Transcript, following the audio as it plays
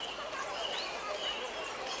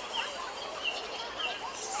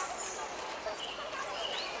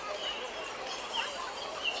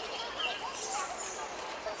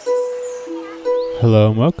Hello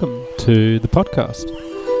and welcome to the podcast,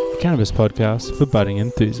 the Cannabis Podcast for budding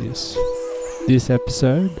enthusiasts. This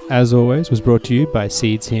episode, as always, was brought to you by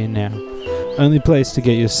Seeds Here Now. Only place to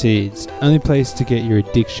get your seeds, only place to get your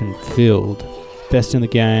addiction filled. Best in the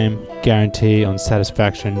game, guarantee on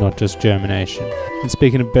satisfaction, not just germination. And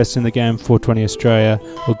speaking of best in the game, 420 Australia,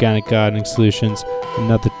 Organic Gardening Solutions,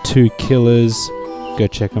 another two killers. Go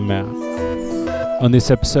check them out. On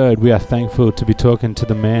this episode, we are thankful to be talking to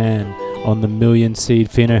the man on the million seed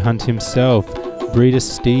pheno hunt himself, Breeder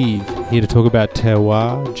Steve, here to talk about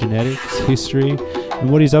terroir, genetics, history,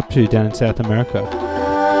 and what he's up to down in South America.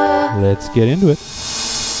 Let's get into it.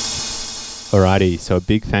 Alrighty, so a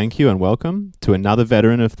big thank you and welcome to another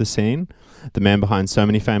veteran of the scene, the man behind so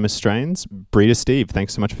many famous strains, Breeder Steve.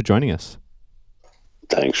 Thanks so much for joining us.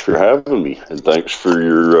 Thanks for having me, and thanks for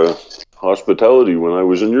your hospitality when I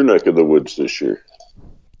was in your neck of the woods this year.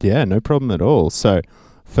 Yeah, no problem at all. So,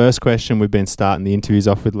 first question we've been starting the interviews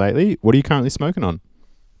off with lately. What are you currently smoking on?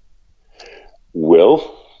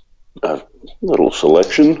 Well, a little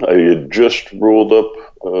selection. I had just rolled up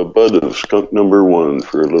a bud of Skunk Number 1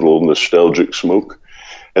 for a little nostalgic smoke.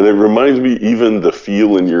 And it reminds me, even the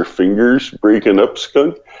feel in your fingers breaking up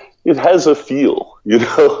skunk, it has a feel. You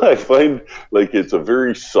know, I find like it's a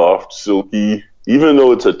very soft, silky, even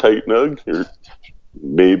though it's a tight nug, or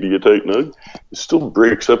maybe a tight nug, it still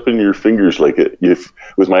breaks up in your fingers like it. If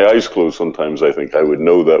with my eyes closed, sometimes I think I would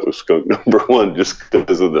know that was Skunk Number 1 just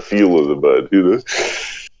because of the feel of the bud, you know?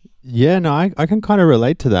 Yeah, no, I can kind of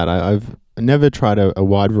relate to that. I've never tried a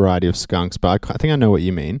wide variety of skunks, but I think I know what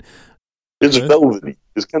you mean. It's velvety.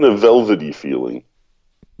 It's kind of velvety feeling.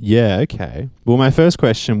 Yeah, okay. Well, my first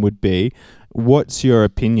question would be, what's your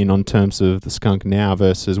opinion on terms of the skunk now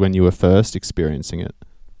versus when you were first experiencing it?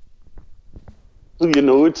 You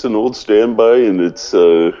know, it's an old standby, and it's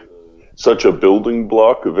such a building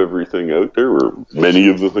block of everything out there, or many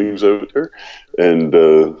of the things out there. And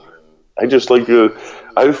I just like,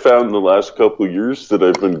 I've found in the last couple of years that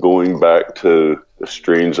I've been going back to the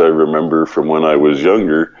strains I remember from when I was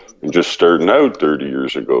younger and just starting out 30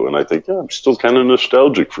 years ago. And I think, yeah, I'm still kind of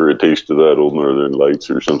nostalgic for a taste of that old Northern Lights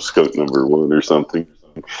or some Skunk Number 1 or something.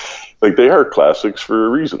 Like, they are classics for a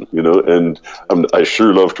reason, you know, and I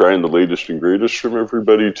sure love trying the latest and greatest from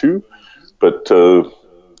everybody too, but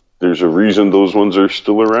there's a reason those ones are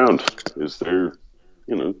still around, is they're,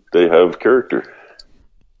 you know, they have character.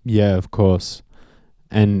 Yeah, of course.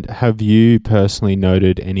 And have you personally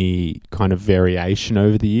noted any kind of variation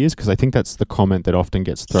over the years? Because I think that's the comment that often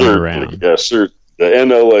gets thrown around. Yes, sir. The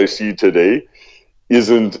NLIC today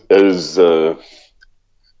isn't as...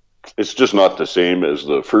 it's just not the same as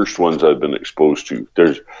the first ones I've been exposed to.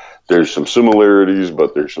 There's some similarities,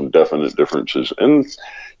 but there's some definite differences. And,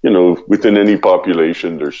 you know, within any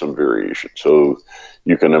population, there's some variation. So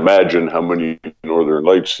you can imagine how many Northern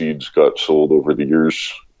Lights seeds got sold over the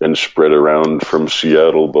years and spread around from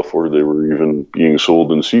Seattle before they were even being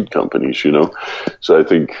sold in seed companies, you know. So I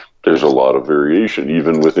think there's a lot of variation.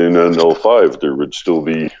 Even within NL5, there would still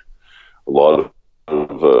be a lot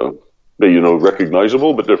of you know,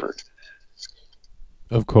 recognizable but different.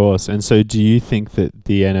 Of course. And so do you think that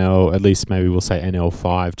the NL, at least maybe we'll say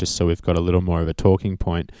NL5, just so we've got a little more of a talking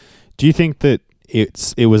point, do you think that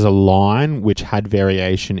it was a line which had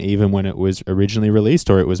variation even when it was originally released,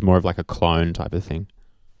 or it was more of like a clone type of thing?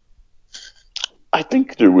 I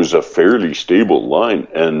think there was a fairly stable line,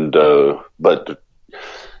 and but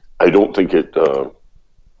I don't think it,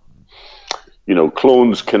 you know,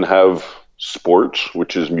 clones can have sports,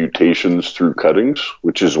 which is mutations through cuttings,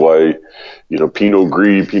 which is why, you know, Pinot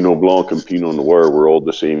Gris, Pinot Blanc, and Pinot Noir were all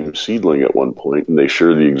the same seedling at one point, and they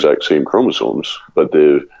share the exact same chromosomes, but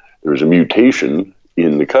there was a mutation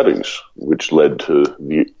in the cuttings, which led to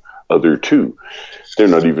the other two. They're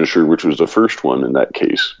not even sure which was the first one in that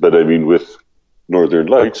case, but I mean, with Northern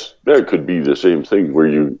Lights, that could be the same thing, where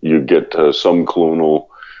you get some clonal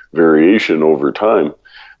variation over time,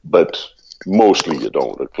 but mostly you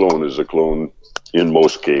don't. A clone is a clone in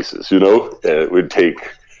most cases, you know. It would take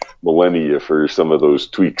millennia for some of those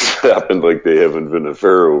tweaks to happen, like they have in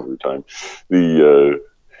vinifera over time. The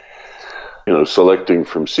you know, selecting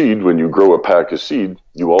from seed, when you grow a pack of seed,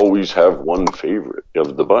 you always have one favorite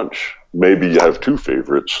of the bunch. Maybe you have two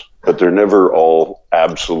favorites, but they're never all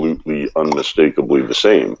absolutely unmistakably the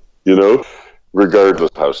same, you know. Regardless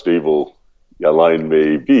of how stable a line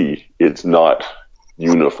may be, it's not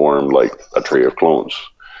uniform like a tray of clones.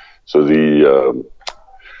 So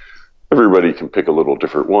everybody can pick a little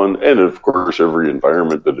different one, and of course every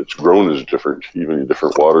environment that it's grown is different. Even a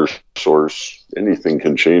different water source, anything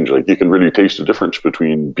can change. Like, you can really taste the difference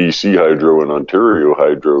between BC hydro and Ontario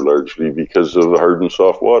hydro, largely because of the hard and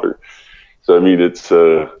soft water. I mean, it's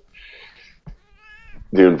the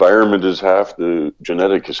environment is half, the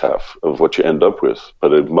genetic is half of what you end up with.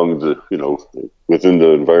 But among the, within the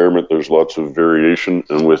environment, there's lots of variation,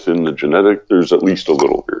 and within the genetic, there's at least a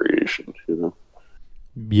little variation,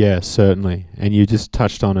 Yeah, certainly. And you just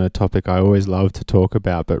touched on a topic I always love to talk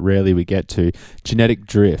about, but rarely we get to, genetic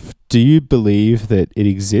drift. Do you believe that it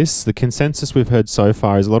exists? The consensus we've heard so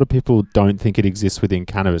far is a lot of people don't think it exists within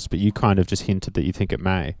cannabis, but you kind of just hinted that you think it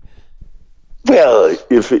may. Well,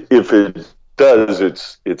 if it does,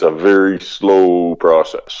 it's a very slow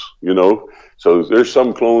process, So there's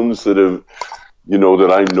some clones that have,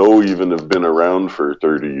 that I know even have been around for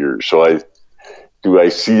 30 years. So do I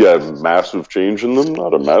see a massive change in them?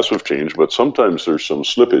 Not a massive change, but sometimes there's some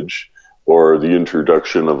slippage or the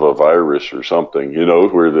introduction of a virus or something,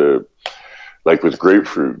 where like with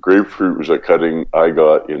grapefruit was a cutting I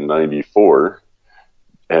got in 94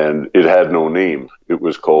 and it had no name. It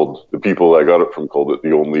was called, the people I got it from called it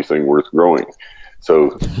the only thing worth growing.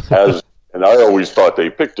 So and I always thought they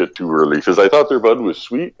picked it too early because I thought their bud was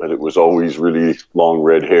sweet, but it was always really long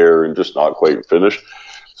red hair and just not quite finished.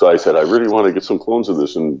 So I said, I really want to get some clones of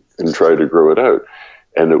this and try to grow it out.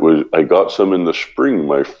 And I got some in the spring,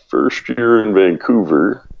 my first year in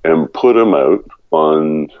Vancouver, and put them out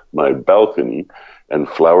on my balcony and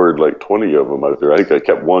flowered like 20 of them out there. I think I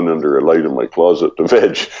kept one under a light in my closet to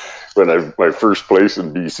veg when my first place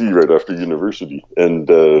in BC right after university. And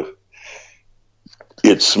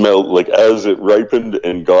it smelled like, as it ripened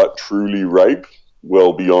and got truly ripe,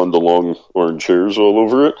 well beyond the long orange hairs all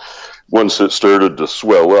over it, once it started to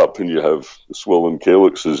swell up and you have the swollen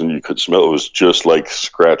calyxes and you could smell, it was just like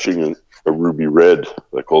scratching a ruby red.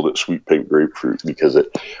 I called it sweet pink grapefruit because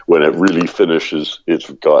when it really finishes, it's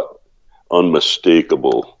got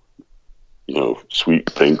unmistakable,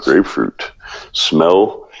 sweet pink grapefruit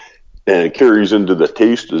smell. And it carries into the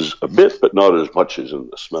taste as a bit, but not as much as in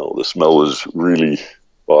the smell. The smell is really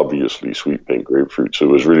obviously sweet pink grapefruit. So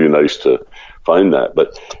it was really nice to find that.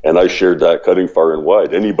 And I shared that cutting far and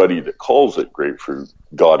wide. Anybody that calls it grapefruit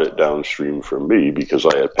got it downstream from me because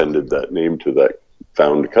I appended that name to that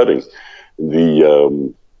found cutting.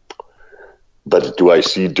 But do I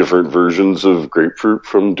see different versions of grapefruit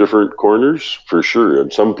from different corners? For sure.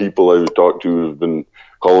 And some people I've talked to have been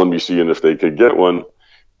calling me seeing if they could get one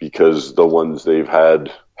because the ones they've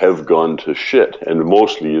had have gone to shit. And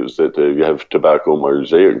mostly is that they have tobacco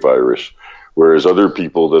mosaic virus, whereas other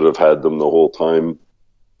people that have had them the whole time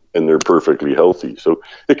and they're perfectly healthy. So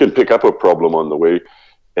it can pick up a problem on the way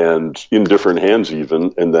and in different hands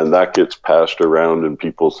even, and then that gets passed around and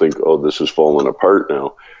people think, oh, this is falling apart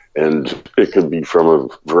now. And it can be from a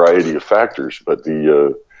variety of factors, but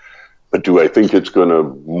but do I think it's going to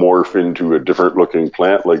morph into a different looking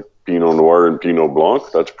plant like Pinot Noir and Pinot Blanc?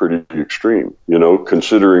 That's pretty extreme,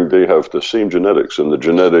 considering they have the same genetics, and the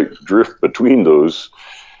genetic drift between those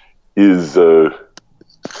is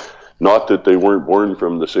not that they weren't born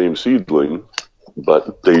from the same seedling,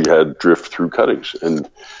 but they had drift through cuttings, and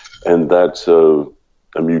that's a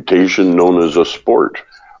mutation known as a sport.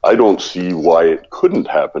 I don't see why it couldn't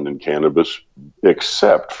happen in cannabis,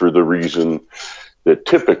 except for the reason that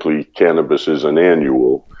typically cannabis is an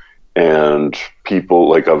annual, and people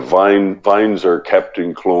like vines are kept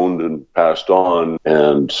and cloned and passed on.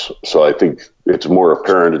 And so I think it's more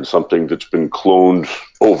apparent in something that's been cloned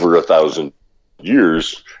over 1,000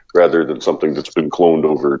 years rather than something that's been cloned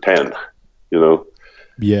over 10,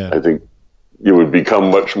 Yeah. I think it would become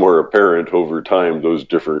much more apparent over time, those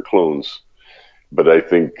different clones. But I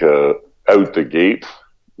think out the gate,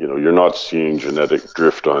 you're not seeing genetic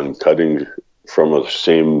drift on cutting from the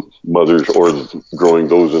same mothers or growing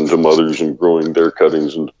those into mothers and growing their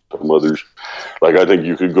cuttings into mothers. Like I think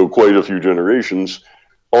you could go quite a few generations,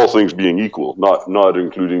 all things being equal, not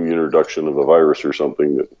including the introduction of a virus or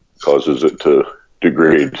something that causes it to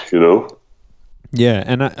degrade, Yeah,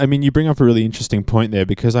 and I mean, you bring up a really interesting point there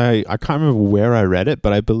because I can't remember where I read it,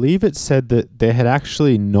 but I believe it said that there had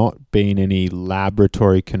actually not been any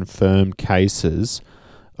laboratory confirmed cases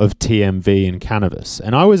of TMV in cannabis.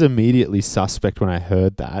 And I was immediately suspect when I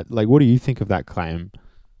heard that. Like, what do you think of that claim?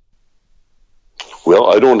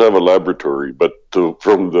 Well, I don't have a laboratory, but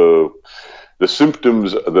from the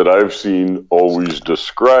symptoms that I've seen always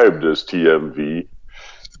described as TMV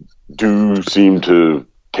do seem to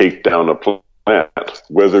take down a plant.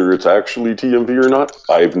 Whether it's actually TMV or not,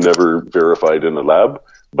 I've never verified in a lab,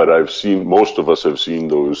 but most of us have seen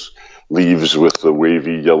those leaves with the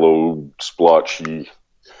wavy yellow splotchy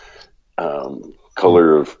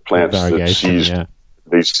color of plants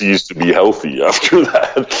that cease to be healthy after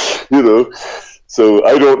that, So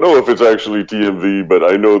I don't know if it's actually TMV, but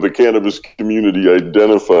I know the cannabis community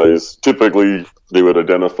identifies, typically they would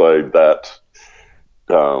identify that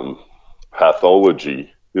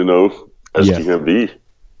pathology, as TMV.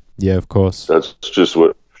 Yeah, of course. That's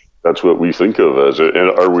what we think of as it.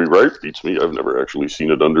 And are we right? Beats me. I've never actually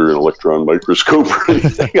seen it under an electron microscope or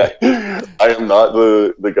anything. I am not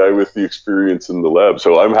the guy with the experience in the lab.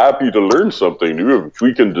 So I'm happy to learn something new. If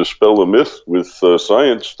we can dispel a myth with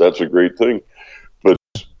science, that's a great thing. But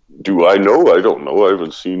do I know? I don't know.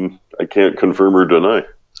 I can't confirm or deny.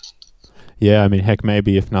 Yeah, I mean, heck,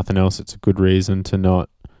 maybe if nothing else, it's a good reason to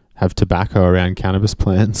not have tobacco around cannabis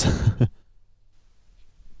plants.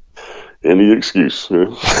 Any excuse.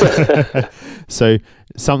 So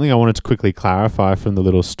something I wanted to quickly clarify from the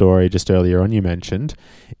little story just earlier on you mentioned,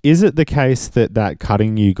 is it the case that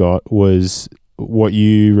cutting you got was what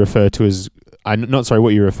you refer to as,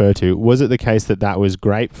 was it the case that was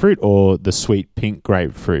grapefruit or the sweet pink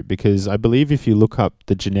grapefruit? Because I believe if you look up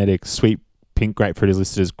the genetics, sweet pink grapefruit is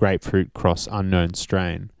listed as grapefruit cross unknown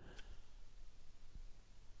strain.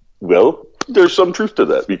 Well, there's some truth to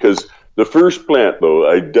that, because the first plant, though,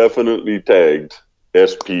 I definitely tagged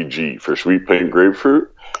SPG for sweet pink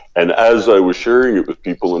grapefruit. And as I was sharing it with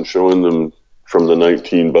people and showing them from the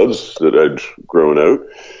 19 buds that I'd grown out,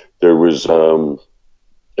 there was,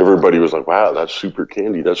 everybody was like, wow, that's super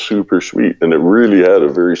candy. That's super sweet. And it really had a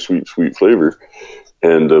very sweet flavor.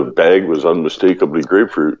 And the bag was unmistakably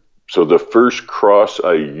grapefruit. So the first cross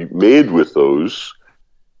I made with those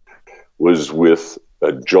was with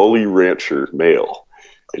a Jolly Rancher male.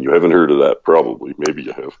 And you haven't heard of that, probably. Maybe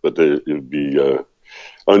you have, but it would be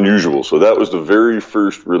unusual. So that was the very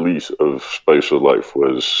first release of Spice of Life,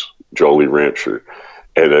 was Jolly Rancher.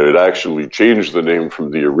 And it actually changed the name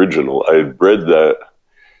from the original. I had bred that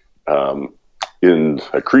in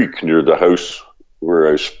a creek near the house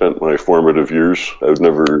where I spent my formative years. I would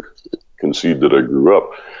never concede that I grew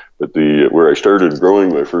up. But where I started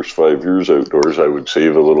growing my first 5 years outdoors, I would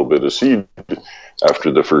save a little bit of seed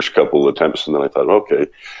after the first couple attempts. And then I thought, okay,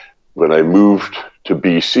 when I moved to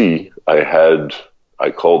BC,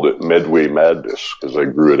 I called it Medway Madness because I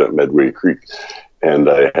grew it at Medway Creek. And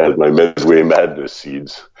I had my Medway Madness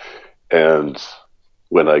seeds. And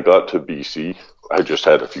when I got to BC, I just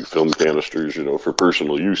had a few film canisters, for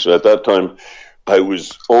personal use. And at that time,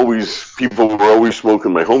 people were always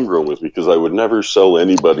smoking my homegrown with me because I would never sell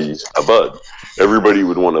anybody a bud. Everybody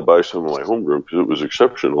would want to buy some of my homegrown because it was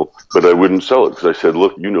exceptional, but I wouldn't sell it because I said,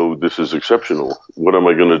 look, this is exceptional. What am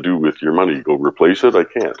I going to do with your money? Go replace it? I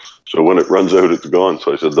can't. So when it runs out, it's gone.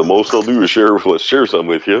 So I said, the most I'll do is let's share some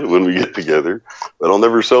with you when we get together, but I'll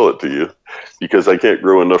never sell it to you because I can't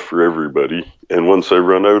grow enough for everybody. And once I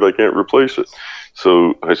run out, I can't replace it.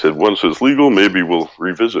 So I said, once it's legal, maybe we'll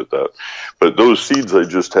revisit that. But those seeds I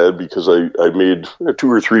just had because I made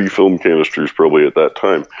 2 or 3 film canisters probably at that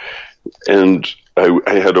time. And I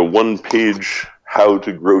had a 1-page how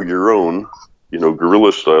to grow your own,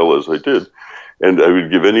 guerrilla style as I did. And I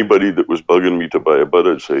would give anybody that was bugging me to buy a bud,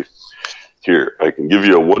 I'd say, here, I can give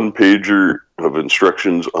you a 1-pager of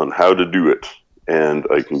instructions on how to do it. And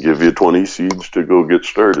I can give you 20 seeds to go get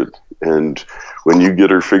started. And when you get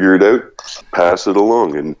her figured out, pass it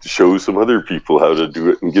along and show some other people how to do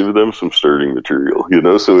it and give them some starting material,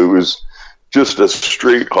 So it was just a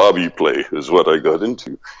straight hobby play is what I got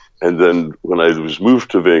into. And then when I was moved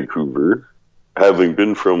to Vancouver, having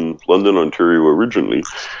been from London, Ontario originally,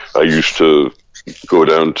 I used to go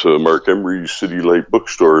down to Mark Emery's City Light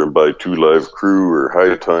bookstore and buy 2 Live Crew or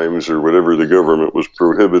High Times or whatever the government was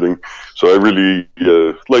prohibiting. So I really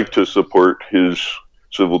like to support his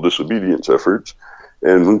civil disobedience efforts.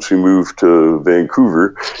 And once we moved to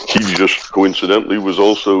Vancouver, he just coincidentally was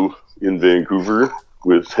also in Vancouver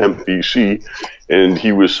with Hemp BC, and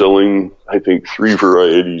he was selling, I think, 3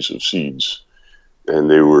 varieties of seeds. And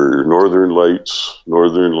they were Northern Lights,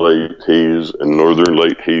 Northern Light Haze, and Northern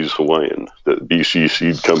Light Haze Hawaiian that BC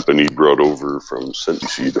Seed Company brought over from Scentsy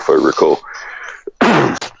Seed, if I recall.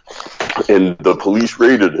 And the police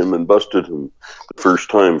raided him and busted him the first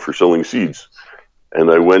time for selling seeds. And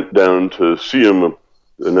I went down to see him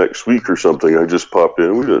the next week or something. I just popped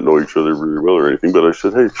in. We didn't know each other very well or anything, but I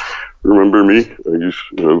said, hey, remember me? I used,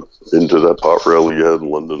 into that pot rally you had in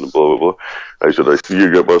London and blah, blah, blah. I said, I see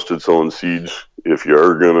you got busted selling seeds. If you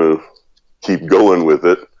are going to keep going with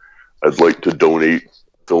it, I'd like to donate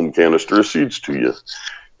a film canister of seeds to you.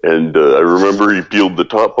 And I remember he peeled the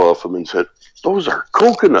top off them and said, those are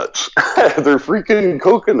coconuts. They're freaking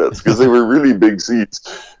coconuts, because they were really big seeds.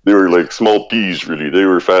 They were like small peas, really. They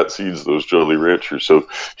were fat seeds, those Jolly Ranchers. So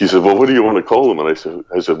he said, well, what do you want to call them? And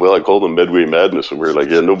I said, well, I call them Medway Madness. And we were like,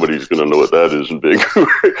 yeah, nobody's going to know what that is in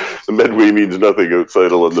Vancouver. The Medway means nothing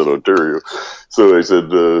outside of London, Ontario. So I said,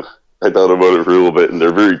 I thought about it for a little bit, and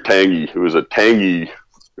they're very tangy. It was a tangy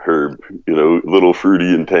herb, you know, a little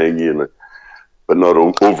fruity and tangy, but not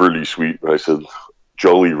overly sweet. I said,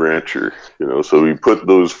 Jolly Rancher, you know, so we put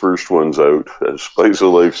those first ones out as Spice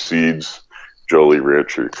of Life seeds, Jolly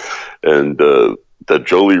Rancher. And that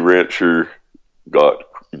Jolly Rancher got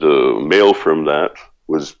the male from that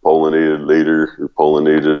was pollinated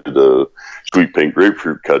sweet pink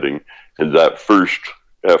grapefruit cutting. And that first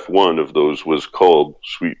F1 of those was called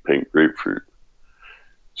sweet pink grapefruit.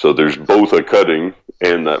 So there's both a cutting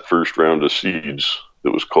and that first round of seeds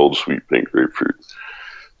that was called sweet pink grapefruit.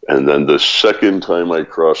 And then the second time I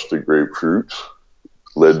crossed the grapefruit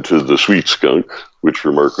led to the sweet skunk, which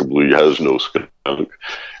remarkably has no skunk.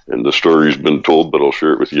 And the story's been told, but I'll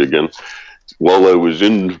share it with you again. While I was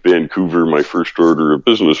in Vancouver, my first order of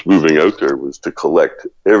business moving out there was to collect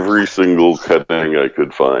every single cutting I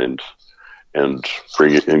could find and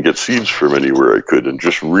bring it and get seeds from anywhere I could, and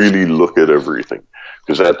just really look at everything.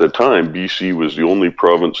 Because at the time, BC was the only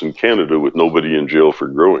province in Canada with nobody in jail for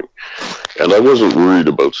growing. And I wasn't worried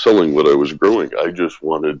about selling what I was growing. I just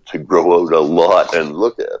wanted to grow out a lot and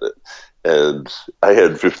look at it. And I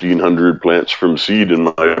had 1,500 plants from seed in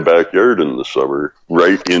my backyard in the summer,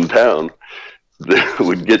 right in town, that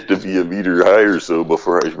would get to be a meter high or so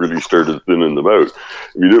before I really started thinning them out.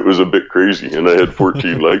 I mean, it was a bit crazy. And I had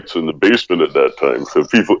 14 lights in the basement at that time. So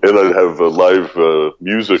and I'd have live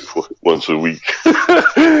music once a week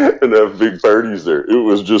and have big parties there. It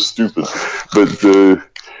was just stupid. But the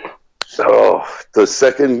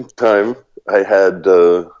second time I had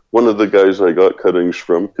one of the guys I got cuttings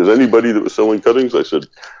from, because anybody that was selling cuttings, I said,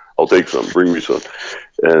 I'll take some, bring me some.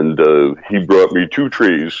 And he brought me 2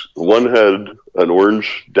 trays. One had an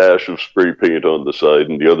orange dash of spray paint on the side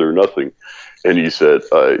and the other nothing. And he said,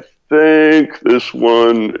 I think this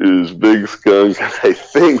one is Big Skunk. I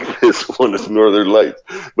think this one is Northern Lights.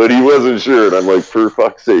 But he wasn't sure. And I'm like, for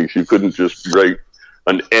fuck's sake, you couldn't just write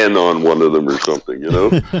an N on one of them or something, you know?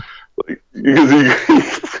 Like,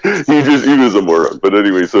 because he was a moron. But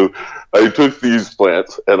anyway, so I took these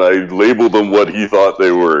plants and I labeled them what he thought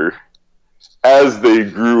they were. As they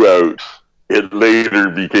grew out, it later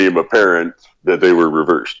became apparent that they were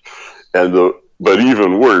reversed. But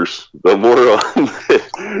even worse, the moron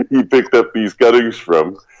that he picked up these cuttings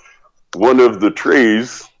from, one of the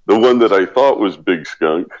trays, the one that I thought was Big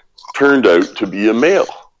Skunk, turned out to be a male.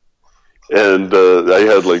 And I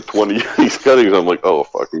had like 20 of these cuttings. I'm like, oh,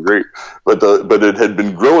 fucking great. But it had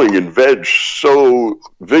been growing in veg so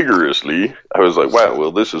vigorously, I was like, wow,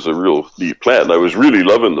 well, this is a real neat plant. And I was really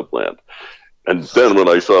loving the plant. And then when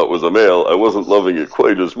I saw it was a male, I wasn't loving it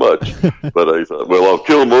quite as much. But I thought, well, I'll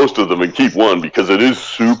kill most of them and keep one, because it is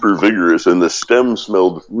super vigorous. And the stem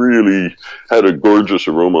had a gorgeous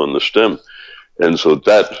aroma on the stem. And so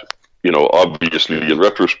that, you know, obviously in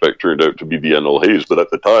retrospect turned out to be the NL Hayes. But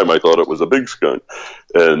at the time I thought it was a Big Skunk.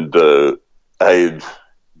 And I had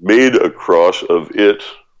made a cross of it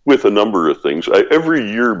with a number of things. Every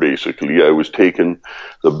year, basically, I was taking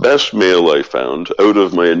the best male I found out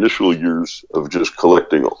of my initial years of just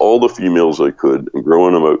collecting all the females I could and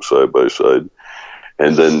growing them out side by side.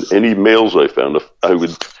 And then any males I found, I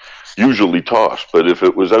would usually toss. But if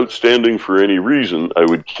it was outstanding for any reason, I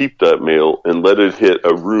would keep that male and let it hit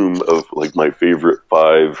a room of like my favorite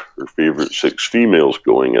 5 or favorite 6 females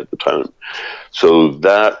going at the time. So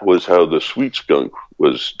that was how the Sweet Skunk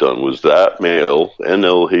was done, was that male,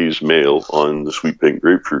 NL Hayes male, on the sweet pink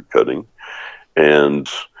grapefruit cutting. And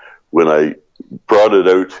when I brought it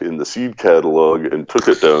out in the seed catalog and took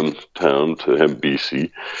it downtown to MBC,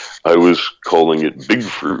 I was calling it Big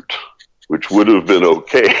Fruit, which would have been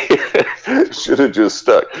okay. Should have just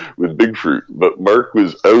stuck with Big Fruit. But Mark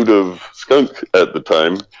was out of skunk at the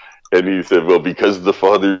time, and he said, well, because the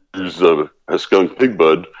father's a skunk pig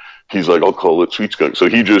bud, he's like, I'll call it Sweet Skunk. So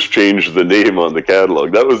he just changed the name on the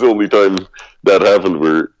catalog. That was the only time that happened,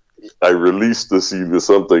 where I released the seed with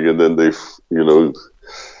something, and then they, you know,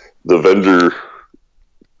 the vendor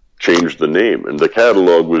changed the name. And the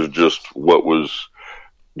catalog was just what was,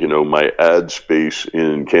 you know, my ad space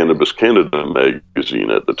in Cannabis Canada magazine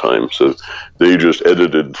at the time. So they just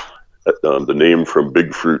edited the name from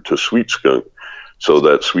Big Fruit to Sweet Skunk. So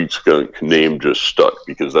that Sweet Skunk name just stuck,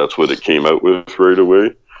 because that's what it came out with right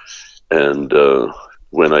away. And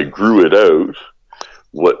when I grew it out,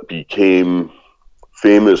 what became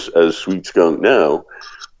famous as Sweet Skunk now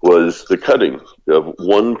was the cutting of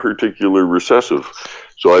one particular recessive.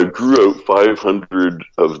 So I grew out 500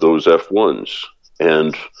 of those F1s,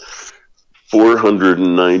 and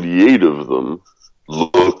 498 of them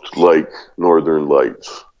looked like Northern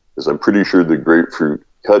Lights, because I'm pretty sure the grapefruit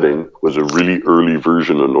cutting was a really early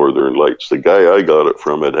version of Northern Lights. The guy I got it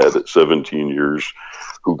from had it 17 years,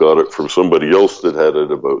 who got it from somebody else that had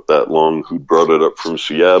it about that long, who brought it up from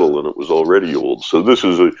Seattle, and it was already old. So this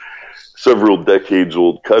is a several decades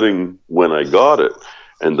old cutting when I got it,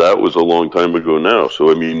 and that was a long time ago now.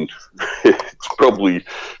 So I mean, it's probably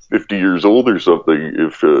 50 years old or something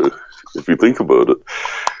if you think about it.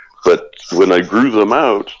 But when I grew them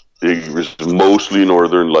out, it was mostly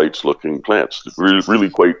Northern Lights looking plants,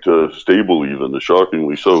 really quite stable, even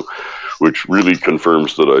shockingly so, which really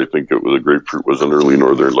confirms that I think it was a grapefruit was an early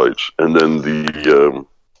Northern Lights. And then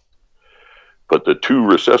but the two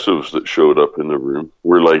recessives that showed up in the room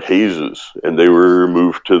were like hazes, and they were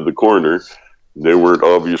moved to the corner. They weren't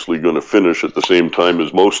obviously going to finish at the same time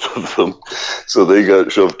as most of them, so they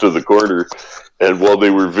got shoved to the corner. And while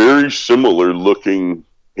they were very similar looking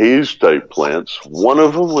haze type plants, one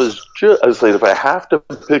of them was just, I was like, if I have to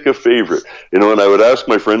pick a favorite, and I would ask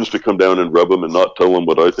my friends to come down and rub them and not tell them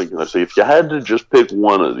what I think. And I say, if you had to just pick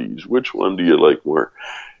one of these, which one do you like more?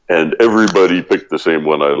 And everybody picked the same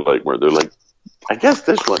one I like more. They're like, I guess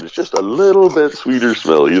this one is just a little bit sweeter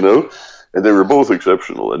smell, and they were both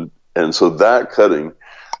exceptional. And so that cutting,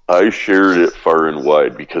 I shared it far and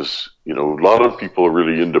wide because, a lot of people are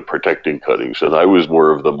really into protecting cuttings. And I was more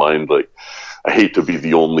of the mind, like, I hate to be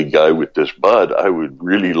the only guy with this bud. I would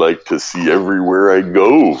really like to see everywhere I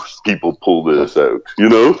go, people pull this out,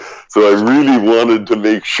 So I really wanted to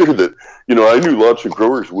make sure that, I knew lots of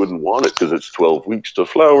growers wouldn't want it because it's 12 weeks to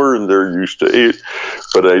flower and they're used to 8.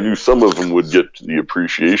 But I knew some of them would get to the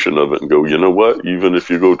appreciation of it and go, you know what? Even if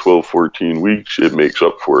you go 12, 14 weeks, it makes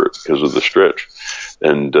up for it because of the stretch.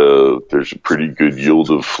 And there's a pretty good yield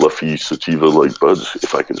of fluffy sativa-like buds,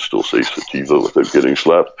 if I can still say sativa without getting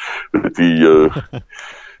slapped. But the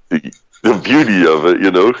beauty of it,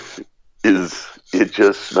 is it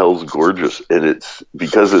just smells gorgeous. And it's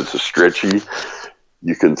because it's a stretchy,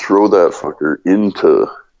 you can throw that fucker into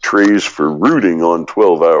trays for rooting on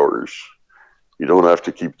 12 hours. You don't have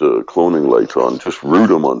to keep the cloning lights on. Just root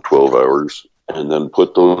them on 12 hours and then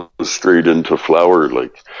put those straight into flower,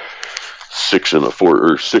 like 6 in a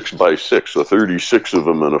 4 or 6 by 6, so 36 of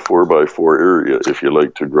them in a 4 by 4 area. If you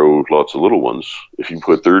like to grow lots of little ones, if you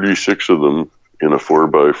put 36 of them in a 4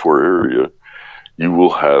 by 4 area, you will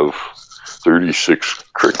have 36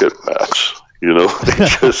 cricket bats.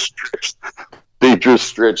 They just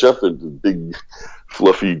stretch up into big,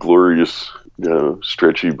 fluffy, glorious,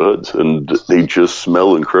 stretchy buds, and they just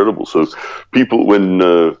smell incredible. So people, when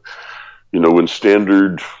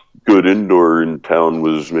standard good indoor in town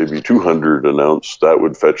was maybe 200 an ounce, that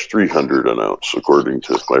would fetch 300 an ounce, according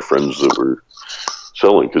to my friends that were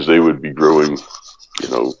selling, because they would be growing,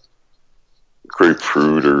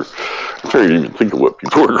 grapefruit, or I'm trying to even think of what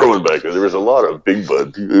people were growing back then. There was a lot of big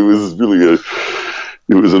bud. It was really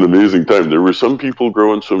it was an amazing time. There were some people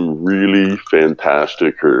growing some really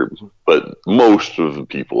fantastic herbs, but most of the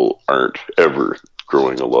people aren't ever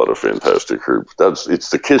growing a lot of fantastic herbs. It's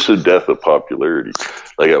the kiss of death of popularity.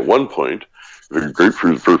 Like at one point,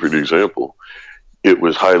 grapefruit is a perfect example. It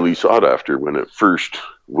was highly sought after when it first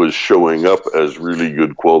was showing up as really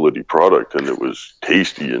good quality product, and it was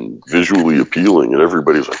tasty and visually appealing, and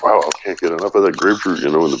everybody was like, wow, I can't get enough of that grapefruit,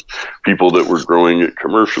 and the people that were growing it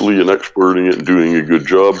commercially and exporting it and doing a good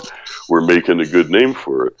job were making a good name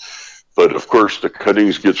for it. But of course, the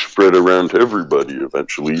cuttings get spread around to everybody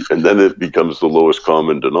eventually, and then it becomes the lowest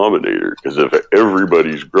common denominator, because if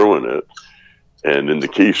everybody's growing it, and in the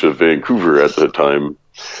case of Vancouver at the time,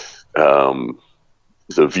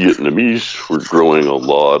 the Vietnamese were growing a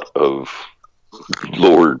lot of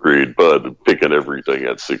lower grade bud, picking everything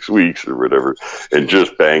at 6 weeks or whatever, and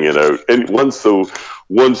just banging out. And once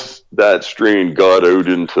that strain got out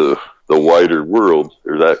into the wider world,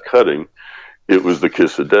 or that cutting, it was the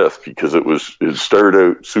kiss of death, because it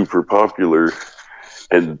started out super popular,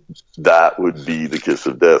 and that would be the kiss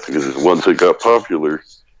of death, because once it got popular,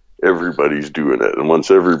 everybody's doing it. And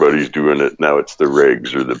once everybody's doing it, now it's the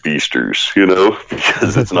regs or the beasters,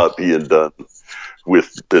 because it's not being done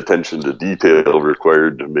with the attention to detail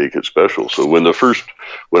required to make it special. So when I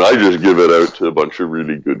just give it out to a bunch of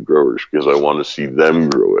really good growers, because I want to see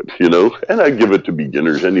them grow it, and I give it to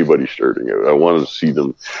beginners, anybody starting out. I want to see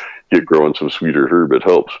them get growing some sweeter herb. It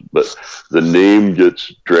helps. But the name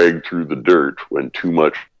gets dragged through the dirt when too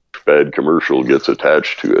much bad commercial gets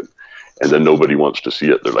attached to it. and then nobody wants to see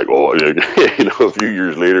it. They're like, oh, a few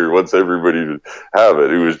years later, once everybody to have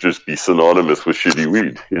it, it would just be synonymous with shitty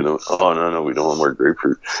weed. Oh no, we don't want more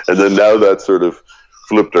grapefruit. And then now that's sort of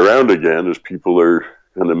flipped around again as people are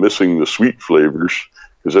kind of missing the sweet flavors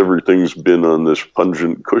because everything's been on this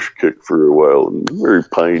pungent kush kick for a while and very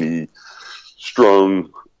piney,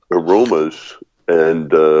 strong aromas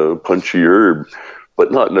and punchy herb,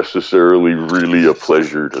 but not necessarily really a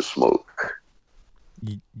pleasure to smoke.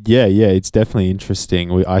 Yeah, it's definitely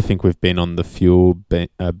interesting. I think we've been on the fuel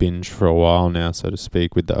binge for a while now, so to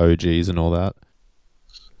speak, with the OGs and all that.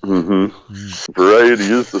 Mm-hmm. Variety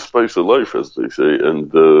is the spice of life, as they say.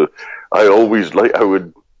 And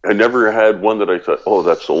I never had one that I thought, oh,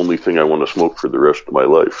 that's the only thing I want to smoke for the rest of my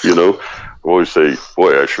life. I always say,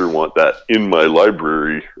 boy, I sure want that in my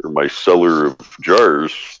library or my cellar of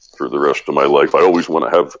jars for the rest of my life. I always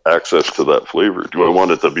want to have access to that flavor. Do I want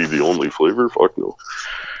it to be the only flavor? Fuck no.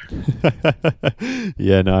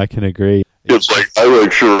 Yeah, no, I can agree. It's like, I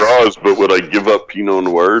like Shiraz, but would I give up Pinot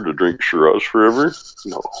Noir to drink Shiraz forever?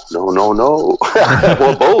 No. I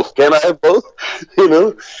want both. Can I have both?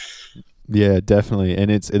 Yeah, definitely.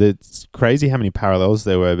 And it's crazy how many parallels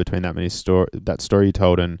there were between that story you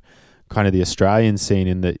told and kind of the Australian scene,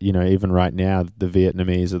 in that, even right now, the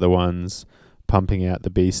Vietnamese are the ones pumping out the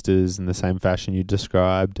beasters in the same fashion you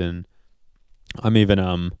described. And I'm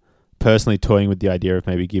even personally toying with the idea of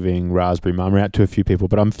maybe giving Raspberry Mama out to a few people,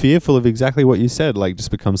 but I'm fearful of exactly what you said, like just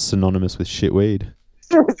becomes synonymous with shit weed.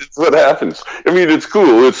 It's what happens. I mean, it's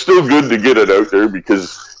cool. It's still good to get it out there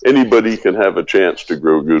because anybody can have a chance to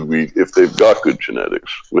grow good weed if they've got good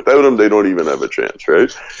genetics. Without them, they don't even have a chance,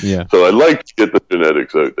 right? Yeah. So I like to get the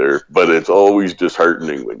genetics out there, but it's always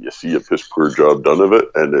disheartening when you see a piss poor job done of it,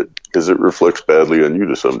 and because it reflects badly on you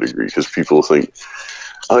to some degree, because people think,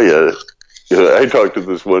 oh yeah. I talked to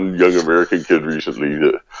this one young American kid recently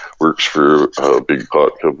that works for a big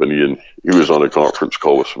pot company, and he was on a conference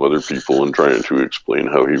call with some other people and trying to explain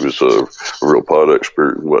how he was a real pot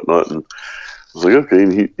expert and whatnot. And I was like,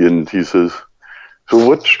 okay. And he says, so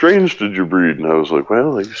what strains did you breed? And I was like,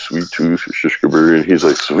 well, like Sweet Tooth, Shishka Berry. And he's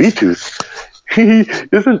like, Sweet Tooth?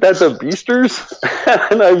 Isn't that the Beasters?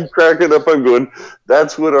 And I'm cracking up. I'm going,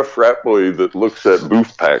 that's what a frat boy that looks at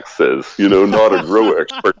booth packs says, not a grow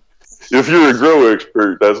expert. If you're a grow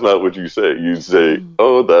expert, that's not what you say. You say,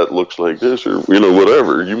 oh, that looks like this, or,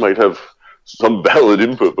 whatever. You might have some valid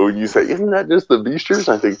input, but when you say, isn't that just the Beasters?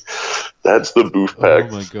 I think that's the booth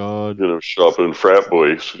pack. Oh, my God. Shopping frat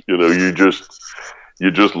boys. You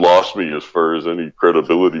just lost me as far as any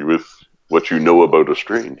credibility with what you know about a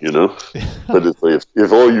strain, But it's like,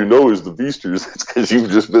 if all you know is the Beasters, it's because you've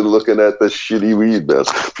just been looking at the shitty weed, man.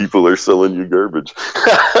 People are selling you garbage.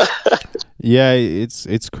 Yeah,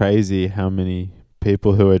 it's crazy how many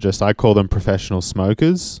people who are just, I call them professional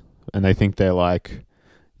smokers, and they think they're like,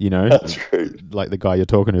 That's right. like the guy you're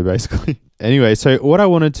talking to, basically. Anyway, so what I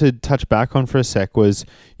wanted to touch back on for a sec was,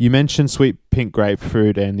 you mentioned Sweet Pink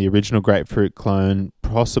Grapefruit and the original grapefruit clone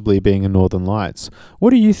possibly being a Northern Lights. What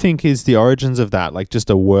do you think is the origins of that? Like just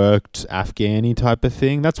a worked Afghani type of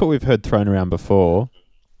thing? That's what we've heard thrown around before.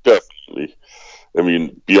 Definitely. I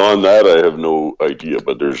mean, beyond that, I have no idea,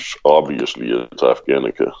 but there's obviously it's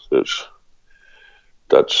Afghanica.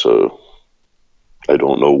 That's I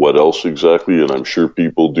don't know what else exactly, and I'm sure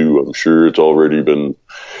people do. I'm sure it's already been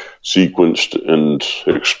sequenced and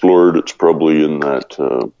explored. It's probably in that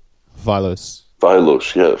Phylos,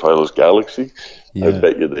 yeah, Phylos Galaxy. Yeah. I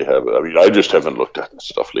bet you they have it. I mean, I just haven't looked at this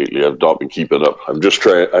stuff lately. I've not been keeping up. I've just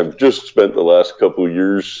spent the last couple of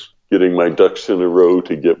years getting my ducks in a row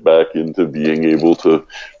to get back into being able to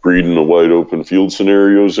breed in the wide open field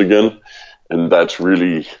scenarios again. And that's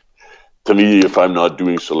really, to me, if I'm not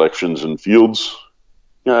doing selections in fields,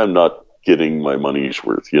 I'm not getting my money's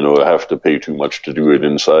worth. I have to pay too much to do it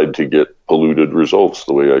inside to get polluted results,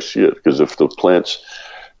 the way I see it. Because if the plants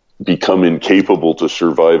become incapable to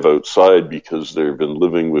survive outside because they've been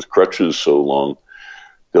living with crutches so long,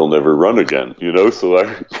 they'll never run again, So I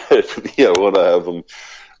want to have them,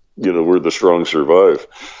 where the strong survive.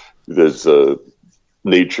 There's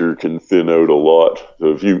nature can thin out a lot.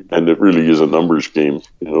 And it really is a numbers game.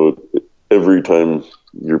 Every time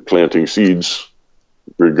you're planting seeds,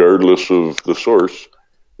 regardless of the source,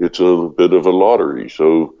 it's a bit of a lottery.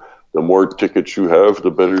 So the more tickets you have,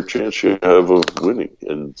 the better chance you have of winning.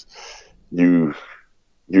 And you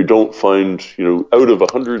don't find, out of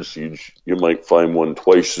 100 seeds, you might find one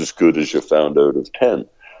twice as good as you found out of 10.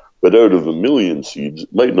 But out of 1 million seeds,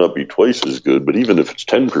 it might not be twice as good, but even if it's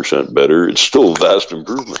 10% better, it's still a vast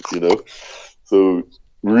improvement, So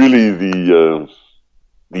really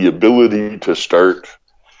the ability to start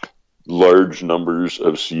large numbers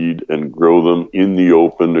of seed and grow them in the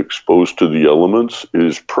open, exposed to the elements,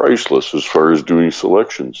 is priceless as far as doing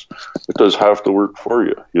selections. It does half the work for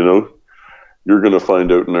you, you know. You're going to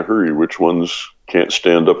find out in a hurry which ones can't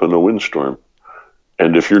stand up in a windstorm.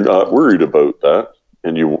 And if you're not worried about that,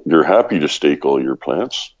 and you're happy to stake all your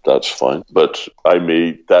plants, that's fine. But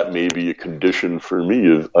that may be a condition for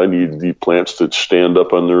me. I need the plants that stand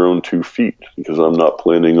up on their own 2 feet, because I'm not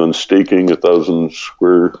planning on staking 1,000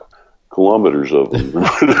 square kilometers of them.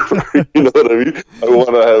 You know what I mean? I want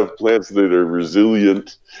to have plants that are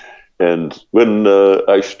resilient. And when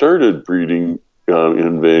I started breeding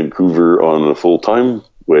in Vancouver on a full-time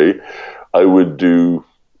way, I would do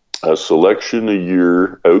a selection a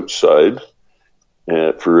year outside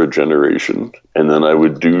for a generation, and then I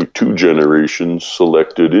would do 2 generations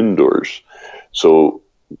selected indoors. So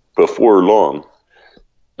before long,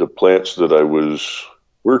 the plants that I was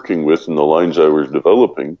working with and the lines I was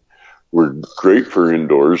developing were great for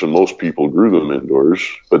indoors, and most people grew them indoors,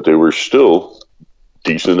 but they were still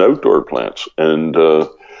decent outdoor plants. And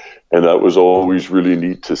that was always really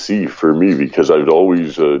neat to see for me, because I'd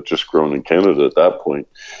always just grown in Canada at that point.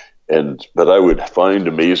 But I would find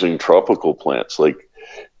amazing tropical plants. Like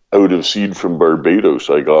out of seed from Barbados,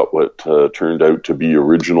 I got what turned out to be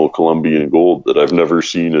original Colombian gold that I've never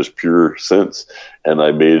seen as pure since. And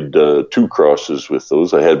I made 2 crosses with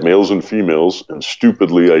those. I had males and females, and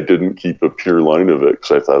stupidly I didn't keep a pure line of it,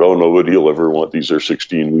 because I thought, oh, nobody will ever want these. Are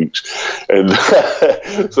 16 weeks. And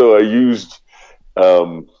so I used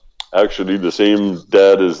actually the same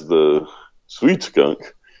dad as the sweet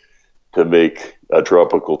skunk to make a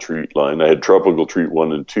tropical treat line. I had tropical treat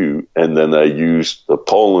 1 and 2, and then I used the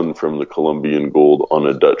pollen from the Colombian gold on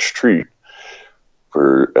a Dutch treat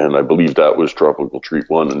and I believe that was tropical treat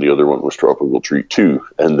 1, and the other one was tropical treat 2.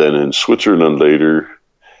 And then in Switzerland later,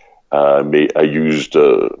 I'd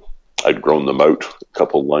grown them out a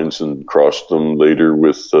couple lines and crossed them later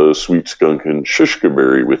with sweet skunk and shishka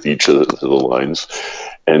berry with each of the lines,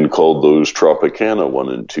 and called those Tropicana 1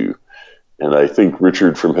 and 2. And I think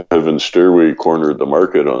Richard from Heaven's Stairway cornered the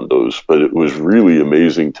market on those. But it was really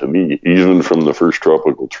amazing to me, even from the first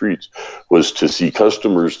tropical treats, was to see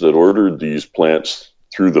customers that ordered these plants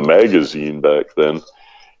through the magazine back then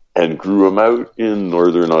and grew them out in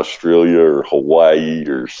northern Australia or Hawaii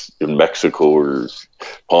or in Mexico or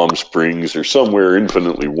Palm Springs or somewhere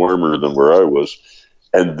infinitely warmer than where I was.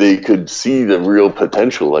 And they could see the real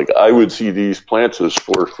potential. Like, I would see these plants as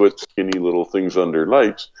 4-foot skinny little things under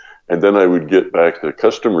lights. And then I would get back the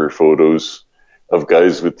customer photos of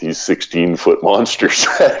guys with these 16-foot monsters.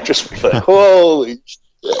 Just be like, holy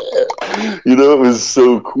shit. You know, it was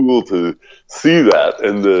so cool to see that.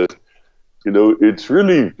 And, it's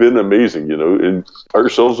really been amazing, and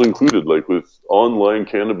ourselves included, like with online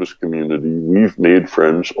cannabis community, we've made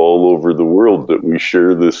friends all over the world that we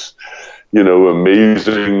share this,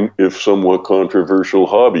 amazing, if somewhat controversial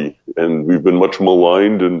hobby. And we've been much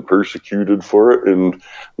maligned and persecuted for it. And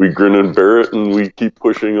we grin and bear it, and we keep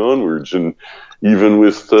pushing onwards. And even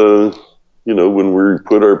with, when we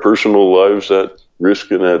put our personal lives at risk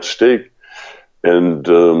and at stake, and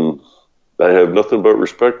I have nothing but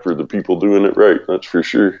respect for the people doing it right. That's for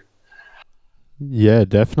sure. Yeah,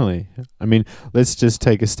 definitely. I mean, let's just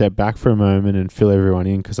take a step back for a moment and fill everyone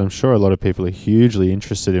in, because I'm sure a lot of people are hugely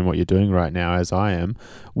interested in what you're doing right now, as I am.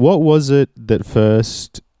 What was it that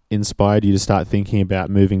first inspired you to start thinking about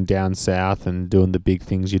moving down south and doing the big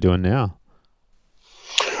things you're doing now?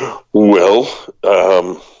 Well,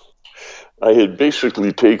 I had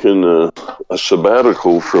basically taken a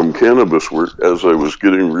sabbatical from cannabis work as I was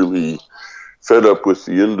getting really fed up with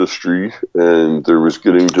the industry, and there was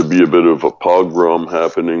getting to be a bit of a pogrom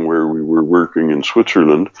happening where we were working in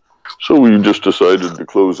Switzerland. So we just decided to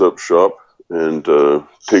close up shop and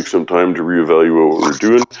take some time to reevaluate what we're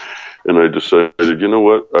doing. And I decided, you know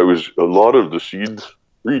what, I was a lot of the seed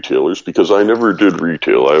retailers, because I never did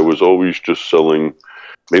retail. I was always just selling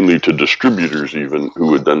mainly to distributors even,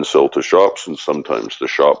 who would then sell to shops, and sometimes the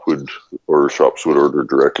shops would order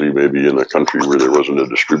directly, maybe in a country where there wasn't a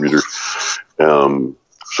distributor.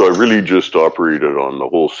 So I really just operated on the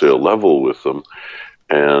wholesale level with them,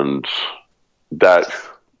 and that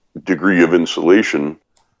degree of insulation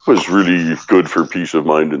was really good for peace of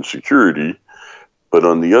mind and security. But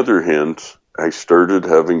on the other hand, I started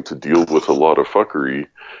having to deal with a lot of fuckery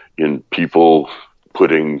in people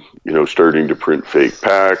starting to print fake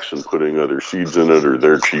packs and putting other seeds in it or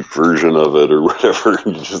their cheap version of it or whatever.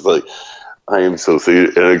 And just like, I am so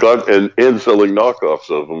sad. And I got, and selling knockoffs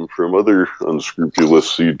of them from other unscrupulous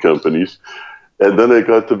seed companies. And then it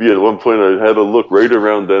got to be, at one point, I had to look right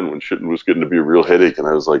around then when shit was getting to be a real headache. And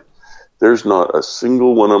I was like, there's not a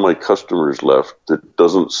single one of my customers left that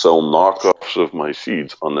doesn't sell knockoffs of my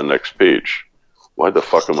seeds on the next page. Why the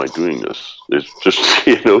fuck am I doing this? It's just,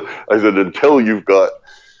 I said, until you've got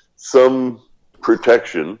some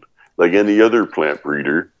protection, like any other plant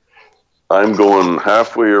breeder, I'm going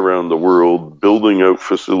halfway around the world, building out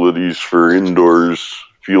facilities for indoors,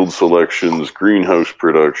 field selections, greenhouse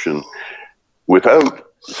production, without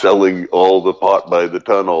selling all the pot by the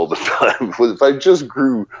ton all the time. If I just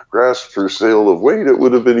grew grass for sale of weight, it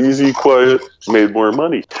would have been easy, quiet, made more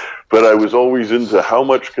money. But I was always into how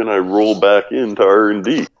much can I roll back into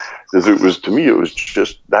R&D? Because to me, it was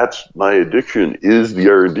just, that's my addiction, is the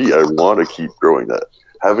R&D. I want to keep growing that.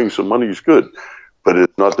 Having some money is good, but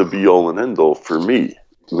it's not the be all and end all for me.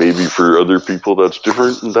 Maybe for other people that's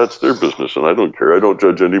different, and that's their business, and I don't care. I don't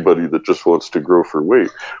judge anybody that just wants to grow for weight.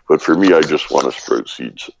 But for me, I just want to sprout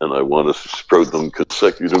seeds, and I want to sprout them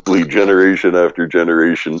consecutively, generation after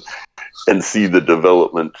generation, and see the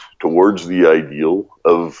development towards the ideal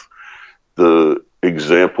of the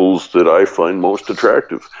examples that I find most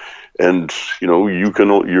attractive. And you're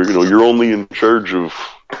only in charge of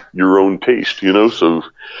your own taste, so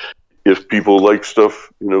if people like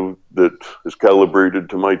stuff, that is calibrated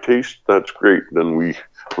to my taste, that's great. Then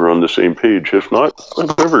we're on the same page. If not,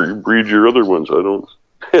 whatever, you breed your other ones. I don't,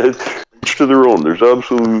 each to their own. There's no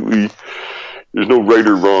right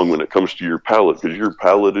or wrong when it comes to your palate, because your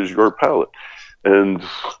palate is your palate. And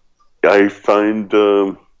I find,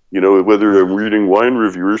 whether I'm reading wine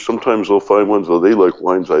reviewers, sometimes I'll find ones that they like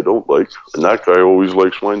wines I don't like, and that guy always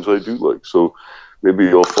likes wines I do like. So maybe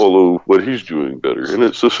I'll follow what he's doing better. And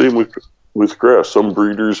it's the same with grass. Some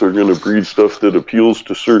breeders are going to breed stuff that appeals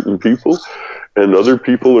to certain people, and other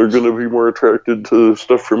people are going to be more attracted to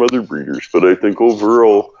stuff from other breeders. But I think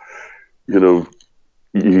overall,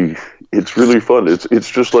 it's really fun.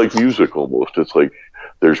 It's just like music almost. It's like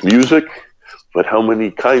there's music, but how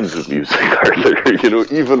many kinds of music are there?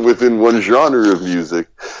 Even within one genre of music,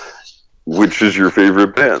 which is your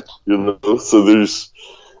favorite band? So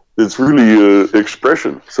it's really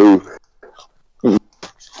expression. So we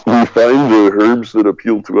find the herbs that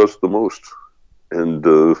appeal to us the most. And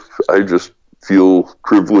I just feel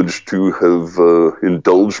privileged to have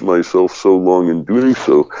indulged myself so long in doing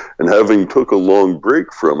so. And having took a long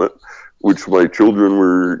break from it, which my children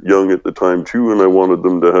were young at the time too, and I wanted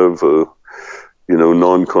them to have a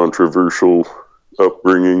non-controversial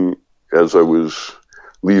upbringing as I was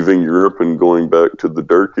leaving Europe and going back to the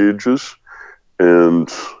Dark Ages.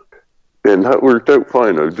 And that worked out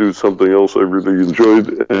fine. I do something else I really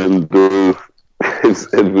enjoyed and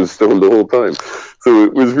was stoned the whole time. So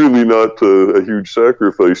it was really not a huge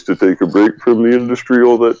sacrifice to take a break from the industry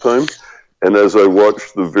all that time. And as I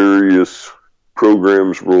watched the various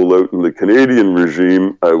programs roll out in the Canadian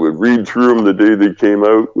regime, I would read through them the day they came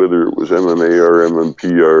out, whether it was MMAR,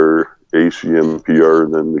 MMPR, ACMPR,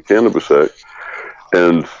 and then the Cannabis Act.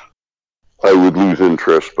 And I would lose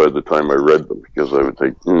interest by the time I read them, because I would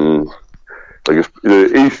think, I guess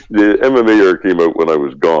the MMAR came out when I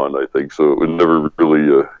was gone, I think, so it was never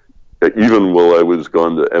really, even while I was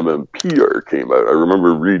gone, the MMPR came out. I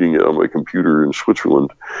remember reading it on my computer in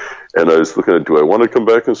Switzerland, and I was looking at, do I want to come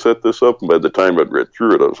back and set this up? And by the time I'd read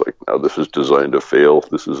through it, I was like, no, this is designed to fail.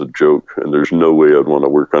 This is a joke, and there's no way I'd want to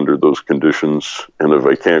work under those conditions. And if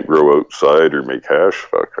I can't grow outside or make hash,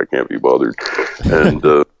 fuck, I can't be bothered. And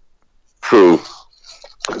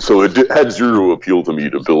So it had zero appeal to me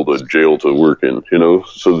to build a jail to work in,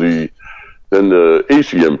 So then the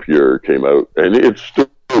ACMPR came out, and it still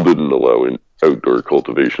didn't allow outdoor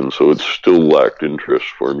cultivation, so it still lacked interest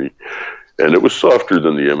for me. And it was softer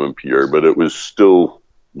than the MMPR, but it was still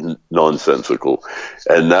nonsensical.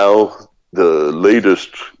 And now the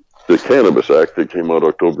latest, the Cannabis Act that came out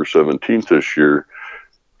October 17th this year,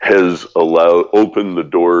 has opened the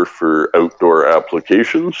door for outdoor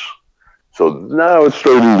applications. So now it's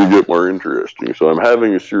starting to get more interesting. So I'm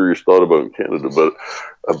having a serious thought about in Canada. But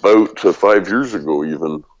about 5 years ago,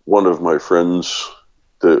 even, one of my friends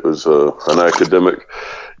that was an academic,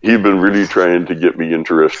 he'd been really trying to get me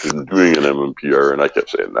interested in doing an MMPR. And I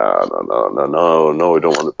kept saying, no, I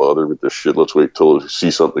don't want to bother with this shit. Let's wait till we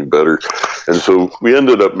see something better. And so we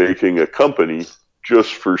ended up making a company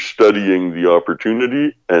just for studying the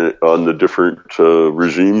opportunity and on the different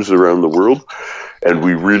regimes around the world. And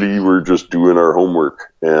we really were just doing our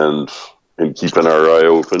homework and keeping our eye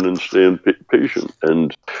open and staying patient.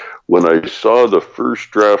 And when I saw the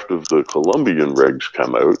first draft of the Colombian regs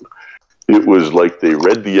come out, it was like they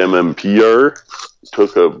read the MMPR,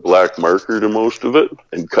 took a black marker to most of it,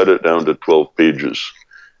 and cut it down to 12 pages.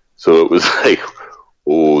 So it was like,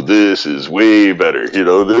 oh, this is way better.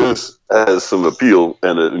 This has some appeal,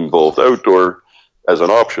 and it involved outdoor as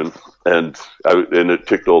an option, and it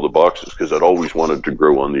ticked all the boxes because I'd always wanted to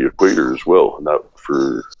grow on the equator as well, and that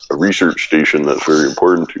for a research station, that's very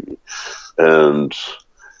important to me. And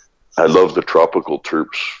I love the tropical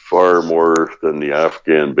terps far more than the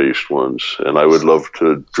Afghan-based ones, and I would love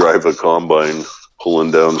to drive a combine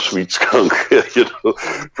pulling down sweet skunk,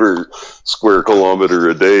 for square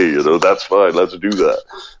kilometer a day. That's fine. Let's do that.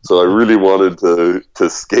 So I really wanted to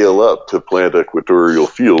scale up to plant equatorial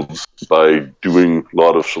fields by doing a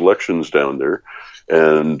lot of selections down there.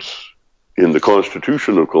 And in the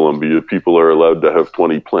Constitution of Colombia, people are allowed to have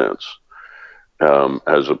 20 plants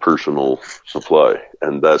as a personal supply.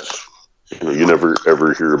 And that's, you never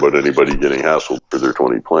ever hear about anybody getting hassled for their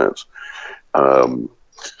 20 plants.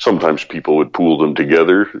 Sometimes people would pool them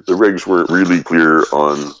together. The regs weren't really clear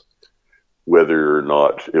on whether or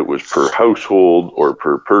not it was per household or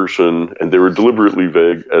per person, and they were deliberately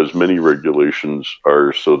vague, as many regulations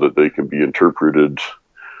are, so that they can be interpreted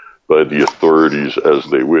by the authorities as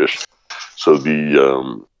they wish. So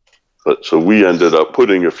so we ended up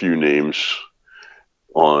putting a few names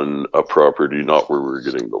on a property, not where we're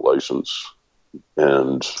getting the license,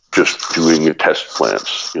 and just doing test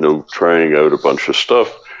plants, trying out a bunch of stuff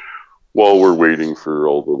while we're waiting for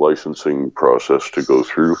all the licensing process to go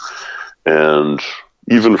through. And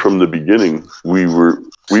even from the beginning, we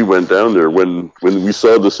went down there when we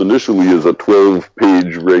saw this initially as a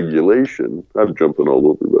 12-page regulation. I'm jumping all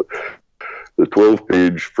over, but the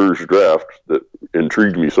 12-page first draft that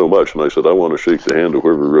intrigued me so much, and I said, I want to shake the hand of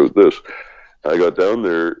whoever wrote this. I got down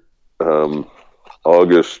there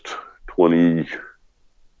August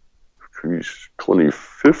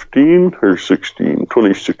 2015 or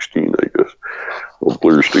 2016, I guess. All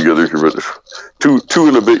blurs together here, but two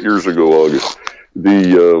and a bit years ago, August.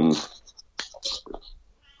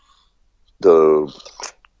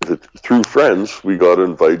 Through friends, we got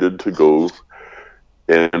invited to go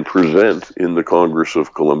and present in the Congress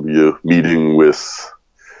of Colombia, meeting with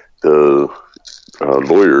the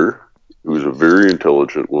lawyer, who was a very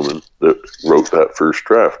intelligent woman that wrote that first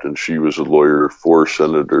draft, and she was a lawyer for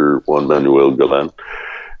Senator Juan Manuel Galán.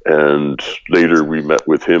 And later we met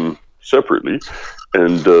with him separately,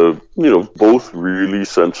 and both really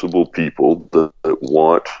sensible people that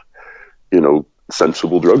want,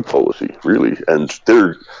 sensible drug policy, really. And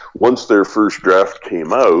once their first draft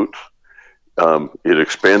came out, it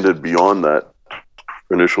expanded beyond that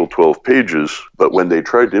initial 12 pages, but when they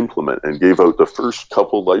tried to implement and gave out the first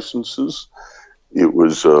couple licenses, it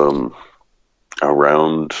was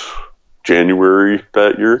around January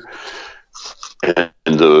that year, and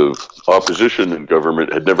the opposition and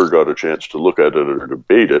government had never got a chance to look at it or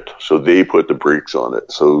debate it, so they put the brakes on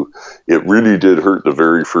it. So it really did hurt the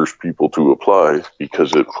very first people to apply,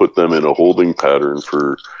 because it put them in a holding pattern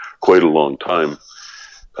for quite a long time.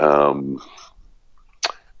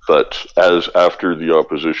 But after the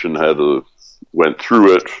opposition went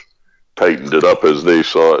through it, tightened it up as they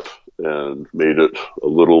saw it, and made it a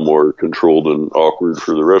little more controlled and awkward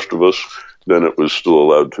for the rest of us, then it was still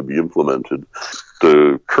allowed to be implemented.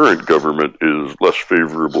 The current government is less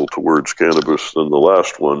favorable towards cannabis than the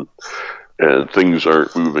last one, and things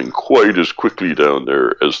aren't moving quite as quickly down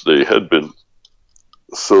there as they had been.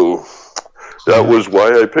 So that was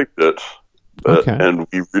why I picked it. Okay. And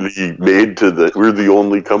we really we're the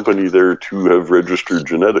only company there to have registered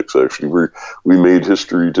genetics, actually. We made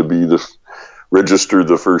history to be register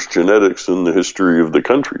the first genetics in the history of the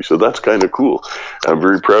country. So that's kind of cool. I'm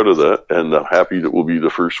very proud of that, and I'm happy that we'll be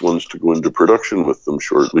the first ones to go into production with them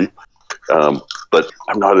shortly. But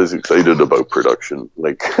I'm not as excited about production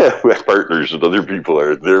like my partners and other people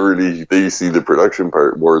are. They see the production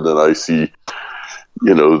part more than I see,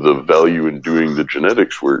 the value in doing the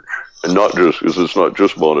genetics work. And not just, because it's not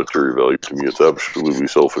just monetary value to me, it's absolutely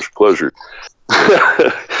selfish pleasure.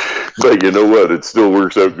 But you know what? It still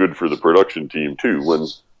works out good for the production team too,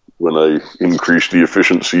 when I increase the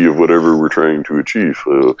efficiency of whatever we're trying to achieve.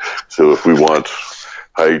 So if we want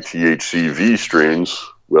high THCV strains,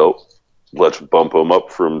 well, let's bump them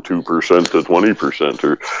up from 2% to 20%.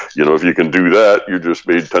 Or, if you can do that, you just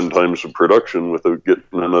made 10 times the production without getting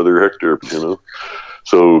another hectare,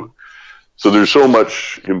 So there's so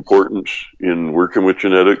much importance in working with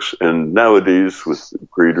genetics, and nowadays with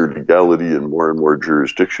greater legality and more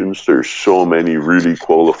jurisdictions, there's so many really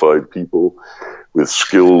qualified people with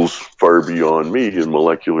skills far beyond me in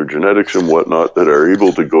molecular genetics and whatnot that are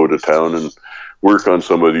able to go to town and work on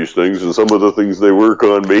some of these things. And some of the things they work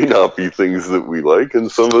on may not be things that we like,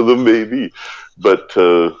 and some of them may be. But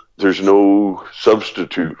there's no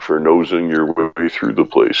substitute for nosing your way through the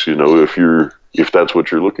place. You know, if that's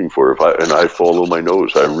what you're looking for. I follow my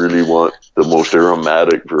nose. I really want the most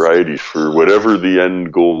aromatic varieties for whatever the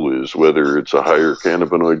end goal is, whether it's a higher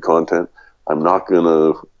cannabinoid content.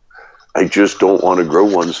 I just don't want to grow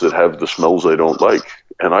ones that have the smells I don't like.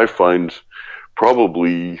 And I find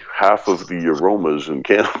probably half of the aromas in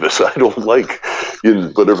cannabis I don't like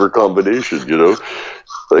in whatever combination, you know.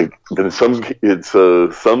 Like, then some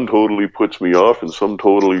totally puts me off and some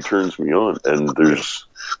totally turns me on. And there's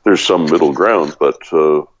some middle ground, but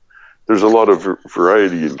there's a lot of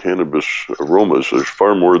variety in cannabis aromas. There's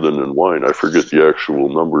far more than in wine. I forget the actual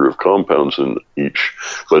number of compounds in each,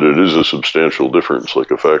 but it is a substantial difference,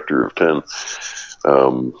 like a factor of 10.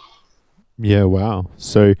 Yeah, wow.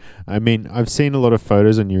 So, I mean, I've seen a lot of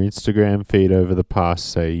photos on your Instagram feed over the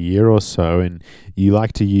past, say, year or so, and you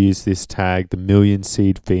like to use this tag, the Million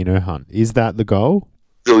Seed Pheno Hunt. Is that the goal?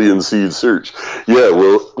 Million seed search. Yeah,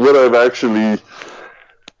 well, what I'm actually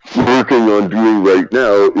working on doing right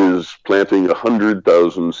now is planting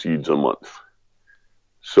 100,000 seeds a month.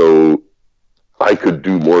 So I could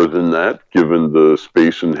do more than that, given the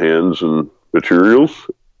space in hands and materials,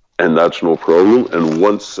 and that's no problem. And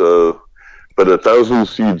but 1,000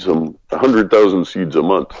 seeds, 100,000 seeds a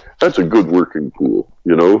month, that's a good working pool,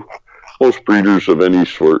 you know? Most breeders of any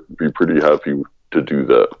sort would be pretty happy to do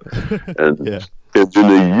that. And yeah. in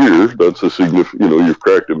a year, that's a significant, you know, you've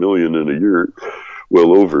cracked 1 million in a year,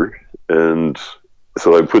 well over. And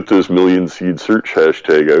so I put this Million Seed Search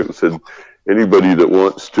hashtag out and said, anybody that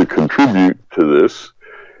wants to contribute to this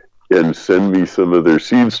and send me some of their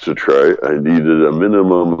seeds to try. I needed a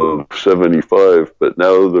minimum of 75, but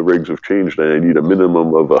now the regs have changed and I need a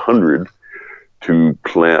minimum of 100 to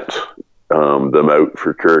plant them out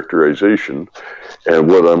for characterization. And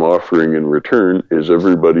what I'm offering in return is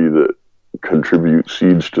everybody that contributes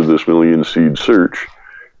seeds to this Million Seed Search,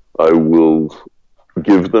 I will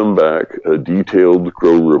give them back a detailed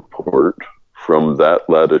grow report from that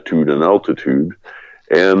latitude and altitude.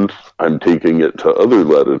 And I'm taking it to other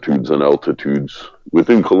latitudes and altitudes.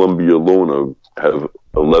 Within Colombia alone, I have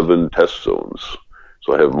 11 test zones.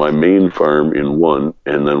 So I have my main farm in one,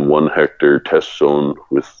 and then 1 hectare test zone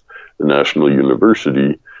with the National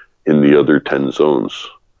University in the other 10 zones.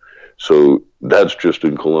 So that's just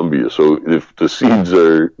in Colombia. So if the seeds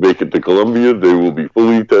make it to Colombia, they will be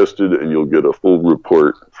fully tested, and you'll get a full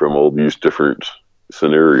report from all these different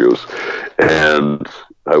scenarios. And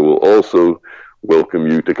I will also welcome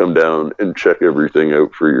you to come down and check everything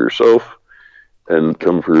out for yourself and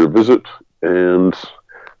come for a visit. And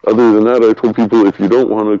other than that, I told people, if you don't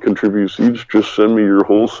want to contribute seeds, just send me your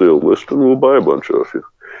wholesale list and we'll buy a bunch of you.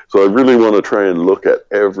 So I really want to try and look at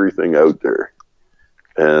everything out there.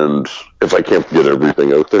 And if I can't get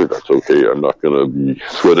everything out there, that's okay. I'm not going to be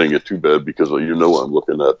sweating it too bad because you know I'm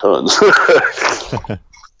looking at tons.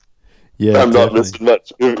 Yeah, I'm not missing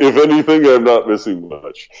much. If anything, I'm not missing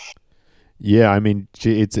much. Yeah, I mean,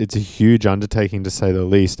 it's a huge undertaking to say the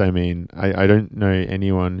least. I mean, I don't know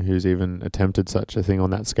anyone who's even attempted such a thing on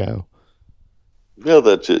that scale. Yeah,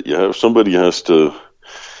 that's it. Somebody has to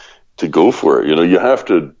go for it. You know, you have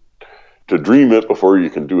to dream it before you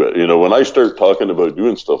can do it. You know, when I start talking about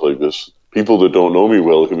doing stuff like this, people that don't know me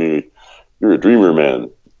well look at me, you're a dreamer, man.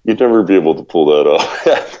 You'd never be able to pull that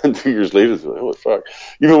off. And 2 years later, it's like, oh, fuck.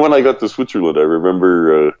 Even when I got to Switzerland, I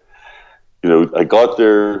remember, I got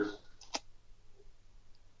there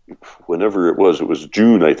whenever it was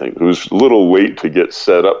June, I think. It was a little late to get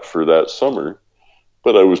set up for that summer,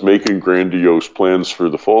 but I was making grandiose plans for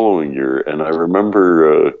the following year. And I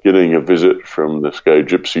remember getting a visit from this guy,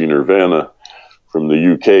 Gypsy Nirvana, from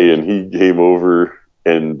the UK, and he came over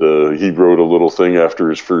and he wrote a little thing after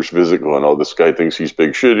his first visit going, oh, this guy thinks he's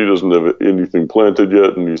big shit. He doesn't have anything planted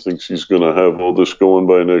yet, and he thinks he's going to have all this going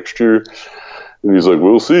by next year. And he's like,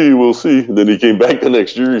 we'll see. And then he came back the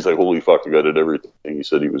next year. He's like, holy fuck, I got it everything he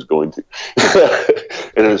said he was going to.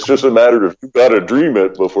 And it's just a matter of, you got to dream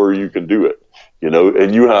it before you can do it, you know,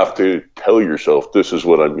 and you have to tell yourself, this is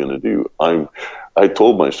what I'm going to do. I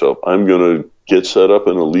told myself, I'm going to get set up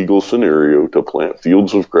in a legal scenario to plant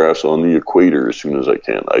fields of grass on the equator as soon as I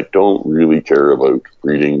can. I don't really care about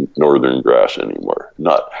breeding northern grass anymore.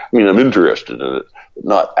 I'm interested in it, but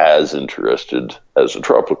not as interested as the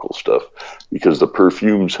tropical stuff, because the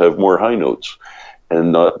perfumes have more high notes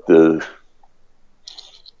and not the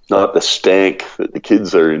stank that the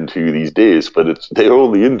kids are into these days, but they're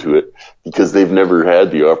only into it because they've never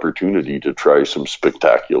had the opportunity to try some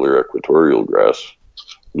spectacular equatorial grass.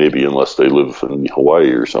 Maybe unless they live in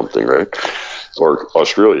Hawaii or something, right? Or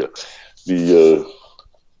Australia. Yeah,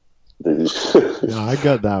 I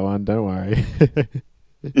got that one. Don't worry.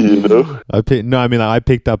 You know? I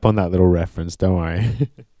picked up on that little reference. Don't worry.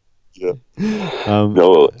 Yeah.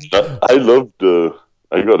 No, I loved.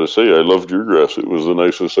 I got to say, I loved your grass. It was the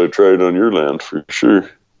nicest I tried on your land for sure.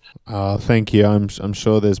 Thank you. I'm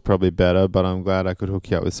sure there's probably better, but I'm glad I could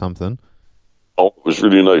hook you up with something. Oh, it was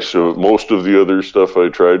really nice. So most of the other stuff I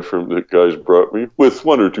tried from the guys brought me, with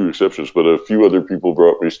one or two exceptions, but a few other people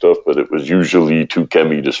brought me stuff, but it was usually too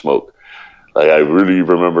chemy to smoke. Like, I really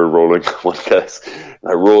remember rolling one guy's.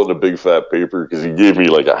 I rolled in a big fat paper because he gave me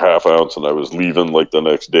like a half ounce, and I was leaving like the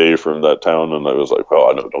next day from that town, and I was like,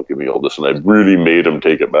 "Oh, no, don't give me all this." And I really made him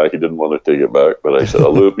take it back. He didn't want to take it back, but I said,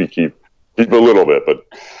 "I'll let me keep a little bit, but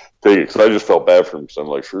take it." Because I just felt bad for him. So I'm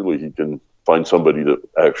like, surely he can find somebody that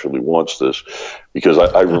actually wants this, because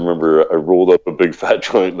I remember I rolled up a big fat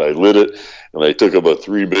joint and I lit it, and I took about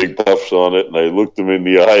 3 big puffs on it, and I looked him in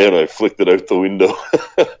the eye and I flicked it out the window.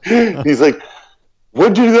 He's like,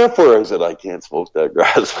 "What'd you do that for?" I said, "I can't smoke that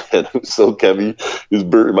grass, man. It was so chemy.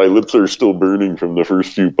 My lips are still burning from the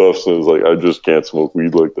first few puffs." And I was like, "I just can't smoke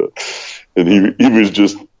weed like that." And he was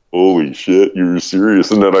just, "Holy shit, you were serious?"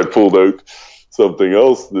 And then I pulled out something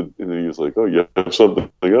else, and he was like, "Oh, you have something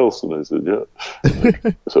else?" And I said,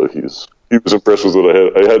 "Yeah." So he was impressed with what I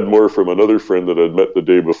had. I had more from another friend that I'd met the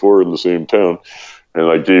day before in the same town, and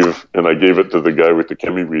I gave it to the guy with the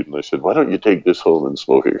chemi weed, and I said, "Why don't you take this home and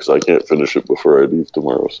smoke it? Because I can't finish it before I leave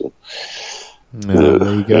tomorrow." So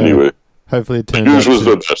there you go. Anyway, hopefully it turned yours out was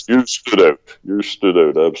the best. Yours stood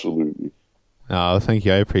out absolutely. Oh, thank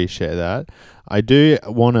you. I appreciate that. I do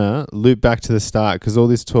want to loop back to the start, because all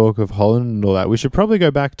this talk of Holland and all that, we should probably go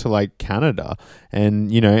back to like Canada.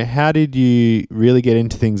 And, how did you really get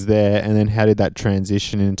into things there? And then how did that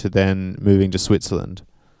transition into then moving to Switzerland?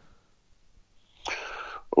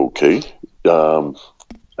 Okay.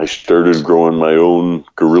 I started growing my own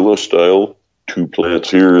guerrilla style, 2 plants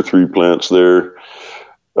here, 3 plants there,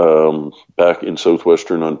 back in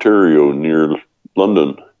southwestern Ontario near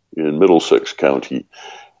London in Middlesex County.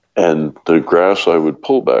 And the grass I would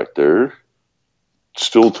pull back there,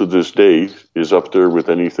 still to this day, is up there with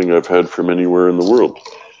anything I've had from anywhere in the world.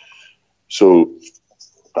 So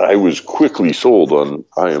I was quickly sold on,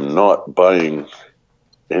 I am not buying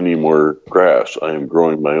any more grass. I am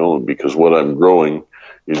growing my own, because what I'm growing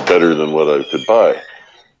is better than what I could buy.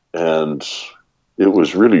 And it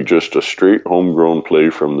was really just a straight homegrown play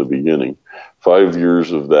from the beginning. 5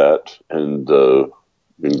 years of that, and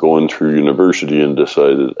been going through university, and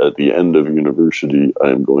decided at the end of university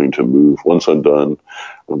I'm going to move. Once I'm done,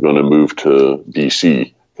 I'm going to move to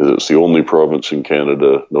BC, because it's the only province in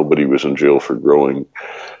Canada. Nobody was in jail for growing,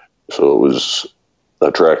 so it was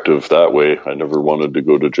attractive that way. I never wanted to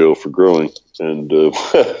go to jail for growing, and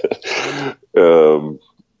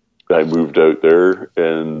I moved out there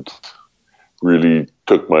and really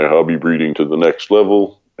took my hobby breeding to the next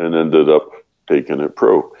level, and ended up taking it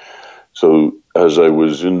pro. So as I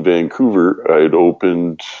was in Vancouver, I had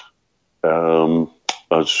opened a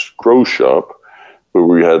grow shop where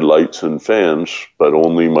we had lights and fans, but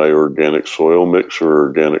only my organic soil mix or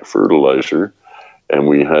organic fertilizer. And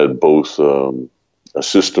we had both a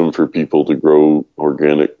system for people to grow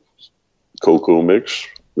organic cocoa mix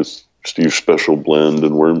with Steve's Special Blend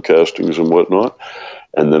and worm castings and whatnot.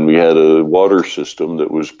 And then we had a water system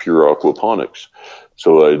that was pure aquaponics.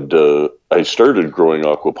 So I started growing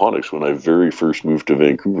aquaponics when I very first moved to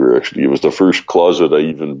Vancouver. Actually, it was the first closet I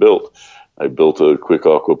even built. I built a quick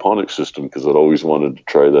aquaponics system because I'd always wanted to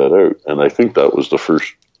try that out. And I think that was the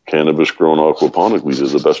first cannabis grown aquaponically, to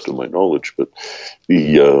the best of my knowledge. But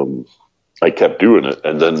I kept doing it,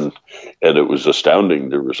 and it was astounding,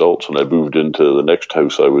 the results. And I moved into the next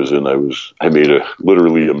house I was in. I made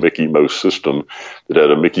literally a Mickey Mouse system that had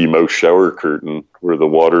a Mickey Mouse shower curtain where the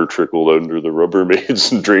water trickled under the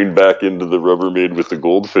Rubbermaids and drained back into the Rubbermaid with the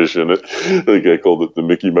goldfish in it. Like, I called it the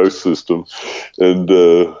Mickey Mouse system. And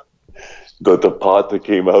but the pot that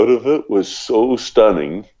came out of it was so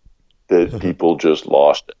stunning that people just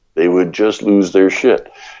lost it. They would just lose their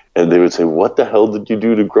shit. And they would say, "What the hell did you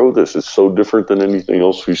do to grow this? It's so different than anything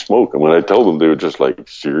else we smoke." And when I tell them, they were just like,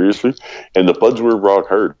 "Seriously?" And the buds were rock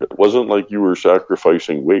hard. It wasn't like you were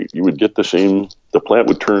sacrificing weight. You would get the plant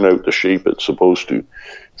would turn out the shape it's supposed to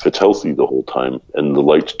if it's healthy the whole time. And the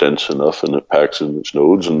light's dense enough, and it packs in its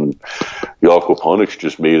nodes. And the aquaponics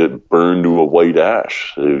just made it burn to a white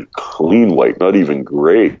ash, a clean white, not even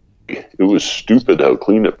gray. It was stupid how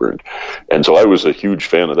clean it burned. And so I was a huge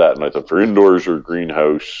fan of that. And I thought, for indoors or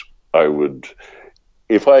greenhouse,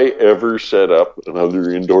 if I ever set up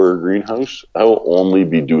another indoor greenhouse, I'll only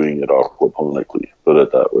be doing it aquaponically, put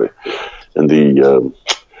it that way. And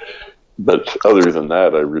but other than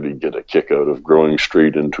that, I really get a kick out of growing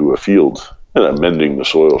straight into a field. And I'm mending the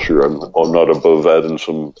soil, sure. I'm not above adding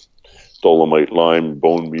some dolomite, lime,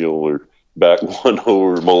 bone meal, or back guano,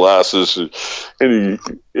 or molasses, or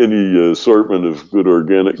any assortment of good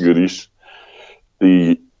organic goodies.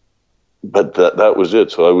 But that was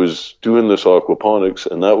it. So I was doing this aquaponics,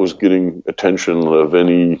 and that was getting attention of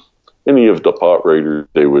any of the pot writers.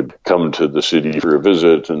 They would come to the city for a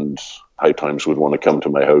visit, and High Times would want to come to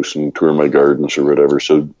my house and tour my gardens or whatever.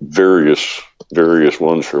 So various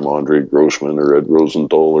ones, from Andre Grossman or Ed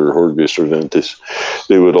Rosenthal or Jorge Cervantes,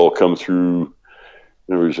 they would all come through.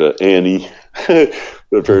 There was Annie.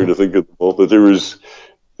 I'm trying to think of them all, but there was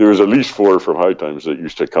at least 4 from High Times that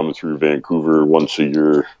used to come through Vancouver once a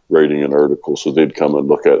year writing an article. So they'd come and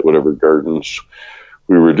look at whatever gardens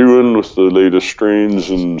we were doing with the latest strains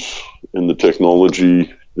and the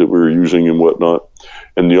technology that we were using and whatnot.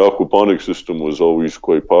 And the aquaponics system was always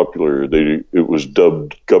quite popular. It was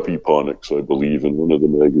dubbed Guppyponics, I believe, in one of the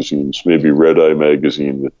magazines, maybe Red Eye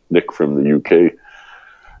magazine with Nick from the UK.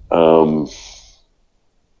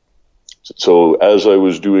 So as I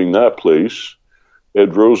was doing that place,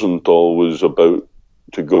 Ed Rosenthal was about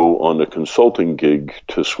to go on a consulting gig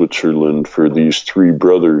to Switzerland for these 3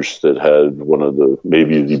 brothers that had one of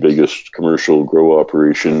maybe the biggest commercial grow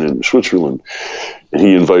operation in Switzerland. And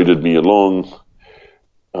he invited me along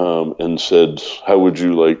and said, how would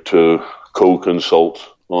you like to co-consult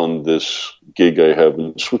on this gig I have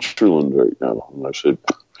in Switzerland right now? And I said,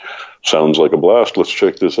 sounds like a blast. Let's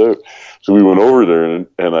check this out. So we went over there,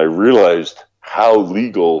 and I realized how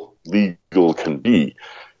legal can be.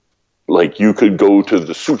 Like, you could go to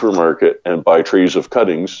the supermarket and buy trays of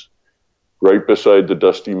cuttings. Right beside the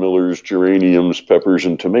Dusty Miller's geraniums, peppers,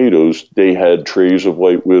 and tomatoes, they had trays of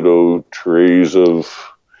White Widow, trays of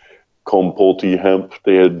Compolti hemp.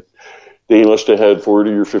 They must have had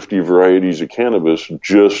 40 or 50 varieties of cannabis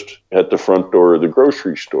just at the front door of the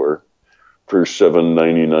grocery store for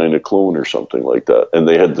 $7.99 a clone or something like that. And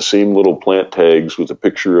they had the same little plant tags with a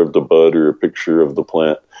picture of the bud or a picture of the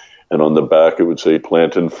plant. And on the back, it would say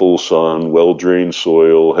plant in full sun, well-drained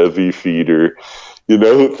soil, heavy feeder.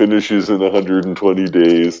 It finishes in 120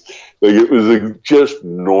 days. Like, it was just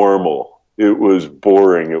normal. It was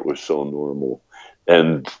boring. It was so normal.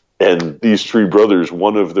 And these 3 brothers,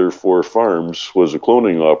 one of their 4 farms was a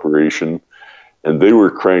cloning operation, and they were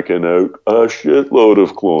cranking out a shitload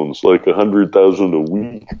of clones, like 100,000 a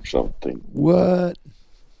week or something. What?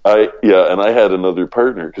 And I had another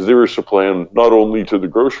partner, because they were supplying not only to the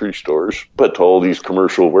grocery stores, but to all these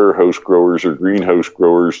commercial warehouse growers or greenhouse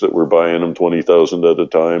growers that were buying them 20,000 at a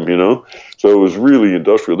time, So it was really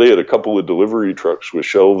industrial. They had a couple of delivery trucks with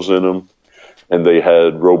shelves in them, and they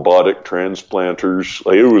had robotic transplanters.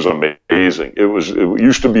 Like, it was amazing. It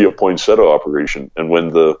used to be a poinsettia operation, and when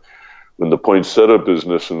the poinsettia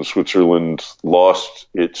business in Switzerland lost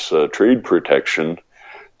its trade protection,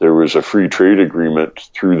 there was a free trade agreement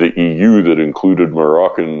through the EU that included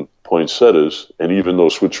Moroccan poinsettias, and even though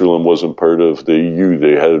Switzerland wasn't part of the EU,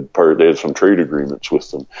 they had some trade agreements with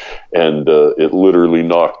them, and it literally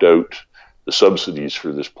knocked out the subsidies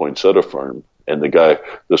for this poinsettia farm. And the guy,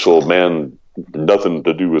 this old man, nothing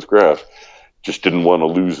to do with graft, just didn't want to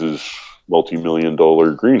lose his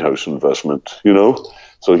multi-million-dollar greenhouse investment,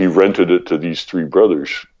 So he rented it to these 3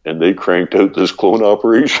 brothers, and they cranked out this clone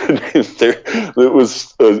operation. It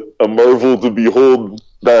was a marvel to behold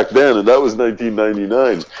back then, and that was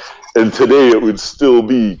 1999. And today it would still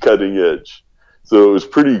be cutting edge. So it was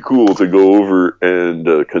pretty cool to go over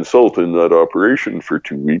and consult in that operation for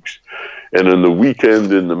 2 weeks. And on the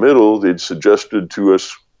weekend in the middle, they'd suggested to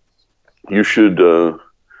us, you should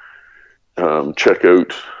check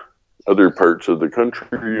out other parts of the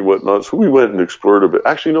country and whatnot. So we went and explored a bit.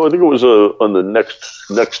 Actually, no, I think it was on the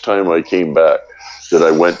next time I came back that I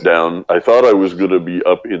went down. I thought I was going to be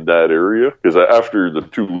up in that area, because after the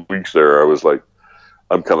 2 weeks there, I was like,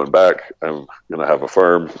 I'm coming back. I'm going to have a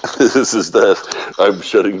farm. This is that. I'm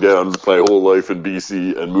shutting down my whole life in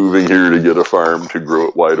BC and moving here to get a farm to grow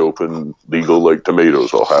it wide open, legal like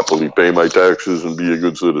tomatoes. I'll happily pay my taxes and be a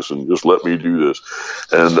good citizen. Just let me do this.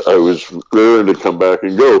 And I was going to come back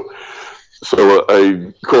and go. So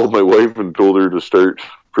I called my wife and told her to start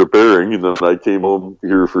preparing. And then I came home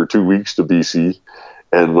here for 2 weeks to BC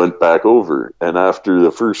and went back over. And after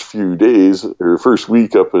the first few days, or first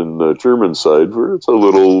week up in the German side, where it's a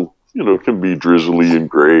little, can be drizzly and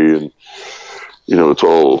gray, and, it's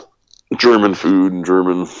all German food and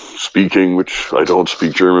German speaking, which I don't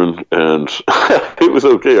speak German. And it was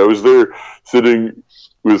okay. I was there sitting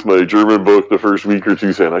with my German book the first week or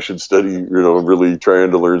two, saying I should study, really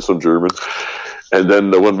trying to learn some German. And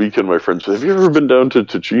then the one weekend, my friend said, have you ever been down to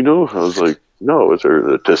Ticino? I was like, no, it's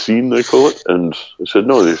the Tessin, they call it. And I said,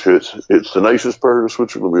 no, it's the nicest part of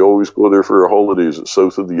Switzerland. We always go there for our holidays. It's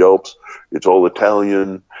south of the Alps. It's all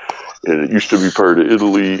Italian. And it used to be part of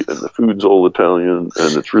Italy, and the food's all Italian,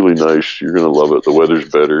 and it's really nice. You're going to love it. The weather's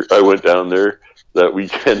better. I went down there that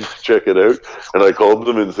weekend to check it out, and I called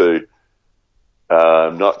them and say,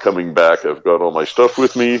 I'm not coming back. I've got all my stuff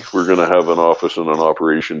with me. We're going to have an office and an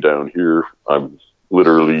operation down here. I'm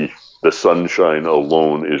literally, the sunshine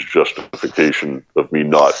alone is justification of me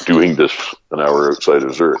not doing this an hour outside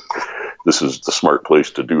of Zurich. This is the smart place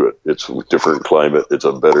to do it. It's a different climate. It's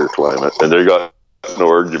a better climate. And they got no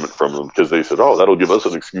argument from them because they said, oh, that'll give us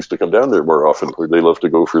an excuse to come down there more often, where they love to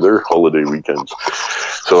go for their holiday weekends.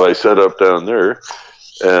 So I set up down there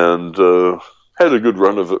and had a good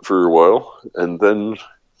run of it for a while. And then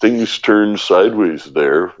things turned sideways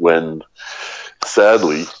there when,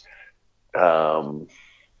 sadly, the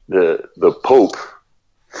Pope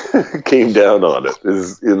came down on it,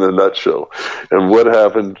 is in a nutshell. And what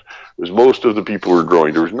happened was most of the people were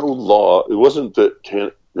growing. There was no law. It wasn't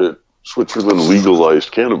that Switzerland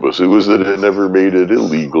legalized cannabis. It was that it never made it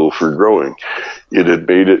illegal for growing. It had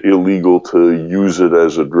made it illegal to use it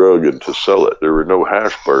as a drug and to sell it. There were no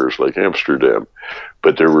hash bars like Amsterdam,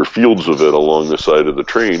 but there were fields of it along the side of the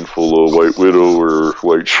train full of White Widow or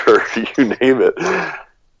White Shark, you name it.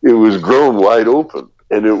 It was grown wide open,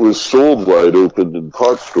 and it was sold wide open in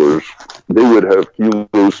pot stores. They would have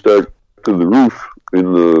kilos stacked to the roof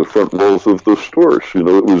in the front walls of the stores. You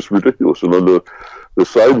know, it was ridiculous. And on the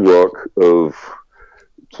sidewalk of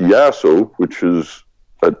Chiasso, which is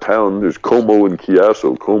a town, there's Como and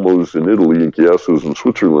Chiasso. Como's in Italy and Chiasso's in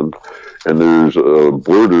Switzerland, and there's a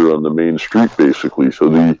border on the main street, basically.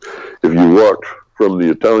 So if you walked from the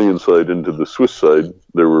Italian side into the Swiss side,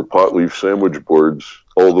 there were pot leaf sandwich boards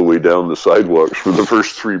all the way down the sidewalks for the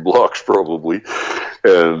first 3 blocks, probably.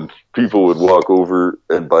 And people would walk over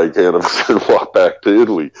and buy cannabis and walk back to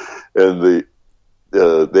Italy. And the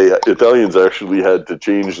Italians actually had to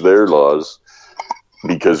change their laws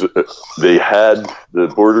because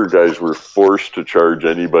the border guys were forced to charge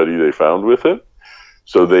anybody they found with it.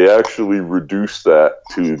 So they actually reduced that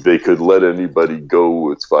to they could let anybody go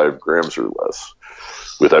with 5 grams or less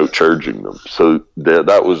without charging them. So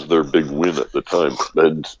that was their big win at the time.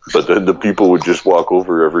 But then the people would just walk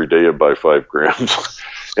over every day and buy 5 grams,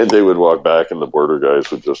 and they would walk back, and the border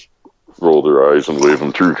guys would just roll their eyes and wave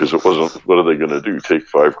them through because it wasn't. What are they going to do? Take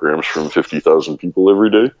 5 grams from 50,000 people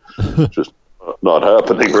every day? Just not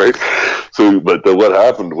happening, right? So, but what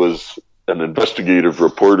happened was an investigative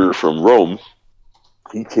reporter from Rome.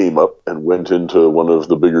 He came up and went into one of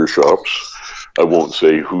the bigger shops. I won't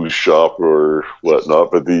say whose shop or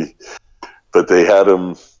whatnot, but they had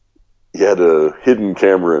him. He had a hidden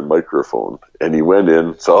camera and microphone, and he went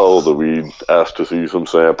in, saw all the weed, asked to see some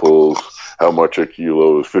samples. How much a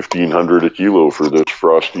kilo? Is $1,500 a kilo for this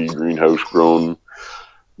frosty greenhouse grown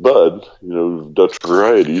bud, Dutch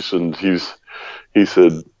varieties. And he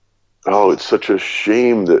said, "Oh, it's such a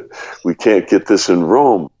shame that we can't get this in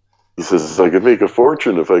Rome." He says, "I could make a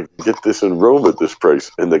fortune if I could get this in Rome at this price."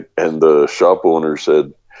 And the shop owner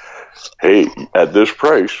said, "Hey, at this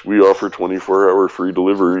price, we offer 24-hour free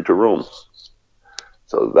delivery to Rome."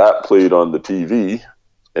 So that played on the TV,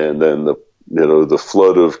 and then the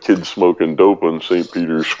flood of kids smoking dope on St.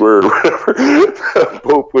 Peter's Square, whatever.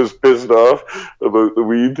 Pope was pissed off about the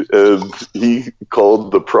weed, and he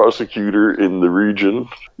called the prosecutor in the region,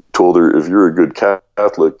 told her, if you're a good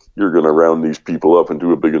Catholic, you're going to round these people up and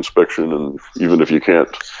do a big inspection, and even if you can't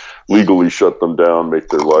legally shut them down, make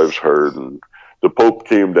their lives hard. And the Pope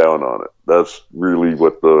came down on it. That's really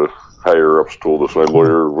what the higher-ups told us. My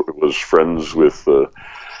lawyer was friends with the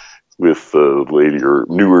lady, or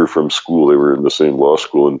knew her from school. They were in the same law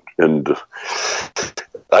school, and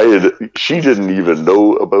she didn't even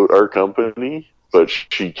know about our company, but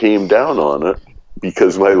she came down on it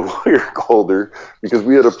because my lawyer called her because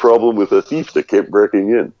we had a problem with a thief that kept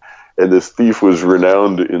breaking in. And this thief was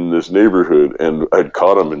renowned in this neighborhood, and I'd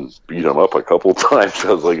caught him and beat him up a couple times.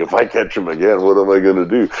 I was like, if I catch him again, what am I going to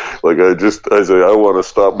do? I said, I want to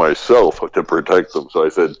stop myself to protect them. So I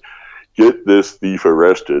said, get this thief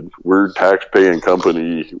arrested. We're a tax-paying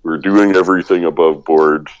company. We're doing everything above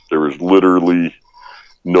board. There was literally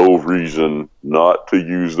no reason not to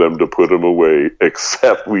use them to put him away,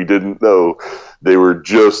 except we didn't know they were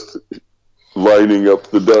just lining up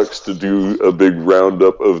the ducks to do a big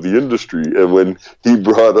roundup of the industry. And when he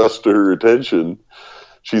brought us to her attention,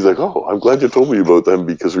 she's like, "Oh, I'm glad you told me about them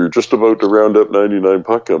because we were just about to round up 99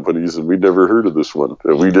 pot companies and we'd never heard of this one.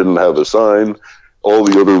 And we didn't have a sign. All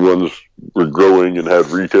the other ones were growing and had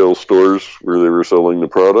retail stores where they were selling the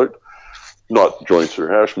product. not joints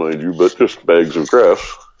or hash, mind you, but just bags of grass,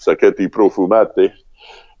 sacchetti profumate.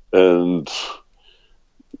 And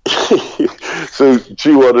so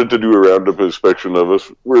she wanted to do a roundup inspection of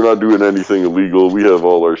us. We're not doing anything illegal. We have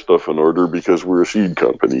all our stuff in order because we're a seed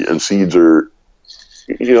company, and seeds are,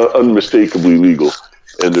 unmistakably legal,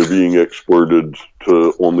 and they're being exported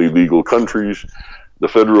to only legal countries. The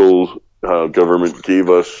federal government gave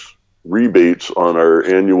us rebates on our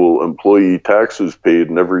annual employee taxes paid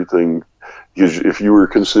and everything, because if you were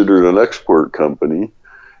considered an export company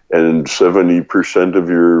and 70% of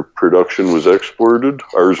your production was exported,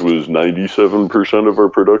 ours was 97% of our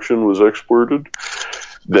production was exported,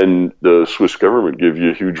 then the Swiss government gave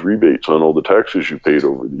you huge rebates on all the taxes you paid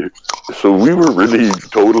over the year. So we were really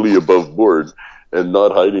totally above board and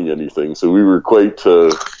not hiding anything. So we were quite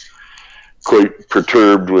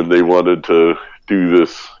perturbed when they wanted to do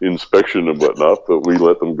this inspection and whatnot, but we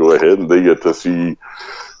let them go ahead, and they get to see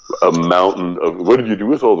a mountain of, what did you do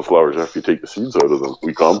with all the flowers after you take the seeds out of them?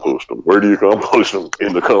 We compost them. Where do you compost them?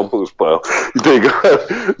 In the compost pile.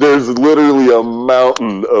 There's literally a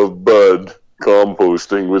mountain of bud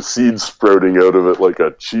composting with seeds sprouting out of it like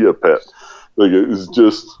a chia pet. Like, it was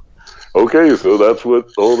just, okay, so that's what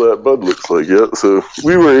all that bud looks like. Yeah, so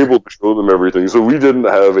we were able to show them everything. So we didn't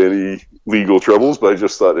have any legal troubles, but I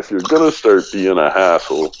just thought, if you're going to start being a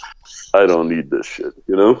hassle, I don't need this shit,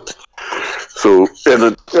 So,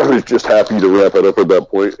 and I was just happy to wrap it up at that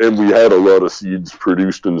point. And we had a lot of seeds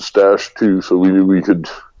produced and stashed too, so we knew we could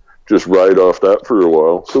just ride off that for a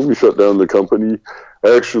while. So we shut down the company.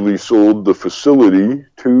 I actually sold the facility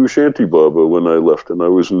to Shanty Baba when I left, and I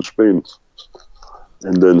was in Spain.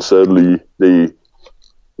 And then sadly, him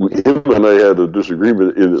and I had a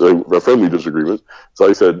disagreement, a friendly disagreement. So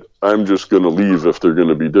I said, I'm just going to leave if they're going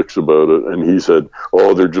to be dicks about it. And he said,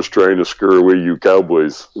 oh, they're just trying to scare away you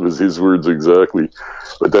cowboys. It was his words exactly.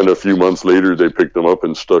 But then a few months later, they picked him up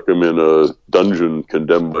and stuck him in a dungeon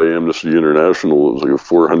condemned by Amnesty International. It was like a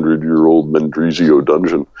 400-year-old Mendrisio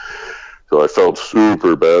dungeon. So I felt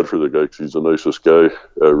super bad for the guy, because he's the nicest guy.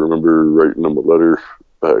 I remember writing him a letter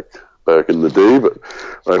back in the day, but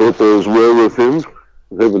I hope all's well with him.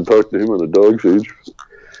 I haven't talked to him in a dog's age.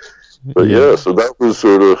 But yeah, so that was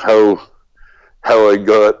sort of how I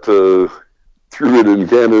got through it in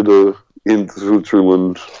Canada, into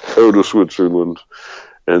Switzerland, out of Switzerland,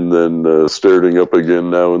 and then starting up again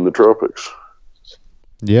now in the tropics.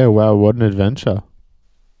 Yeah, wow, what an adventure.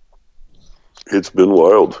 It's been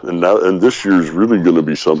wild. And this year's really going to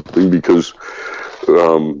be something, because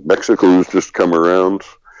Mexico's just come around,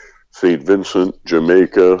 St. Vincent,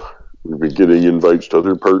 Jamaica. We've been getting invites to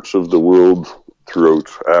other parts of the world, throughout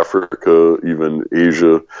Africa, even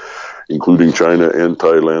Asia, including China and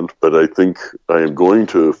Thailand. But I think I am going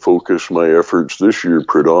to focus my efforts this year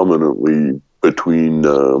predominantly between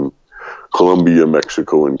Colombia,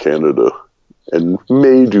 Mexico, and Canada. And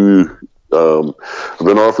may do, I've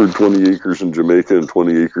been offered 20 acres in Jamaica and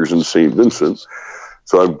 20 acres in St. Vincent.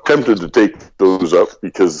 So I'm tempted to take those up,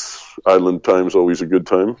 because island time's always a good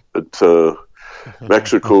time. But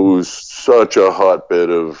Mexico is such a hotbed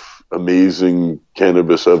of amazing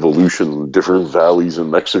cannabis evolution, different valleys in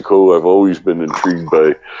Mexico. I've always been intrigued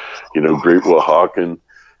by, Great Oaxacan.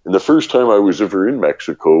 And the first time I was ever in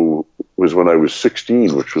Mexico was when I was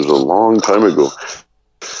 16, which was a long time ago.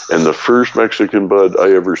 And the first Mexican bud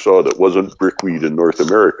I ever saw that wasn't brickweed in North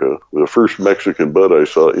America, the first Mexican bud I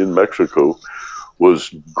saw in Mexico was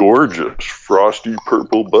gorgeous, frosty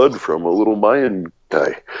purple bud from a little Mayan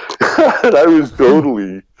guy. And I was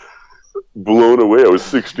totally blown away. I was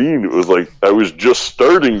 16. It was like I was just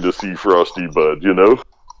starting to see frosty bud,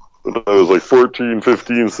 When I was like 14,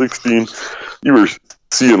 15, 16, you were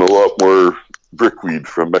seeing a lot more brickweed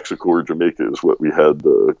from Mexico or Jamaica is what we had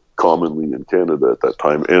commonly in Canada at that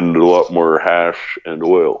time, and a lot more hash and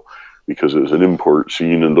oil, because it was an import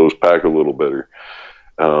scene and those pack a little better.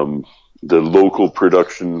 The local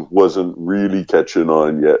production wasn't really catching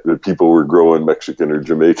on yet. The people were growing Mexican or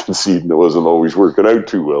Jamaican seed, and it wasn't always working out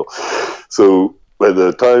too well. So by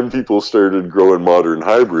the time people started growing modern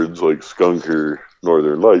hybrids like Skunk or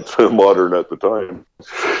Northern Lights, modern at the time,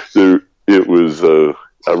 it was a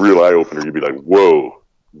real eye-opener. You'd be like, whoa,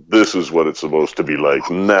 this is what it's supposed to be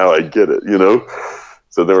like. Now I get it,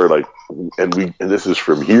 So they were like, and this is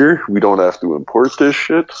from here? We don't have to import this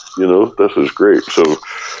shit? This is great. So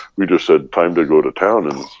we just said, time to go to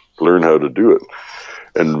town and learn how to do it.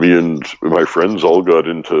 And me and my friends all got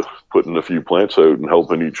into putting a few plants out and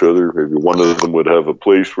helping each other. Maybe one of them would have a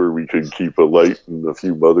place where we could keep a light and a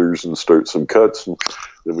few mothers and start some cuts, and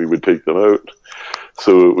then we would take them out.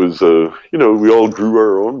 So it was, we all grew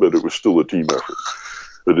our own, but it was still a team effort.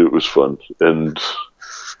 But it was fun. And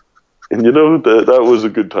And that was a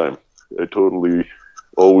good time. I totally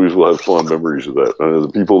always will have fond memories of that.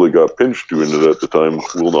 The people that got pinched doing it at the time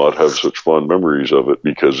will not have such fond memories of it,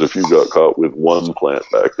 because if you got caught with one plant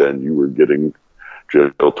back then, you were getting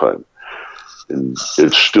jail time. And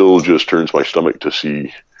it still just turns my stomach to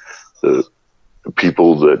see the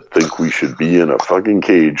people that think we should be in a fucking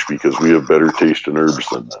cage because we have better taste in herbs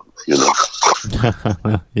than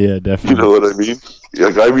them, Yeah, definitely. You know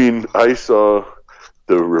what I mean? I saw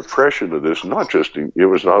the repression of this, it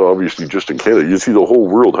was not obviously just in Canada. You see the whole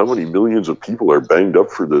world, how many millions of people are banged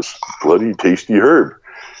up for this bloody tasty herb.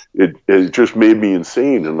 It just made me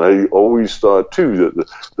insane. And I always thought, too, that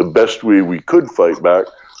the best way we could fight back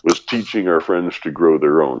was teaching our friends to grow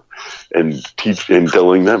their own, and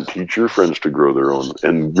telling them, teach your friends to grow their own,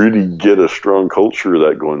 and really get a strong culture of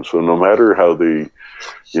that going. So no matter how they,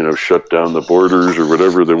 shut down the borders or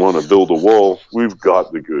whatever, they want to build a wall, we've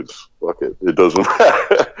got the goods. Fuck it. It doesn't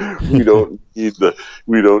matter.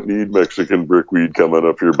 We don't need Mexican brickweed coming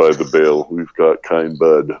up here by the bale. We've got kind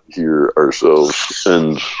bud here ourselves,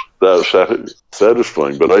 and that's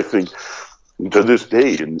satisfying. But I think to this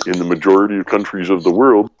day, in the majority of countries of the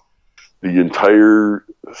world, the entire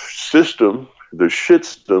system, the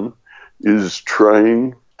shitstem, is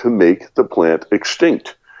trying to make the plant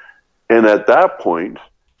extinct. And at that point,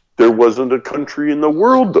 there wasn't a country in the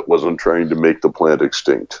world that wasn't trying to make the plant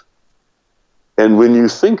extinct. And when you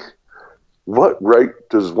think, what right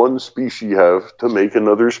does one species have to make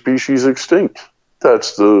another species extinct?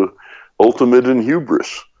 That's the ultimate in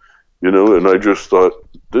hubris, and I just thought,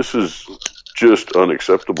 this is just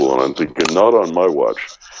unacceptable. And I'm thinking, not on my watch.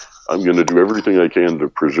 I'm going to do everything I can to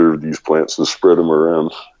preserve these plants and spread them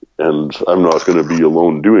around. And I'm not going to be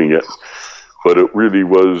alone doing it. But it really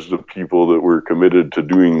was the people that were committed to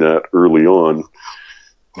doing that early on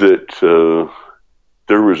that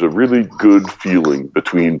there was a really good feeling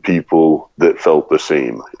between people that felt the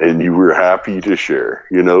same. And you were happy to share,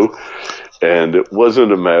 And it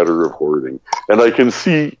wasn't a matter of hoarding. And I can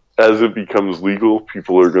see, as it becomes legal,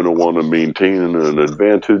 people are going to want to maintain an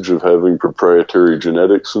advantage of having proprietary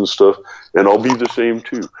genetics and stuff. And I'll be the same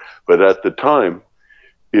too. But at the time,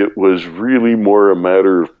 it was really more a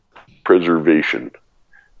matter of preservation,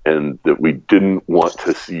 and that we didn't want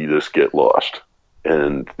to see this get lost.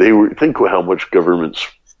 And think how much government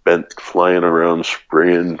spent flying around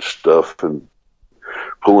spraying stuff and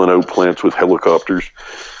pulling out plants with helicopters.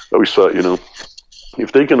 I always thought,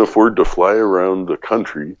 if they can afford to fly around the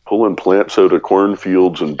country pulling plants out of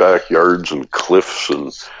cornfields and backyards and cliffs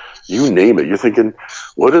and you name it, you're thinking,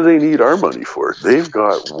 what do they need our money for? They've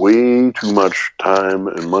got way too much time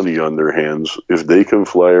and money on their hands if they can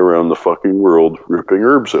fly around the fucking world ripping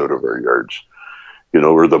herbs out of our yards,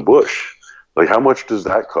 or the bush. Like, how much does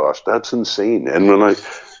that cost? That's insane. And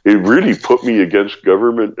it really put me against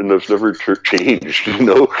government, and it's never changed,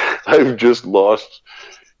 I've just lost,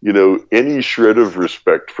 any shred of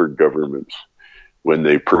respect for government when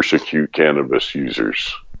they persecute cannabis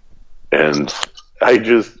users. And I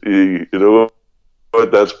just,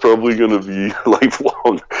 but that's probably going to be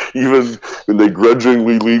lifelong. Even when they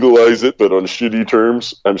grudgingly legalize it, but on shitty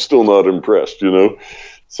terms, I'm still not impressed,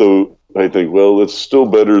 So I think, well, it's still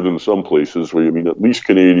better than some places where, at least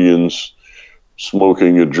Canadians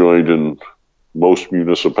smoking a joint in most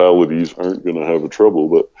municipalities aren't going to have a trouble.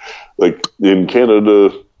 But like in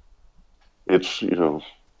Canada, it's,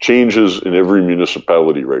 changes in every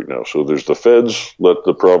municipality right now. So there's the feds, let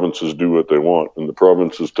the provinces do what they want, and the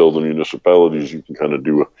provinces tell the municipalities you can kind of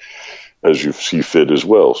do as you see fit as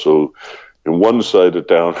well. So in one side of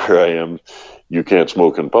town where I am, you can't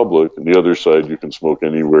smoke in public, and the other side you can smoke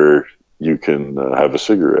anywhere you can have a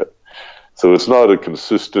cigarette. So it's not a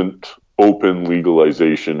consistent open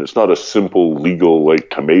legalization. It's not a simple legal like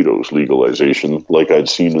tomatoes legalization like I'd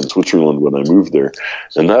seen in Switzerland when I moved there.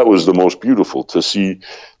 And that was the most beautiful, to see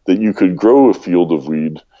that you could grow a field of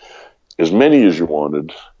weed, as many as you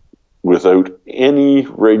wanted, without any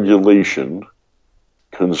regulation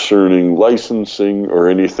concerning licensing or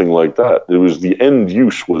anything like that. It was the end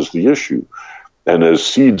use was the issue. And as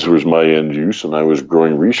seeds was my end use and I was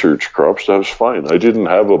growing research crops, that was fine. I didn't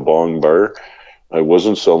have a bong bar. I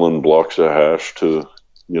wasn't selling blocks of hash to,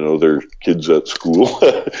 their kids at school.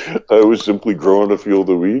 I was simply growing a field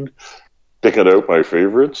of weed, picking out my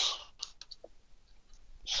favorites,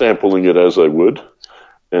 sampling it as I would.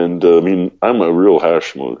 And I'm a real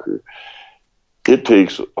hash smoker. It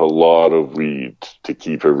takes a lot of weed to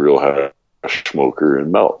keep a real hash smoker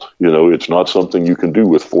and melt. It's not something you can do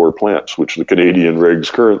with 4 plants, which the Canadian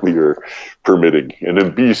regs currently are permitting. And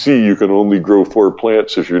in BC, you can only grow 4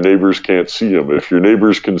 plants if your neighbors can't see them. If your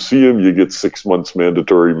neighbors can see them, you get 6 months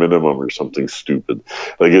mandatory minimum or something stupid.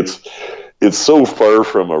 Like it's so far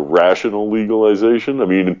from a rational legalization. I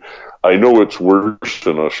mean, I know it's worse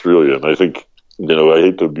in Australia, and I think, I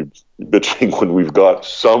hate to be bitching when we've got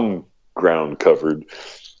some ground covered,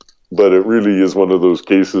 but it really is one of those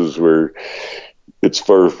cases where it's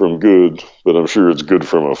far from good, but I'm sure it's good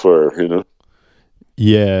from afar,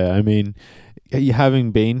 Yeah, I mean,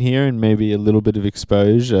 having been here and maybe a little bit of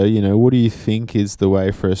exposure, what do you think is the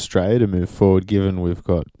way for Australia to move forward, given we've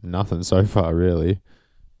got nothing so far, really?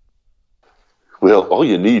 Well, all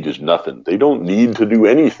you need is nothing. They don't need to do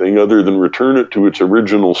anything other than return it to its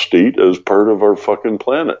original state as part of our fucking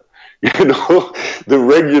planet. The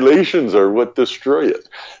regulations are what destroy it.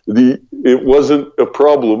 It wasn't a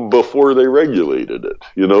problem before they regulated it.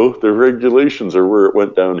 The regulations are where it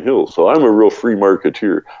went downhill. So I'm a real free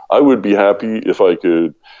marketeer. I would be happy if I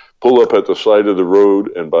could pull up at the side of the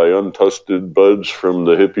road and buy untested buds from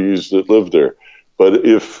the hippies that live there. But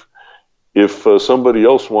if somebody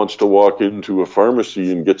else wants to walk into a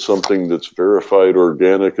pharmacy and get something that's verified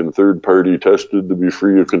organic and third-party tested to be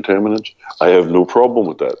free of contaminants, I have no problem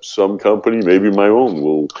with that. Some company, maybe my own,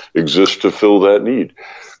 will exist to fill that need.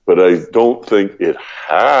 But I don't think it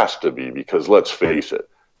has to be, because let's face it,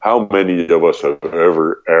 how many of us have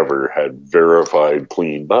ever had verified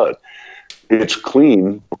clean bud? It's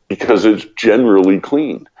clean because it's generally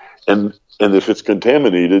clean. And if it's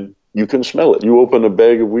contaminated, you can smell it. You open a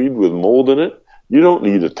bag of weed with mold in it, you don't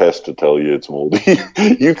need a test to tell you it's moldy.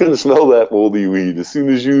 You can smell that moldy weed as soon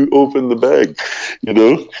as you open the bag.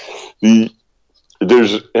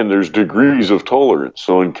 There's degrees of tolerance.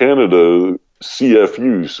 So in Canada,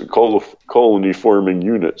 CFUs, colony forming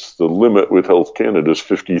units, the limit with Health Canada is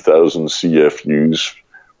 50,000 CFUs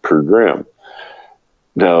per gram.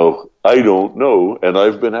 Now, I don't know, and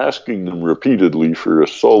I've been asking them repeatedly for a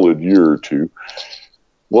solid year or two,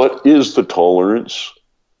 what is the tolerance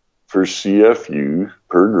for CFU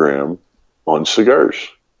per gram on cigars?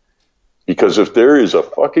 Because if there is a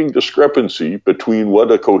fucking discrepancy between what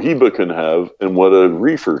a Cohiba can have and what a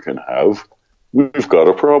reefer can have, we've got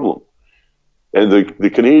a problem. And the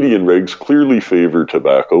Canadian regs clearly favor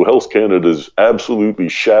tobacco. Health Canada's absolutely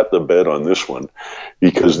shat the bed on this one,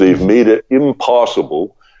 because they've made it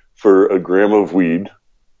impossible for a gram of weed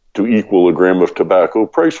to equal a gram of tobacco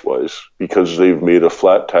price-wise, because they've made a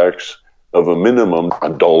flat tax of a minimum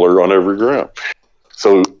 $1 on every gram.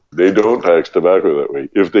 So they don't tax tobacco that way.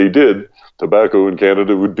 If they did, tobacco in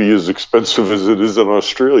Canada would be as expensive as it is in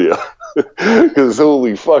Australia. Because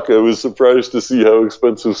holy fuck, I was surprised to see how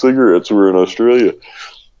expensive cigarettes were in Australia.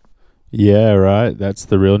 Yeah, right. That's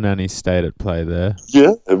the real nanny state at play there.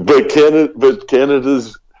 Yeah, but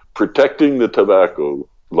Canada's protecting the tobacco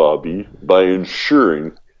lobby by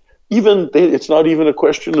ensuring it's not even a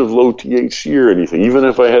question of low THC or anything. Even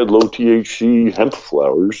if I had low THC hemp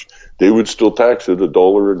flowers, they would still tax it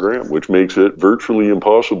 $1 a gram, which makes it virtually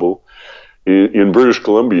impossible. In British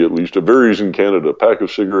Columbia, at least, it varies in Canada. A pack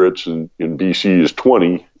of cigarettes in BC is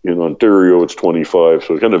 20. In Ontario, it's 25.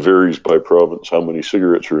 So it kind of varies by province how many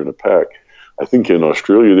cigarettes are in a pack. I think in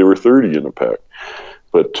Australia, they were 30 in a pack.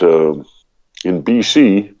 But in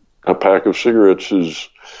BC, a pack of cigarettes is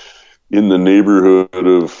in the neighborhood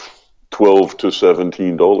of $12 to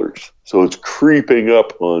 $17. So it's creeping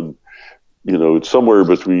up on, it's somewhere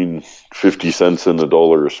between 50 cents and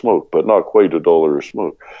 $1 a smoke, but not quite $1 a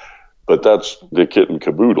smoke. But that's the kit and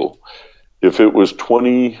caboodle. If it was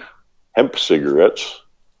 20 hemp cigarettes,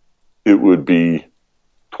 it would be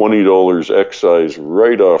 $20 excise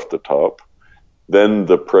right off the top, then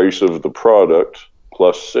the price of the product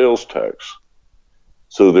plus sales tax.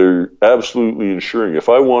 So they're absolutely ensuring, if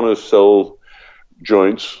I want to sell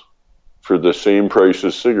joints for the same price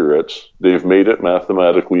as cigarettes, they've made it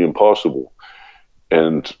mathematically impossible.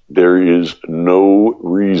 And there is no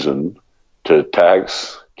reason to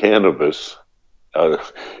tax cannabis, a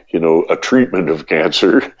treatment of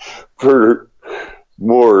cancer, for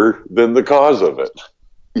more than the cause of it.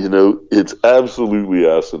 It's absolutely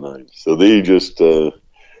asinine. So they just, the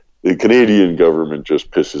Canadian government just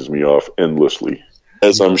pisses me off endlessly,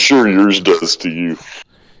 as I'm sure yours does to you.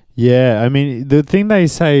 Yeah, I mean, the thing they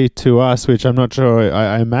say to us, which I'm not sure,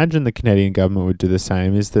 I imagine the Canadian government would do the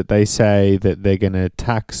same, is that they say that they're going to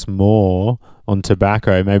tax more on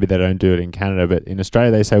tobacco. Maybe they don't do it in Canada, but in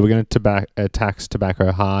Australia they say we're going to tax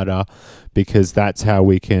tobacco harder because that's how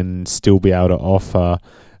we can still be able to offer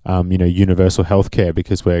universal healthcare,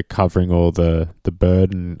 because we're covering all the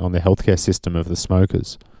burden on the healthcare system of the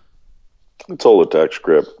smokers. It's all a tax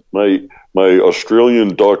crap. My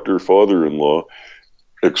Australian doctor father-in-law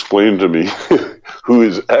explained to me, who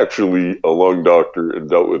is actually a lung doctor and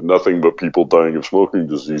dealt with nothing but people dying of smoking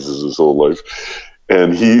diseases his whole life.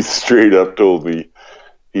 And he straight up told me,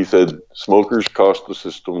 he said, smokers cost the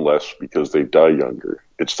system less because they die younger.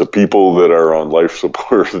 It's the people that are on life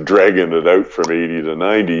support dragging it out from 80 to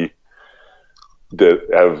 90 that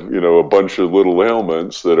have, a bunch of little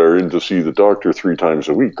ailments that are in to see the doctor 3 times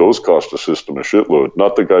a week. Those cost the system a shitload,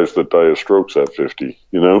 not the guys that die of strokes at 50,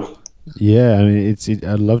 Yeah, I mean,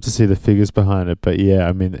 I'd love to see the figures behind it, but yeah,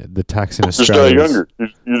 I mean, the tax in Just Australia. die younger.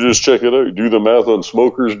 You just check it out. Do the math on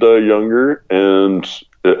smokers die younger, and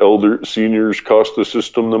elder seniors cost the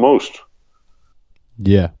system the most.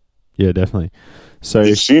 Yeah, definitely. So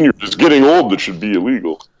it's seniors, it's getting old that should be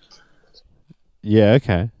illegal. Yeah,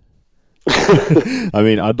 okay. I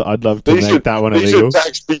mean, I'd love to make that one illegal. They should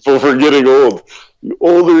tax people for getting old. The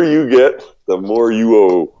older you get, the more you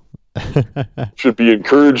owe. Should be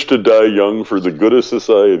encouraged to die young for the good of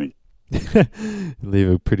society.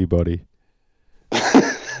 Leave a pretty body.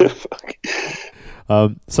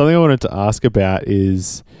 Something I wanted to ask about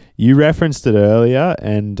is, you referenced it earlier,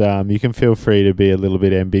 and you can feel free to be a little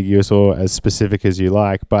bit ambiguous or as specific as you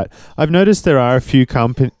like, but I've noticed there are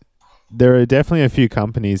definitely a few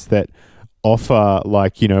companies that offer,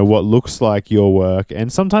 like, what looks like your work,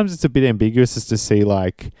 and sometimes it's a bit ambiguous as to see,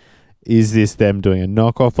 like, is this them doing a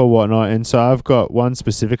knockoff or whatnot. And so I've got one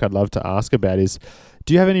specific I'd love to ask about is,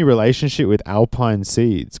 do you have any relationship with Alpine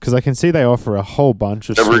Seeds? Because I can see they offer a whole bunch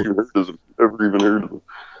of... Never even heard of them.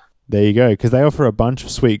 There you go, because they offer a bunch of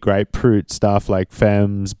sweet grapefruit stuff like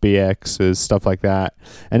Fems, BXs, stuff like that.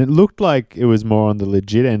 And it looked like it was more on the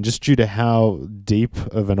legit end, just due to how deep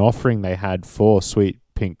of an offering they had for sweet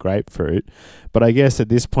pink grapefruit. But I guess at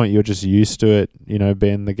this point you're just used to it,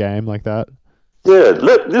 being the game like that. Yeah,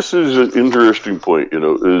 this is an interesting point,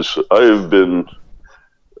 is I have been,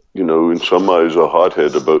 in some eyes a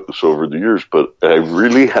hothead about this over the years, but I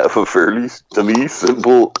really have a fairly, to me,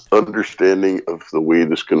 simple understanding of the way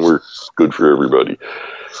this can work good for everybody.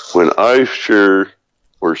 When I share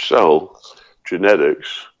or sell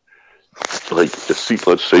genetics, like,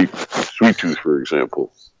 let's say Sweet Tooth, for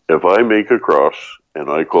example, if I make a cross and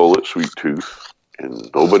I call it Sweet Tooth and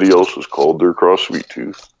nobody else has called their cross Sweet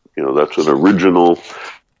Tooth, that's an original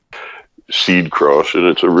seed cross and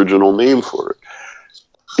it's original name for it.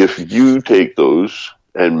 If you take those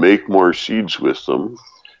and make more seeds with them,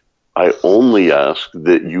 I only ask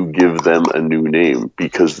that you give them a new name,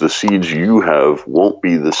 because the seeds you have won't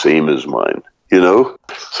be the same as mine,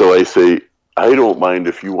 So I say, I don't mind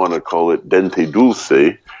if you want to call it Dente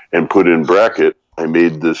Dulce and put in bracket, I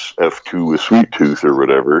made this F2 with Sweet Tooth or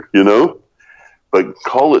whatever, but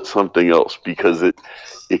call it something else, because it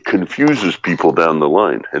confuses people down the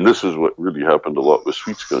line. And this is what really happened a lot with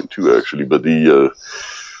Sweet Skunk too, actually. But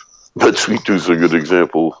but Sweet Tooth's a good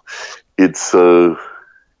example. It's they're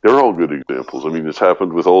all good examples. I mean, it's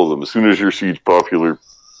happened with all of them. As soon as your seed's popular,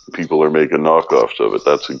 people are making knockoffs of it.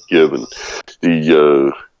 That's a given.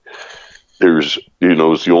 There's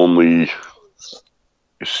it's the only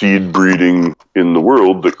seed breeding in the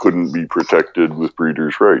world that couldn't be protected with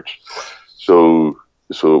breeders' rights. So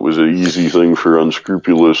it was an easy thing for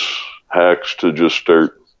unscrupulous hacks to just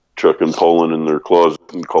start chucking pollen in their closet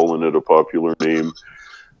and calling it a popular name.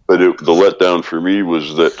 But the letdown for me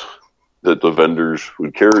was that the vendors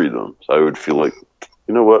would carry them. So I would feel like,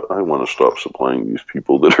 you know what, I want to stop supplying these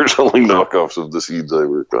people that are selling knockoffs of the seeds I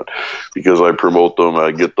work on, because I promote them,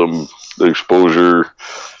 I get them the exposure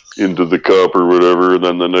into the cup or whatever, and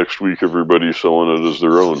then the next week everybody's selling it as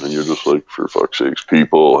their own, and you're just like, for fuck's sakes,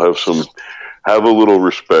 people, have a little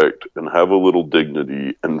respect and have a little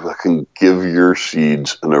dignity and fucking give your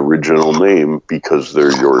seeds an original name, because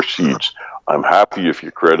they're your seeds. I'm happy if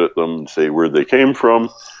you credit them and say where they came from.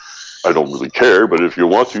 I don't really care, but if you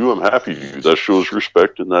want to, I'm happy to. That shows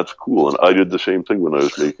respect, and that's cool. And I did the same thing when I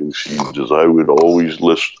was making seeds, as I would always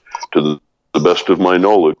list to the best of my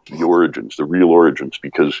knowledge the origins, the real origins,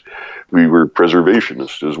 because we were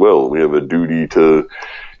preservationists as well. We have a duty to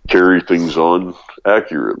carry things on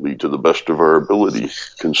accurately to the best of our ability,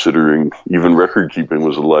 considering even record keeping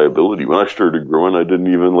was a liability. When I started growing, I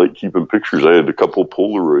didn't even like keeping pictures. I had a couple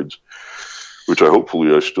Polaroids, which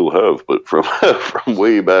I still have, but from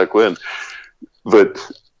way back when. But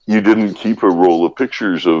you didn't keep a roll of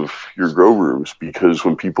pictures of your grow rooms, because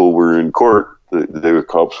when people were in court, the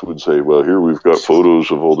cops would say, well, here we've got photos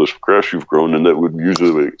of all this grass you've grown, and that would use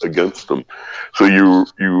it against them. So you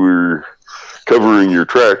were covering your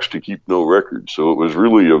tracks to keep no record. So it was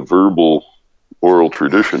really a verbal oral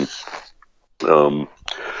tradition. So,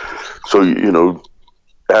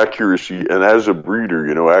 accuracy, and as a breeder,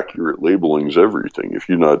 accurate labeling is everything. If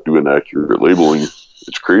you're not doing accurate labeling,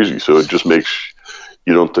 it's crazy. So it just makes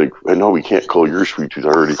you don't think, I know we can't call your sweet tooth. I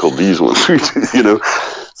already called these ones sweet tooth,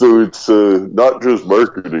 So it's not just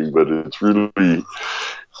marketing, but it's really,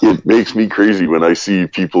 it makes me crazy when I see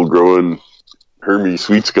people growing Hermes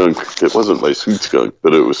sweet skunk. It wasn't my sweet skunk,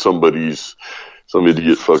 but it was some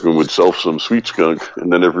idiot fucking would self some sweet skunk,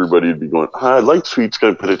 and then everybody would be going, I like sweet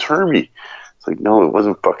skunk, but it's Hermes. It's like, no, it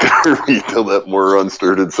wasn't fucking Hermes until that moron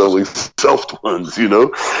started selling selfed ones,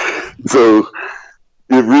 So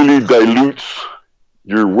it really dilutes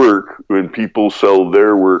your work when people sell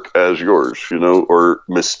their work as yours, or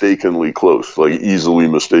mistakenly close, like easily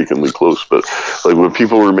mistakenly close. But like when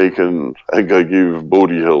people were making, I think I gave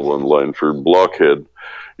Bodie Hill one line for Blockhead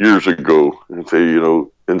years ago, and say,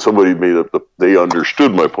 and somebody made up they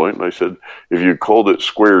understood my point, and I said, if you called it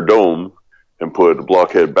Square Dome and put a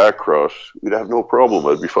Blockhead back cross, we'd have no problem.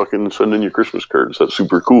 I'd be fucking sending you Christmas cards. That's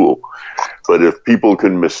super cool. But if people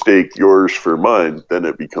can mistake yours for mine, then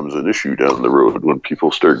it becomes an issue down the road when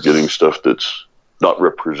people start getting stuff that's not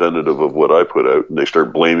representative of what I put out, and they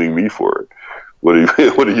start blaming me for it. What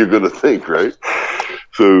are you going to think, right?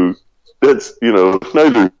 So that's,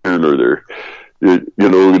 neither here nor there.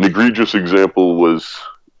 An egregious example was,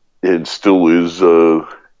 and still is,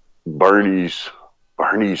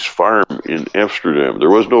 Barney's Farm in Amsterdam. There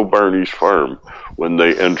was no Barney's Farm when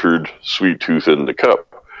they entered Sweet Tooth in the cup.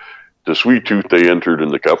 The Sweet Tooth they entered in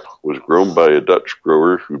the cup was grown by a Dutch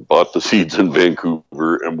grower who bought the seeds in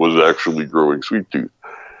Vancouver and was actually growing Sweet Tooth.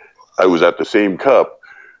 I was at the same cup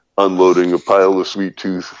unloading a pile of Sweet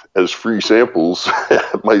Tooth as free samples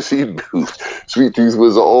at my seed booth. Sweet Tooth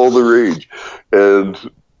was all the rage.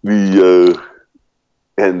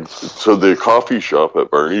 And so the coffee shop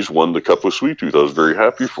at Barney's won the cup of Sweet Tooth. I was very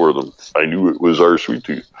happy for them. I knew it was our Sweet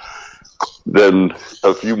Tooth. Then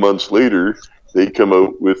a few months later, they come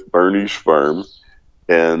out with Barney's Farm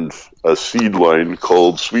and a seed line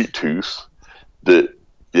called Sweet Tooth that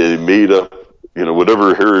they made up,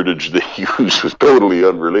 whatever heritage they used was totally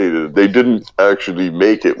unrelated. They didn't actually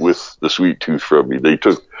make it with the Sweet Tooth from me. They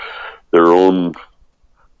took their own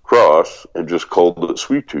cross and just called it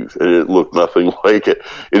Sweet Tooth, and it looked nothing like it.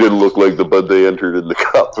 It didn't look like the bud they entered in the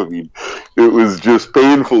cup. I mean, it was just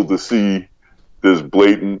painful to see this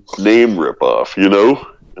blatant name ripoff,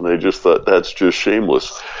 And I just thought, that's just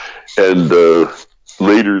shameless. And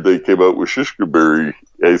later they came out with Shishka Berry.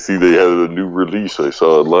 I see they had a new release I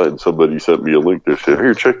saw online. Somebody sent me a link. They said,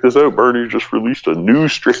 here, check this out. Barney just released a new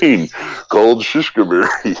strain called Shishka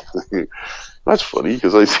Berry. That's funny,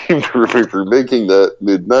 because I seem to remember making that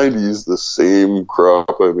mid-90s the same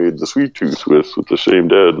crop I made the Sweet Tooth with the same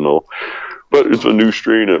dad and all. But it's a new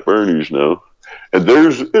strain at Barney's now. And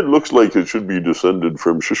it looks like it should be descended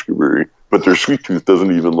from Shishka Berry, but their Sweet Tooth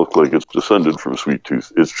doesn't even look like it's descended from Sweet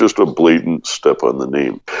Tooth. It's just a blatant step on the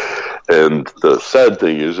name. And the sad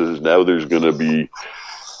thing is now there's going to be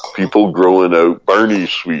people growing out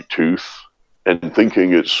Barney's Sweet Tooth and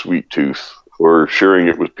thinking it's Sweet Tooth, or sharing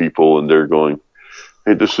it with people, and they're going,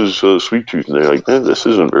 hey, this is Sweet Tooth. And they're like, man, this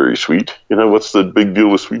isn't very sweet. What's the big deal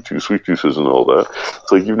with Sweet Tooth? Sweet Tooth isn't all that.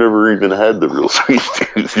 It's like you've never even had the real Sweet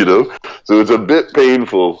Tooth, So it's a bit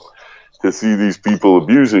painful to see these people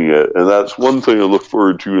abusing it. And that's one thing I look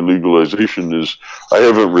forward to in legalization is I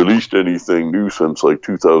haven't released anything new since like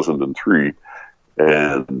 2003.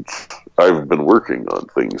 And I've been working on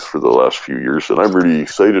things for the last few years, and I'm really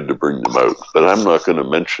excited to bring them out. But I'm not going to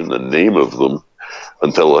mention the name of them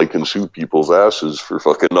until I can sue people's asses for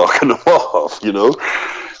fucking knocking them off,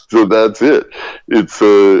 So that's it. It's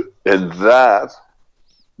and that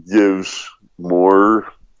gives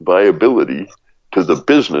more viability to the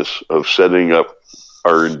business of setting up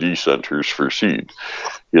R&D centers for seed.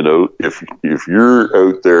 If you're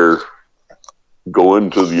out there going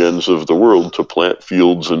to the ends of the world to plant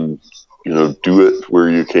fields and do it where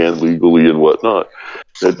you can legally and whatnot,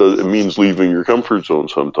 it means leaving your comfort zone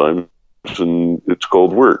sometimes, and it's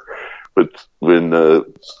called work. But when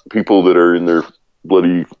people that are in their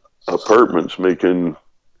bloody apartments making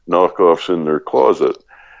knockoffs in their closet,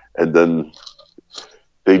 and then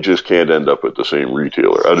they just can't end up at the same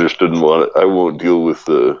retailer. I just didn't want it. I won't deal with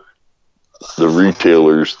the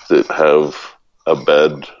retailers that have a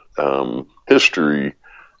bad history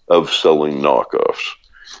of selling knockoffs.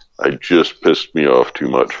 It just pissed me off too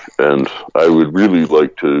much, and I would really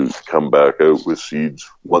like to come back out with seeds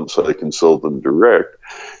once I can sell them direct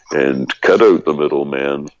and cut out the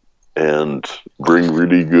middleman and bring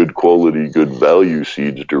really good quality, good value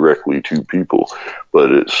seeds directly to people.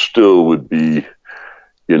 But it still would be,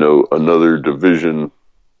 another division,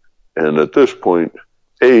 and at this point,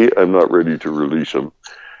 I'm not ready to release them.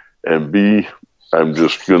 and B, I'm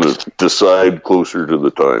just going to decide closer to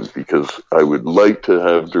the time, because I would like to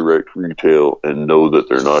have direct retail and know that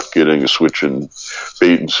they're not getting a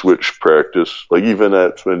bait and switch practice. Like even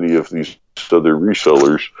at many of these other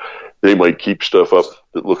resellers, they might keep stuff up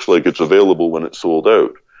that looks like it's available when it's sold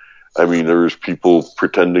out. I mean, there's people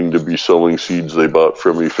pretending to be selling seeds they bought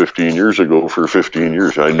from me 15 years ago for 15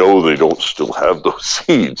 years. I know they don't still have those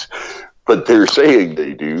seeds, but they're saying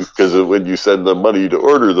they do, because when you send them money to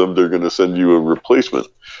order them, they're going to send you a replacement,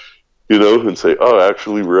 and say, oh,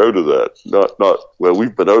 actually, we're out of that. Well,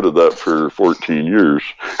 we've been out of that for 14 years,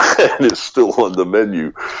 and it's still on the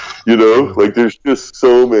menu. Like there's just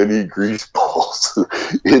so many grease balls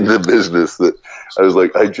in the business that I was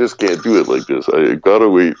like, I just can't do it like this. I got to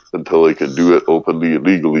wait until I can do it openly and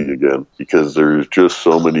legally again, because there's just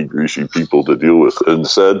so many greasy people to deal with. And the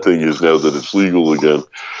sad thing is, now that it's legal again,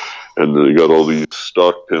 and they got all these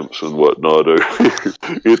stock pimps and whatnot,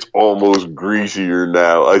 it's almost greasier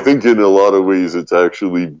now. I think in a lot of ways it's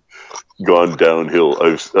actually gone downhill.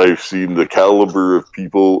 I've seen the caliber of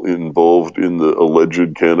people involved in the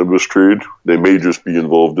alleged cannabis trade. They may just be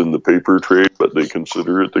involved in the paper trade, but they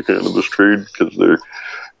consider it the cannabis trade because they're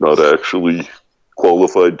not actually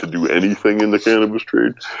qualified to do anything in the cannabis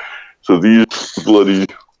trade. So these bloody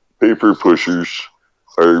paper pushers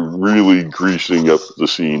are really greasing up the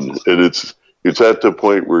scene, and it's at the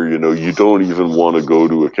point where you don't even want to go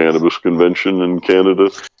to a cannabis convention in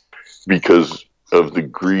Canada because of the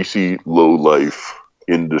greasy low-life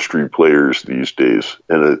industry players these days.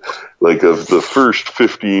 And like of the first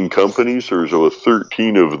 15 companies, there's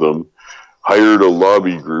 13 of them hired a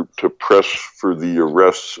lobby group to press for the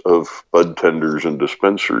arrests of bud tenders and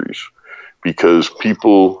dispensaries, because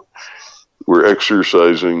people were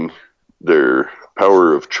exercising their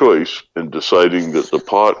power of choice and deciding that the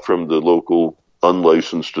pot from the local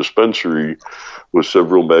unlicensed dispensary was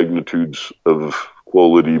several magnitudes of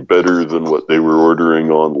quality better than what they were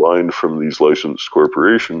ordering online from these licensed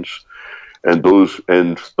corporations. And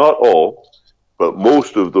not all, but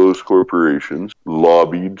most of those corporations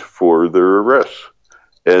lobbied for their arrests.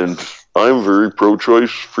 And I'm a very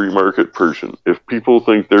pro-choice, free market person. If people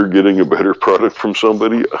think they're getting a better product from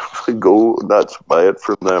somebody, go nuts, buy it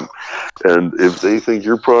from them. And if they think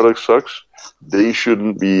your product sucks, they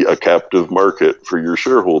shouldn't be a captive market for your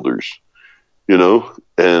shareholders,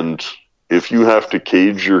 And if you have to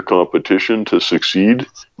cage your competition to succeed,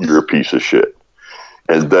 you're a piece of shit.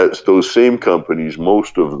 And that's those same companies,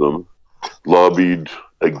 most of them, lobbied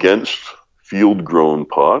against field-grown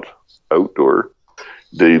pot, outdoor.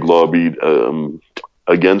 They lobbied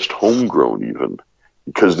against homegrown even,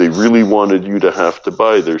 because they really wanted you to have to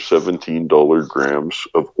buy their $17 grams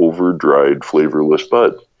of over-dried flavorless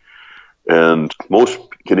bud. And most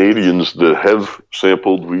Canadians that have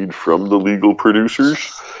sampled weed from the legal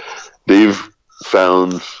producers, they've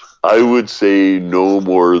found, I would say, no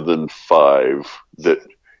more than 5 that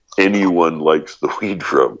anyone likes the weed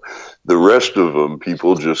from. The rest of them,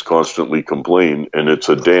 people just constantly complain, and it's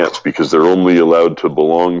a dance because they're only allowed to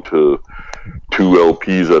belong to 2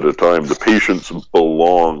 LPs at a time. The patients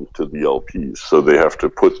belong to the LPs, so they have to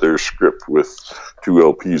put their script with 2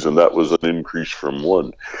 LPs, and that was an increase from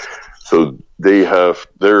 1. So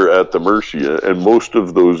they're at the mercy, and most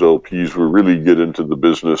of those LPs were really get into the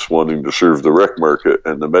business wanting to serve the rec market,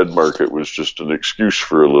 and the med market was just an excuse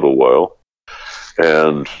for a little while.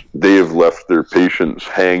 And they have left their patients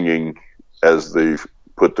hanging as they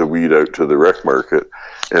put the weed out to the rec market.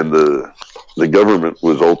 And the government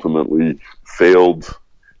was ultimately failed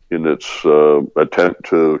in its attempt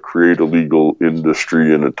to create a legal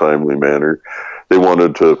industry in a timely manner. They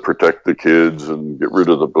wanted to protect the kids and get rid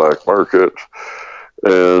of the black market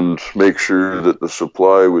and make sure that the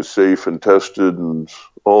supply was safe and tested and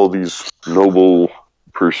all these noble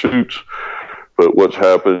pursuits. But what's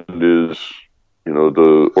happened is,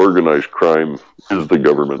 the organized crime is the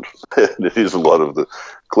government. And it is a lot of the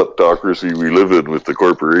kleptocracy we live in, with the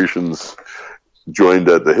corporations joined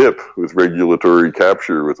at the hip with regulatory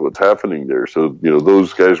capture with what's happening there. So,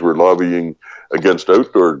 those guys were lobbying against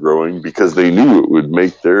outdoor growing because they knew it would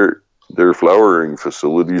make their flowering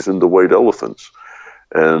facilities into white elephants.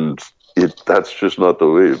 And that's just not the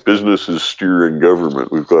way. If business is steering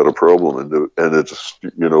government, we've got a problem, and it's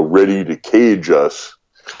ready to cage us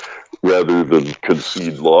rather than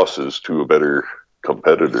concede losses to a better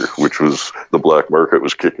competitor, which was the black market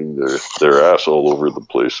was kicking their ass all over the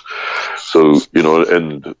place. So,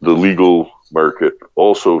 and the legal market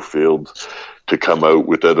also failed to come out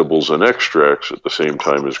with edibles and extracts at the same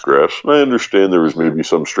time as grass. And I understand there was maybe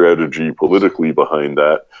some strategy politically behind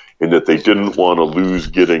that, in that they didn't want to lose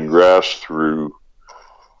getting grass through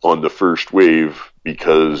on the first wave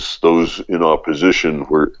because those in opposition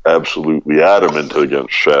were absolutely adamant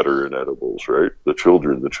against shatter and edibles, right? The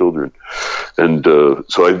children. And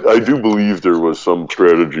so I do believe there was some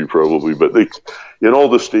strategy probably, but in all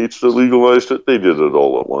the states that legalized it, they did it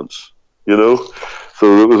all at once, you know?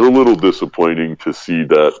 So it was a little disappointing to see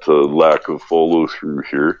that lack of follow through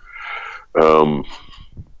here.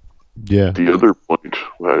 Yeah. The other point,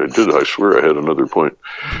 I swear I had another point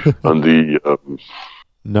on the...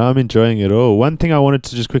 No, I'm enjoying it all. One thing I wanted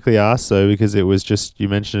to just quickly ask, though, because it was just, you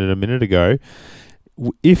mentioned it a minute ago,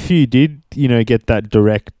 if you did, get that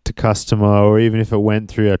direct to customer, or even if it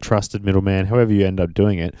went through a trusted middleman, however you end up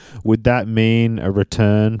doing it, would that mean a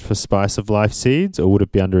return for Spice of Life seeds, or would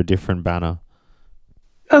it be under a different banner?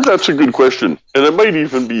 That's a good question. And it might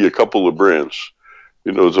even be a couple of brands.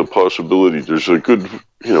 It's a possibility. There's a good,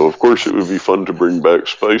 of course it would be fun to bring back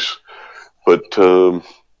Spice, but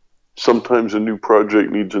sometimes a new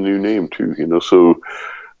project needs a new name too, so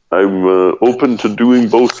I'm open to doing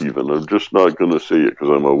both even. I'm just not going to say it because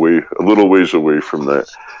I'm a little ways away from that.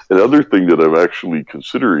 Another thing that I'm actually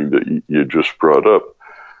considering that you just brought up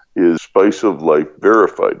is Spice of Life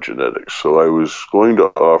verified genetics. So I was going to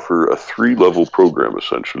offer a 3-level program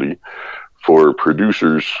essentially for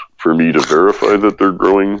producers for me to verify that they're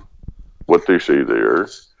growing what they say they are.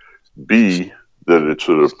 B, that it's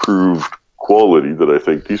an approved quality that I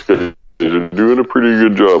think these guys are doing a pretty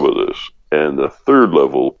good job of this. And the 3rd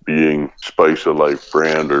level being Spice of Life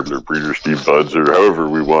brand or their Breeder Steve buds or however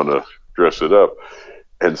we want to dress it up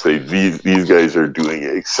and say these guys are doing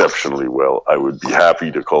exceptionally well. I would be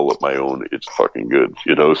happy to call it my own. It's fucking good.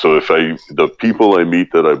 So if the people I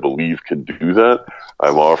meet that I believe can do that,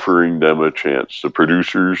 I'm offering them a chance. The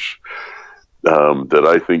producers that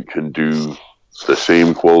I think can do the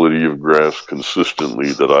same quality of grass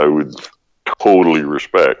consistently that I would totally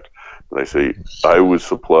respect. And I say, I would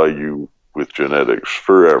supply you with genetics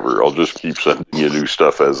forever. I'll just keep sending you new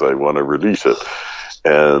stuff as I want to release it.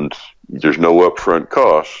 And there's no upfront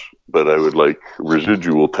costs, but I would like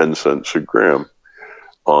residual 10 cents a gram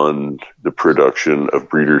on the production of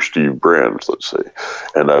Breeder Steve brands, let's say.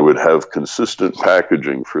 And I would have consistent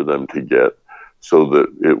packaging for them to get so that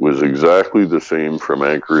it was exactly the same from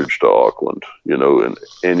Anchorage to Auckland, and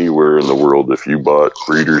anywhere in the world. If you bought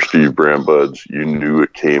Breeder Steve brand buds, you knew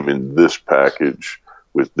it came in this package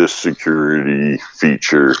with this security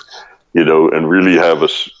feature, and really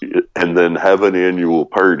and then have an annual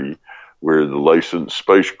party where the licensed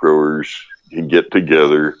spice growers can get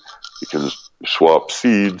together, we can swap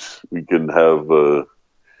seeds, we can have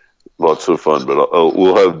lots of fun, but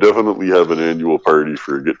we'll definitely have an annual party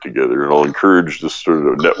for a get together, and I'll encourage this sort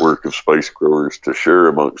of network of spice growers to share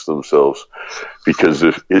amongst themselves, because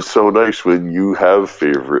if it's so nice when you have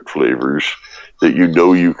favorite flavors that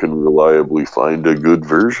you can reliably find a good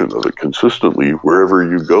version of it consistently wherever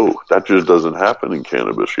you go. That just doesn't happen in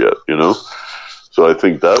cannabis yet, So I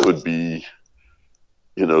think that would be,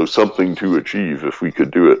 something to achieve if we could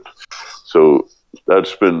do it. So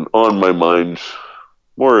that's been on my mind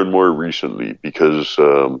more and more recently because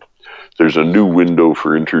there's a new window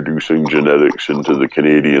for introducing genetics into the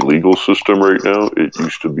Canadian legal system right now. It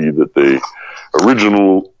used to be that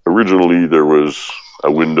originally there was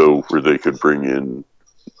a window where they could bring in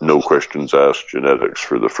no questions asked genetics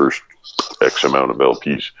for the first X amount of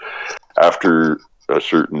LPs. After a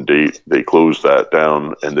certain date, they closed that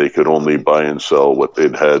down and they could only buy and sell what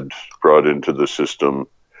they'd had brought into the system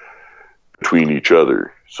between each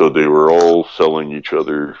other. So they were all selling each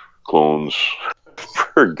other clones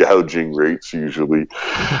for gouging rates, usually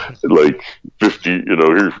like 50,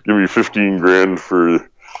 here, give me 15 grand for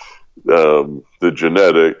the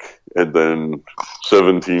genetic, and then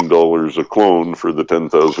 $17 a clone for the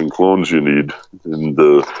 10,000 clones you need, and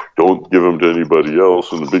don't give them to anybody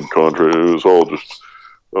else. And the big contract, it was all just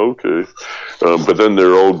okay. But then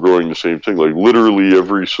they're all growing the same thing. Like literally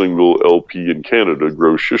every single LP in Canada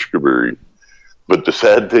grows shishkaberry. But the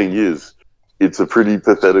sad thing is, it's a pretty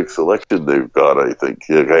pathetic selection they've got, I think.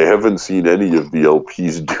 I haven't seen any of the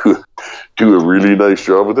LPs do a really nice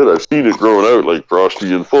job with it. I've seen it growing out like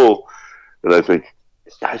Frosty and Full, and I think,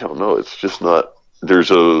 I don't know, it's just not...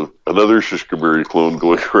 There's another shishkaberry clone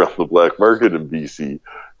going around the black market in BC,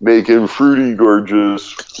 making fruity,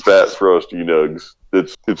 gorgeous, fat Frosty Nugs.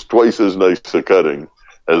 It's twice as nice a cutting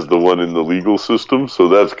as the one in the legal system, so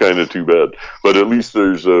that's kind of too bad. But at least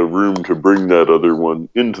there's room to bring that other one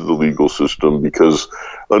into the legal system, because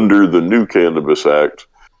under the new Cannabis Act,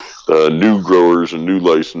 new growers and new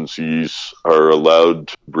licensees are allowed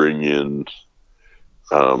to bring in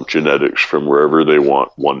genetics from wherever they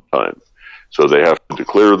want one time. So they have to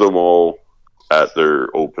declare them all, at their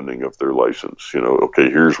opening of their license. Okay,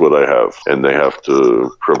 here's what I have. And they have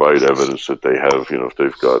to provide evidence that they have, if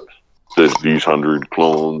they've got these 100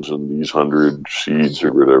 clones and these 100 seeds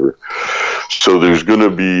or whatever. So there's going to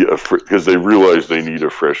be because they realize they need a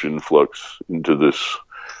fresh influx into this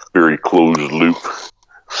very closed loop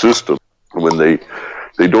system. When they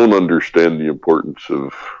don't understand the importance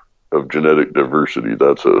of genetic diversity,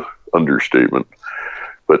 that's a understatement.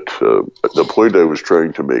 But the point I was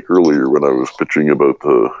trying to make earlier when I was pitching about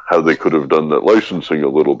how they could have done that licensing a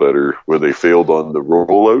little better, where they failed on the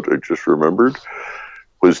rollout, I just remembered,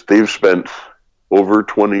 was they've spent over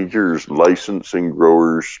 20 years licensing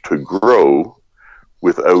growers to grow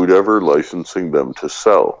without ever licensing them to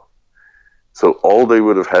sell. So all they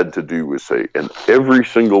would have had to do was say, and every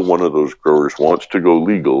single one of those growers wants to go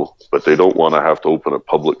legal, but they don't want to have to open a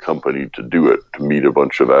public company to do it, to meet a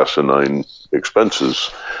bunch of asinine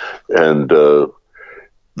expenses. And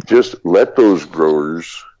just let those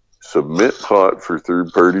growers submit pot for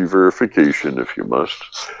third-party verification, if you must,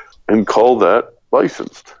 and call that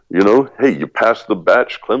licensed. Hey, you passed the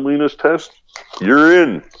batch cleanliness test, you're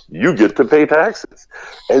in. You get to pay taxes.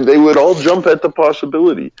 And they would all jump at the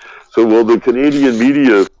possibility. So while the Canadian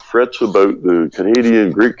media frets about the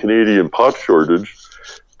Great Canadian pot shortage,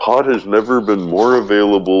 pot has never been more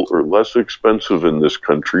available or less expensive in this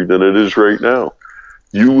country than it is right now.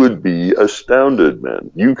 You would be astounded,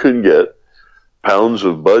 man. You can get pounds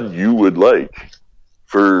of bud you would like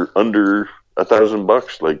for under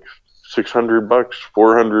 $1,000, like $600,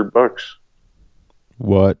 $400.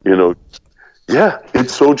 What? Yeah,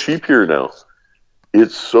 it's so cheap here now.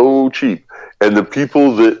 It's so cheap. And the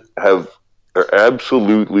people that are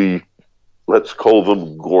absolutely, let's call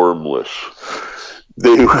them gormless,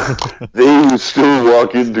 they would still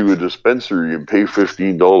walk into a dispensary and pay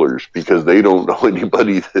 $15 because they don't know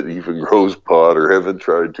anybody that even grows pot or haven't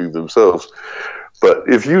tried to themselves. But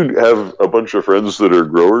if you have a bunch of friends that are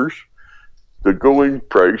growers, the going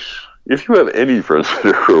price, if you have any friends that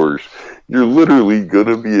are growers, you're literally going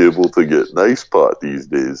to be able to get nice pot these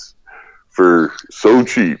days for so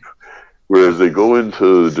cheap. Whereas they go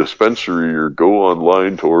into the dispensary or go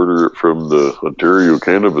online to order it from the Ontario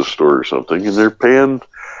Cannabis Store or something, and they're paying,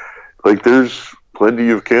 like, there's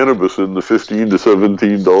plenty of cannabis in the $15 to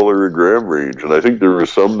 $17 a gram range. And I think there was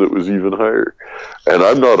some that was even higher. And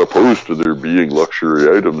I'm not opposed to there being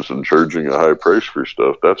luxury items and charging a high price for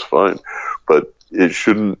stuff. That's fine. But they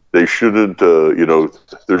shouldn't,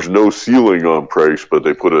 there's no ceiling on price, but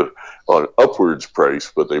they put on upwards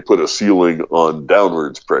price, but they put a ceiling on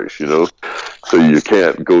downwards price, So you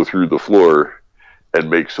can't go through the floor and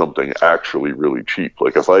make something actually really cheap.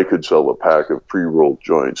 Like if I could sell a pack of pre-rolled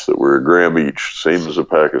joints that were a gram each, same as a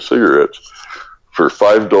pack of cigarettes, for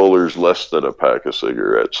 $5 less than a pack of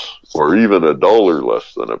cigarettes, or even $1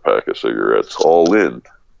 less than a pack of cigarettes, all in,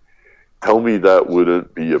 tell me that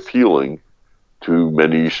wouldn't be appealing to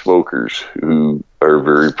many smokers who are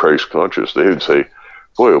very price conscious. They would say,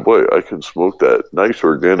 boy, oh boy, I can smoke that nice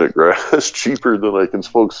organic grass cheaper than I can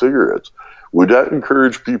smoke cigarettes. Would that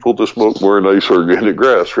encourage people to smoke more nice organic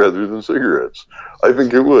grass rather than cigarettes? I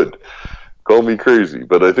think it would. Call me crazy,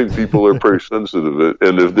 but I think people are price sensitive.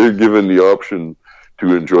 And if they're given the option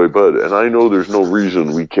to enjoy bud, and I know there's no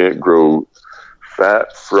reason we can't grow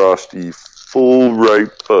fat, frosty, full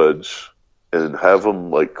ripe buds and have them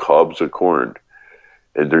like cobs of corn.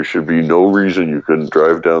 And there should be no reason you couldn't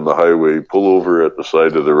drive down the highway, pull over at the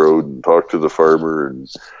side of the road and talk to the farmer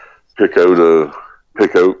and pick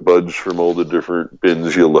out buds from all the different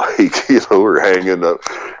bins you like, or hanging up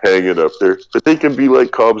there. But they can be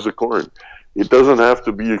like cobs of corn. It doesn't have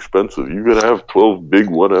to be expensive. You can have 12 big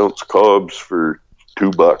 1 ounce cobs for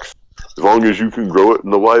 $2, as long as you can grow it in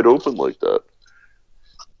the wide open like that.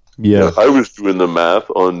 Yeah. I was doing the math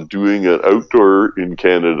on doing an outdoor in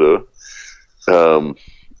Canada, and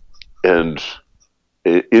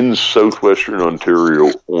in southwestern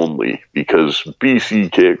Ontario only, because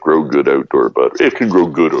BC can't grow good outdoor bud. It can grow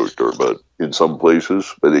good outdoor bud in some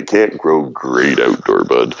places, but it can't grow great outdoor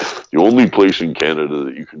bud. The only place in Canada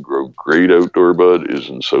that you can grow great outdoor bud is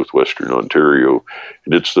in southwestern Ontario,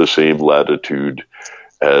 and it's the same latitude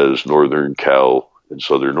as northern Cal and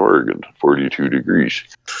southern Oregon, 42 degrees.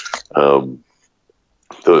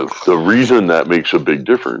 The reason that makes a big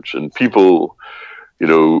difference, and people,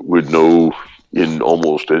 would know in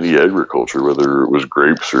almost any agriculture, whether it was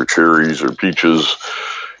grapes or cherries or peaches,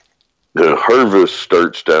 the harvest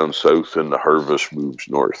starts down south and the harvest moves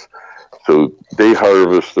north. So they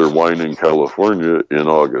harvest their wine in California in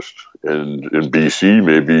August, and in BC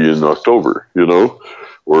maybe in October,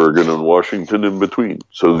 Oregon and Washington in between.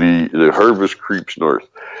 So the harvest creeps north.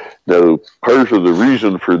 Now, part of the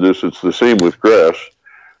reason for this, it's the same with grass,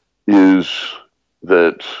 is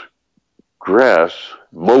that grass,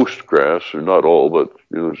 most grass, or not all, but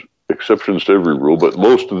there's exceptions to every rule, but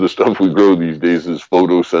most of the stuff we grow these days is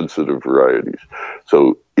photosensitive varieties.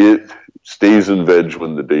 So it stays in veg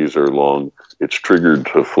when the days are long. It's triggered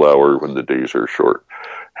to flower when the days are short.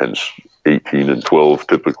 Hence 18 and 12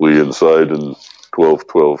 typically inside and 12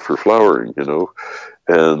 for flowering,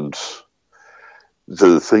 And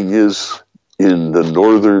the thing is, in the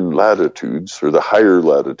northern latitudes, or the higher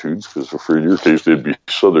latitudes, because for your case they'd be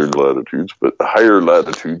southern latitudes, but the higher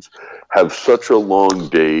latitudes have such a long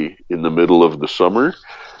day in the middle of the summer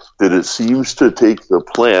that it seems to take the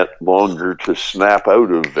plant longer to snap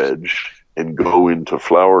out of veg and go into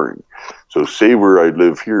flowering. So say where I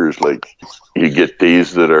live here is like you get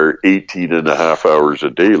days that are 18 and a half hours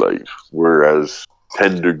of daylight, whereas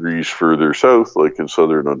 10 degrees further south, like in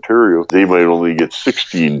southern Ontario, they might only get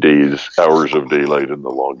 16 hours of daylight in the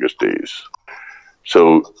longest days.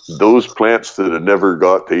 So those plants that have never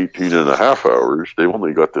got to 18 and a half hours, they've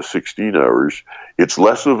only got to 16 hours. It's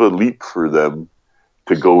less of a leap for them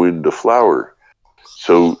to go into flower.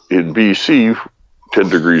 So in BC, 10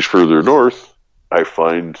 degrees further north, I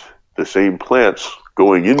find the same plants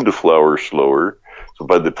going into flower slower. So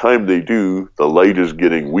by the time they do, the light is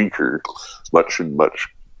getting weaker much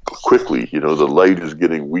quickly. The light is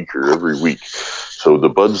getting weaker every week. So the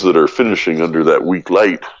buds that are finishing under that weak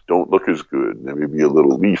light don't look as good. They may be a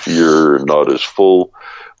little leafier and not as full.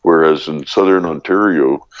 Whereas in southern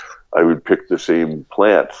Ontario, I would pick the same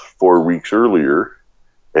plant 4 weeks earlier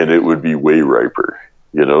and it would be way riper.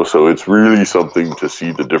 So it's really something to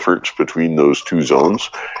see the difference between those two zones.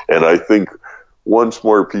 And I think once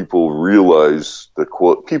more people realize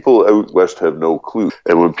people out west have no clue.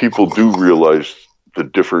 And when people do realize the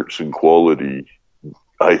difference in quality,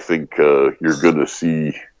 I think you're going to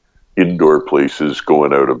see indoor places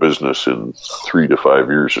going out of business in 3 to 5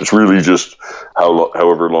 years. It's really just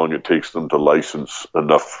however long it takes them to license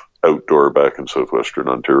enough outdoor back in southwestern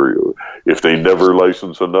Ontario. If they never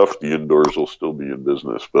license enough, the indoors will still be in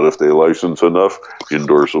business. But if they license enough,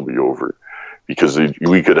 indoors will be over. Because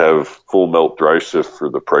we could have full melt dry sift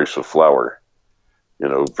for the price of flour,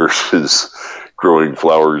 versus growing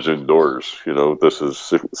flowers indoors. This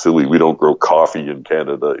is silly. We don't grow coffee in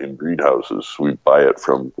Canada in greenhouses. We buy it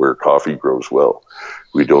from where coffee grows well.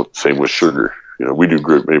 We don't, same with sugar. We do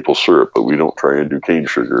great maple syrup, but we don't try and do cane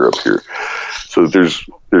sugar up here. So there's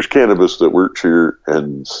cannabis that works here,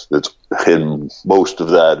 and most of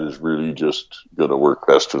that is really just going to work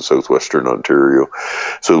best in southwestern Ontario.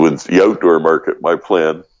 So with the outdoor market, my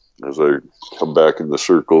plan, as I come back in the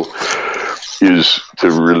circle, is to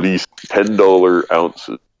release $10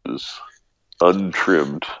 ounces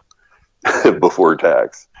untrimmed before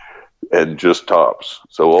tax, and just tops.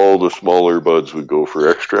 So all the smaller buds would go for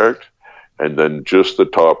extract, and then just the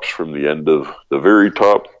tops from the end of the very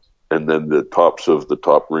top, and then the tops of the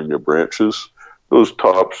top ring of branches, those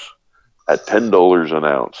tops at $10 an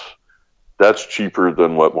ounce. That's cheaper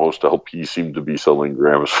than what most LPs seem to be selling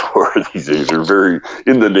grams for these days. They're very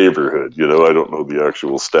in the neighborhood. I don't know the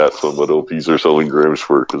actual stats on what LPs are selling grams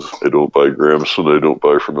for because I don't buy grams and I don't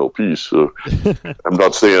buy from LPs. So I'm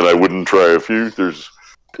not saying I wouldn't try a few.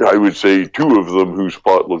 I would say 2 of them whose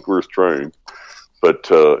pot looked worth trying.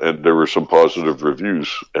 But and there were some positive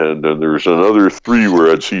reviews, and then there's another 3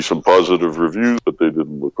 where I'd see some positive reviews, but they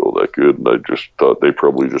didn't look all that good, and I just thought they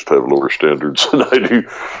probably just have lower standards than I do.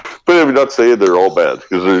 But I'm not saying they're all bad,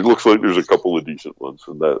 because it looks like there's a couple of decent ones,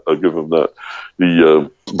 and that I'll give them that.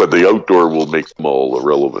 But the outdoor will make them all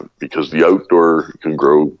irrelevant, because the outdoor can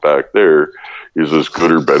grow back there is as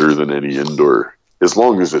good or better than any indoor. As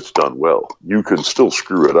long as it's done well, you can still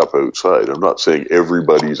screw it up outside. I'm not saying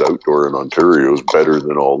everybody's outdoor in Ontario is better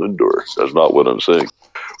than all indoor. That's not what I'm saying.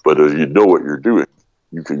 But you know what you're doing.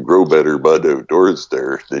 You can grow better bud outdoors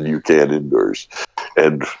there than you can indoors.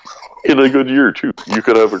 And in a good year, too. You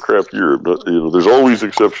could have a crap year. But, there's always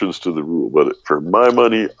exceptions to the rule. But for my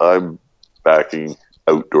money, I'm backing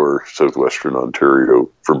outdoor southwestern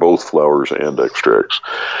Ontario for both flowers and extracts.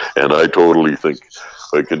 And I totally think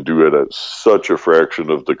I can do it at such a fraction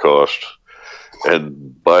of the cost.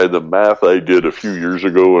 And by the math I did a few years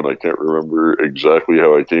ago, and I can't remember exactly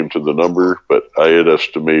how I came to the number, but I had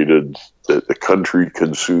estimated that the country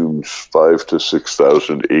consumes 5,000 to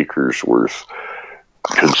 6,000 acres worth,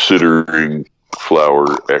 considering flower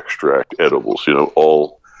extract edibles.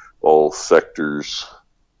 All sectors.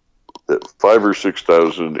 That 5,000 or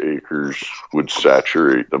 6,000 acres would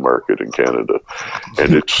saturate the market in Canada,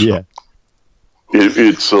 and it's. Yeah.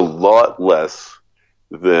 It's a lot less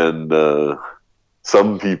than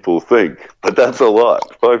some people think. But that's a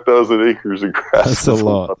lot. 5,000 acres of grass. That's a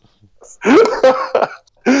lot.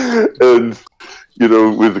 And, you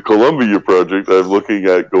know, with the Columbia project, I'm looking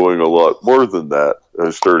at going a lot more than that.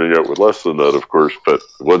 Starting out with less than that, of course, but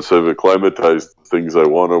once I've acclimatized things I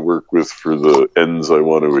want to work with for the ends I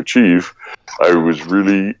want to achieve,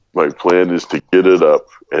 my plan is to get it up,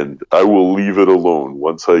 and I will leave it alone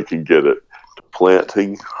once I can get it to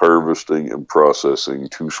planting, harvesting, and processing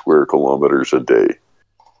 2 square kilometers a day.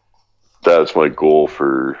 That's my goal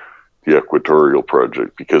for the Equatorial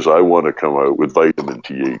Project, because I want to come out with vitamin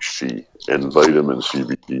THC and vitamin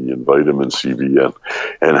CBD and vitamin CBN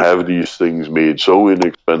and have these things made so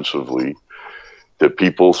inexpensively that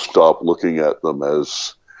people stop looking at them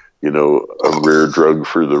as, you know, a rare drug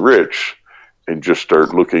for the rich and just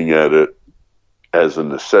start looking at it as a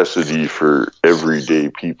necessity for everyday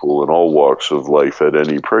people in all walks of life at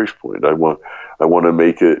any price point. I want to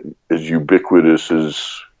make it as ubiquitous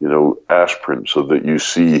as, you know, aspirin, so that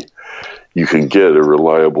you can get a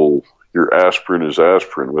reliable, your aspirin is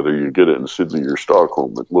aspirin, whether you get it in Sydney or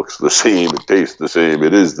Stockholm. It looks the same, it tastes the same,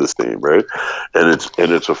 it is the same, right? And it's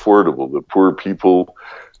affordable. The poor people,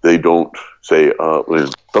 they don't say, well,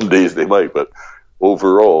 some days they might, but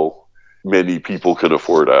overall, many people can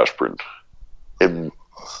afford aspirin. And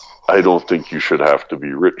I don't think you should have to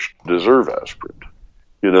be rich to deserve aspirin.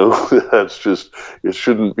 You know, that's just, it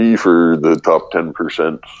shouldn't be for the top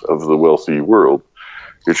 10% of the wealthy world.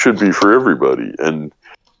 It should be for everybody. And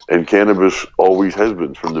cannabis always has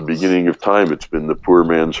been from the beginning of time. It's been the poor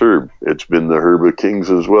man's herb. It's been the herb of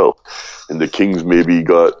kings as well. And the kings maybe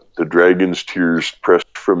got the dragon's tears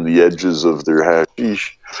pressed from the edges of their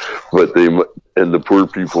hashish, but the poor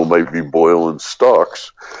people might be boiling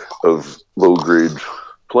stalks of low-grade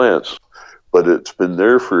plants. But it's been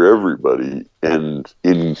there for everybody. And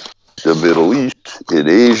in the Middle East, in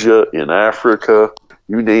Asia, in Africa,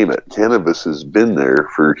 you name it, cannabis has been there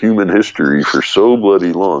for human history for so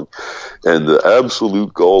bloody long. And the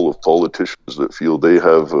absolute gall of politicians that feel they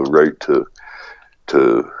have a right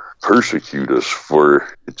to persecute us for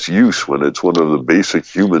its use when it's one of the basic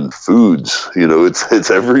human foods. You know,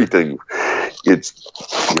 it's everything. It's,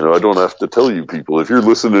 you know, I don't have to tell you people, if you're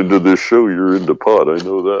listening to this show, you're into pot. I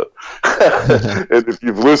know that. And if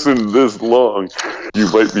you've listened this long,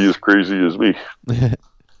 you might be as crazy as me.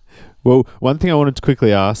 Well, one thing I wanted to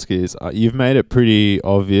quickly ask is, you've made it pretty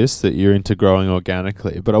obvious that you're into growing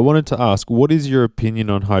organically, but I wanted to ask, what is your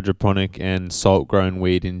opinion on hydroponic and salt-grown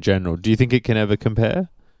weed in general? Do you think it can ever compare?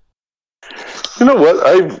 You know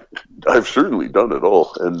what? I've certainly done it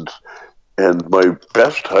all, and my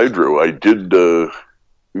best hydro, I did, you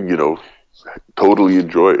know, totally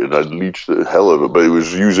enjoy it, and I'd leach the hell out of it, but it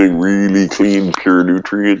was using really clean, pure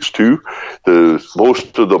nutrients too.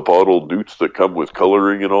 Most of the bottled newts that come with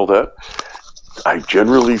coloring and all that, I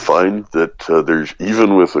generally find that there's,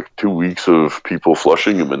 even with 2 weeks of people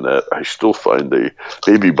flushing them in that, I still find they,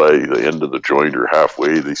 maybe by the end of the joint or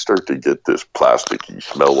halfway, they start to get this plasticky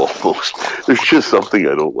smell almost. There's just something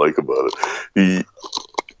I don't like about it.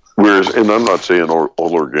 Whereas, and I'm not saying all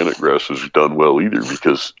organic grass is done well either,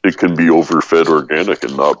 because it can be overfed organic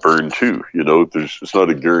and not burned too. You know, it's not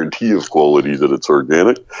a guarantee of quality that it's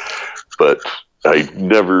organic, but I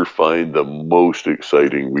never find the most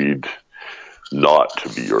exciting weed not to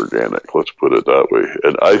be organic. Let's put it that way.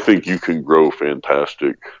 And I think you can grow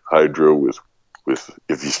fantastic hydro with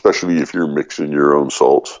especially if you're mixing your own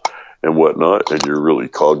salts and whatnot, and you're really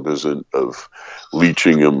cognizant of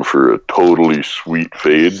leaching them for a totally sweet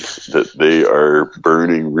fade, that they are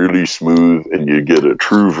burning really smooth, and you get a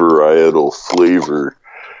true varietal flavor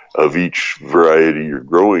of each variety you're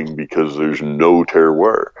growing, because there's no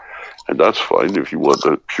terroir. And that's fine. If you want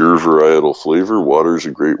a pure varietal flavor, water's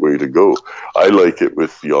a great way to go. I like it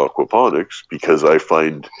with the aquaponics because I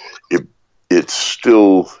find it's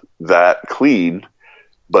still that clean,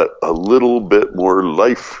 but a little bit more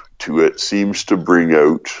life to it seems to bring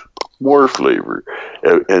out more flavor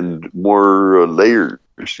and more layers,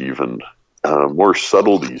 even more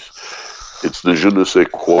subtleties. It's the je ne sais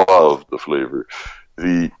quoi of the flavor.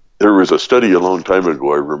 There was a study a long time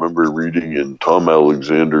ago, I remember reading in Tom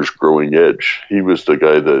Alexander's Growing Edge. He was the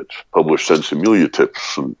guy that published Sensimilia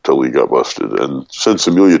Tips until he got busted. And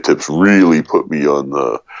Sensimilia Tips really put me on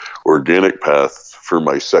the organic path for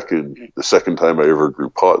the second time I ever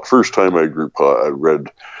grew pot. First time I grew pot, I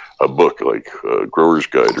read a book like Grower's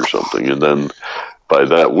Guide or something. And then by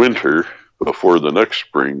that winter, before the next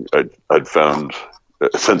spring, I'd found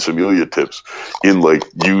Sensimilia Tips in like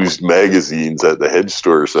used magazines at the head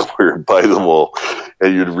store somewhere, and buy them all,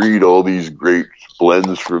 and you'd read all these great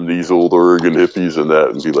blends from these old Oregon hippies and that,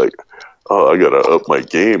 and be like, I got to up my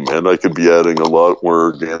game, man. I could be adding a lot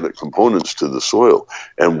more organic components to the soil.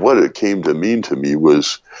 And what it came to mean to me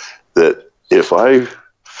was that if I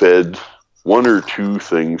fed one or two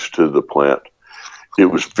things to the plant, it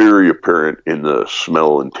was very apparent in the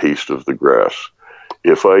smell and taste of the grass.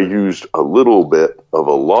 If I used a little bit of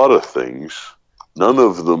a lot of things, none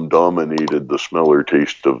of them dominated the smell or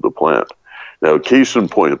taste of the plant. Now, case in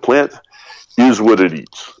point, a plant is what it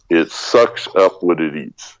eats. It sucks up what it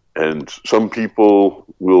eats. And some people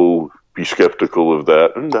will be skeptical of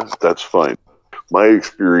that, and that's fine. My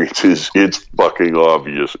experience is it's fucking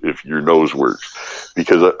obvious if your nose works.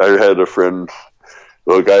 Because I had a friend,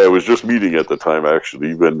 a guy I was just meeting at the time,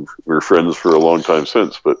 actually, been we're friends for a long time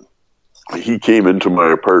since, but he came into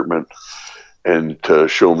my apartment and to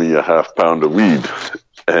show me a half pound of weed,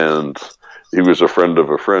 and he was a friend of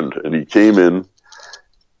a friend, and he came in,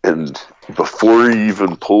 and before he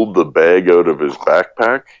even pulled the bag out of his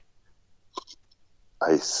backpack,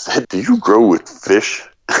 I said, "Do you grow with fish?"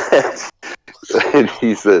 And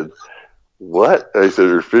he said, "What?" I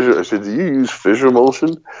said, "Fish." I said, "Do you use fish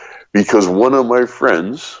emulsion?" Because one of my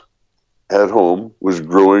friends at home was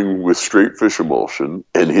growing with straight fish emulsion,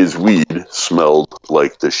 and his weed smelled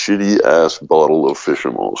like the shitty ass bottle of fish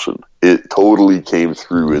emulsion. It totally came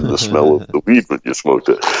through in the smell of the weed when you smoked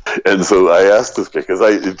it. And so I asked this guy, because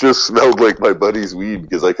it just smelled like my buddy's weed,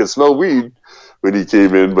 because I could smell weed when he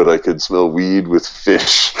came in, but I could smell weed with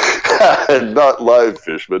fish. And not live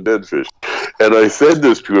fish, but dead fish. And I said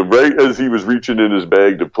this to him right as he was reaching in his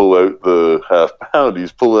bag to pull out the half pound.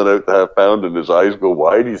 He's pulling out the half pound, and his eyes go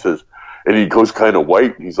wide. He says, and he goes kind of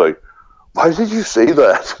white. And he's like, "Why did you say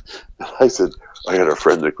that?" And I said, "I got a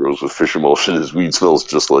friend that grows with fish emulsion. His weed smells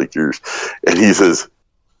just like yours." And he says,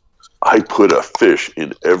 "I put a fish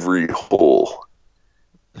in every hole."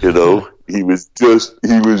 You know, he's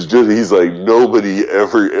like, nobody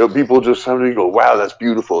ever, people just suddenly go, "Wow, that's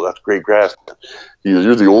beautiful. That's great grass." He goes,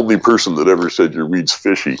 "You're the only person that ever said your weed's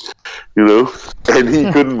fishy," you know, and he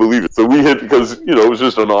couldn't believe it. So we hit, because, you know, it was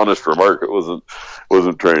just an honest remark. It wasn't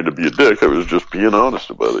trying to be a dick. I was just being honest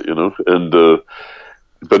about it, you know, and,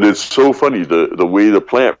 but it's so funny, the way the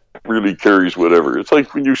plant really carries whatever. It's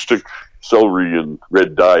like when you stick celery in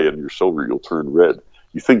red dye and your celery will turn red.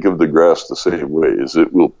 You think of the grass the same way, is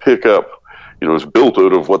it will pick up, you know, it's built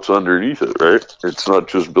out of what's underneath it, right? It's not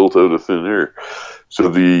just built out of thin air. So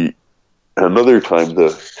another time,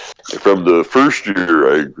 from the first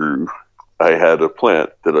year I grew, I had a plant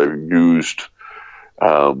that I used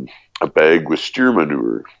a bag with steer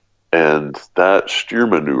manure, and that steer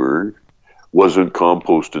manure wasn't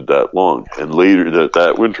composted that long. And later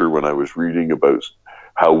that winter, when I was reading about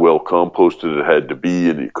how well composted it had to be,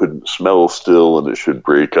 and it couldn't smell still, and it should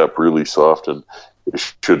break up really soft, and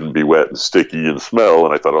it shouldn't be wet and sticky and smell.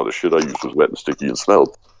 And I thought, the shit I used was wet and sticky and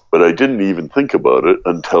smelled. But I didn't even think about it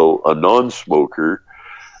until a non-smoker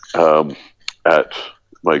at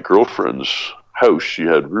my girlfriend's house, she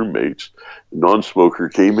had roommates, a non-smoker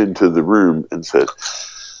came into the room and said,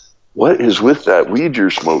 "What is with that weed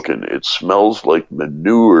you're smoking? It smells like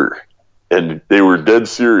manure." And they were dead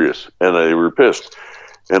serious, and they were pissed.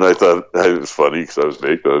 And I thought it was funny because I was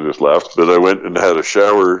naked. I just laughed. But I went and had a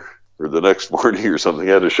shower, or the next morning or something,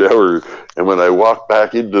 had a shower. And when I walked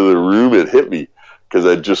back into the room, it hit me, because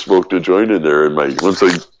I'd just smoked a joint in there. And once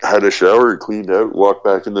I had a shower and cleaned out, walked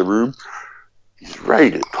back in the room, he's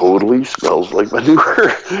right, it totally smells like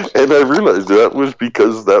manure. And I realized that was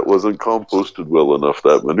because that wasn't composted well enough,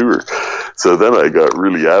 that manure. So then I got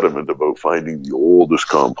really adamant about finding the oldest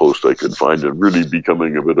compost I could find and really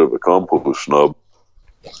becoming a bit of a compost snob.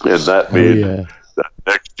 And that made that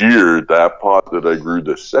next year, that pot that I grew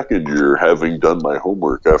the second year, having done my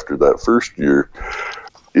homework after that first year,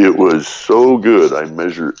 it was so good. I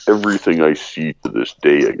measure everything I see to this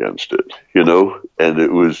day against it, you know, and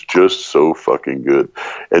it was just so fucking good.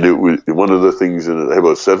 And it was one of the things in it, I had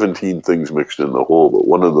about 17 things mixed in the whole, but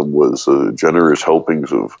one of them was generous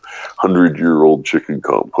helpings of 100-year-old chicken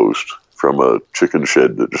compost from a chicken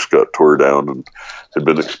shed that just got tore down and had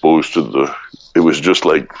been exposed to it was just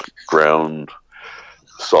like ground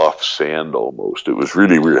soft sand almost. It was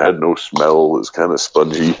really weird. It had no smell. It was kind of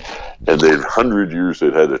spongy. And 100 years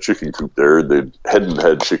they'd had a chicken coop there, and they hadn't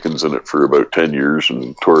had chickens in it for about 10 years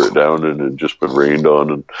and tore it down, and it had just been rained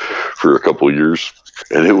on for a couple of years.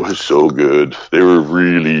 And it was so good. They were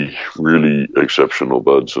really, really exceptional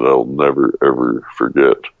buds that I'll never, ever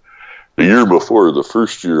forget. The year before, the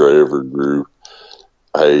first year I ever grew,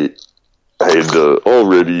 I had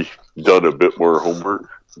already done a bit more homework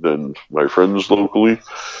than my friends locally,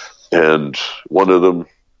 and one of them,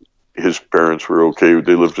 his parents were okay.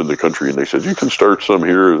 They lived in the country, and they said, "You can start some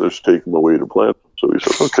here. Let's take them away to plant." So he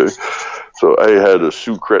said, "Okay." So I had a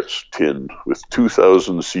Sucrets tin with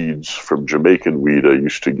 2,000 seeds from Jamaican weed I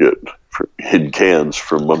used to get in cans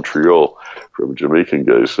from Montreal, from Jamaican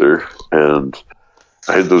guys there. And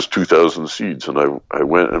I had those 2,000 seeds, and I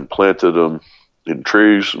went and planted them in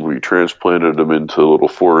trays, and we transplanted them into little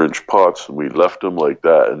 4-inch pots, and we left them like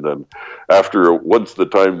that. And then once the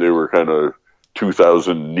time they were kind of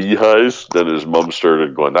 2,000 knee highs, then his mom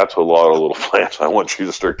started going, "That's a lot of little plants. I want you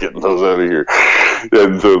to start getting those out of here."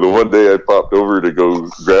 And so the one day I popped over to go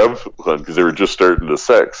grab one because they were just starting to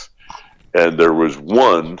sex, and there was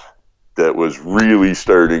one that was really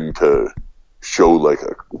starting to show like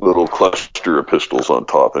a little cluster of pistils on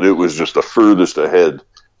top, and it was just the furthest ahead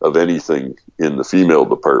of anything in the female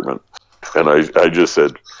department. And I just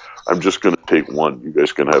said, "I'm just going to take one. You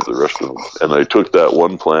guys can have the rest of them." And I took that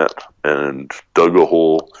one plant and dug a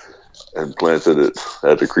hole and planted it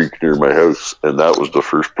at a creek near my house. And that was the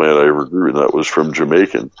first plant I ever grew, and that was from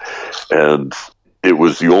Jamaican. And it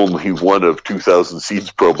was the only one of 2,000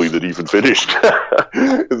 seeds probably that even finished.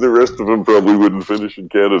 The rest of them probably wouldn't finish in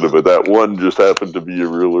Canada, but that one just happened to be a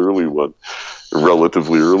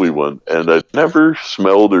relatively early one. And I never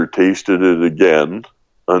smelled or tasted it again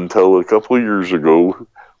until a couple of years ago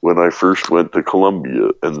when I first went to Colombia.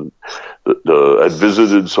 And I'd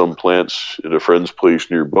visited some plants at a friend's place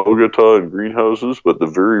near Bogota in greenhouses, but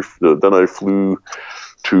then I flew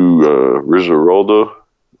to Risaralda.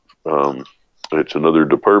 It's another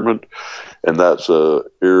department, and that's a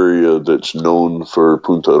area that's known for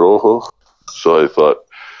Punta Rojo. So I thought,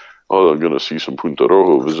 I'm going to see some Punta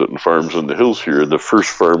Rojo visiting farms in the hills here. And the first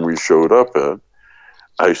farm we showed up at,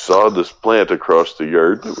 I saw this plant across the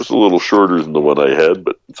yard. It was a little shorter than the one I had,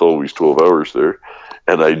 but it's always 12 hours there.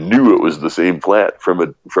 And I knew it was the same plant from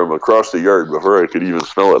across the yard before I could even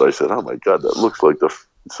smell it. I said, "Oh my God, that looks like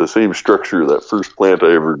it's the same structure of that first plant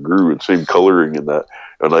I ever grew, and same coloring in that."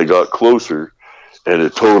 And I got closer, and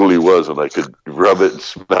it totally was, and I could rub it and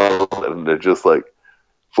smell it, and it just like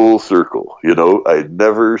full circle. I'd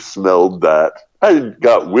never smelled that. I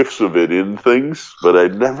got whiffs of it in things, but I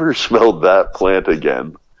never smelled that plant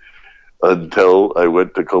again until I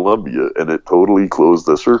went to Colombia, and it totally closed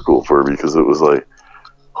the circle for me, because it was like,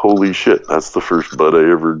 holy shit, that's the first bud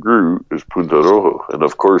I ever grew, is Punta Rojo. And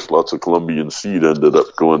of course, lots of Colombian seed ended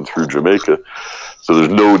up going through Jamaica. So there's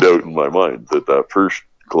no doubt in my mind that first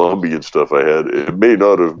Colombian stuff I had, it may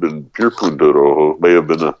not have been pure Punta Rojo, it may have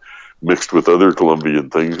been mixed with other Colombian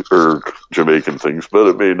things or Jamaican things, but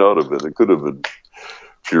it may not have been. It could have been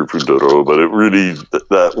pure Punta Rojo, but it really,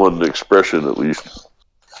 that one expression at least,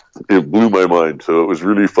 it blew my mind. So it was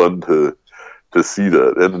really fun to see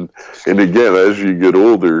that. And again, as you get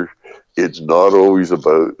older, it's not always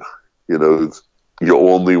about, you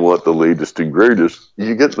only want the latest and greatest.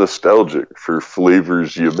 You get nostalgic for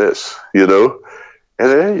flavors you miss, And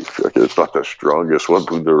hey, it's not the strongest one.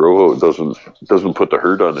 Punta Rojo, it doesn't put the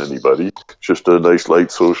hurt on anybody. It's just a nice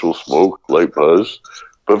light social smoke, light buzz,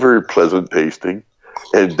 but very pleasant tasting.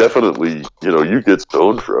 And definitely, you get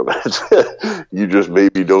stoned from it. You just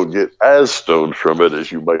maybe don't get as stoned from it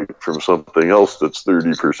as you might from something else that's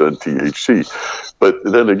 30% THC. But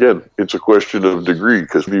then again, it's a question of degree,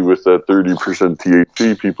 because with that 30%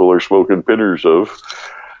 THC, people are smoking pinners of,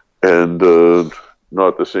 and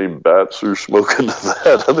not the same bats are smoking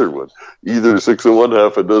that other one. Either 6 of one,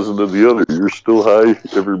 half a dozen of the other. You're still high.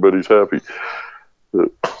 Everybody's happy.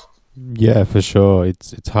 Yeah, for sure.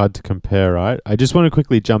 It's hard to compare, right? I just want to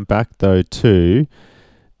quickly jump back, though, to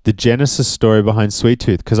the genesis story behind Sweet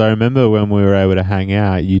Tooth, because I remember when we were able to hang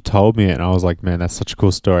out, you told me it, and I was like, man, that's such a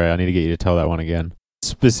cool story. I need to get you to tell that one again.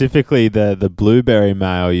 Specifically, the blueberry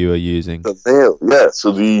male you were using. The male, yeah.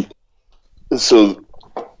 So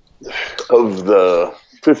of the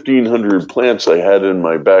 1,500 plants I had in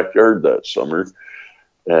my backyard that summer,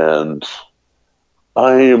 and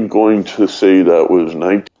I am going to say that was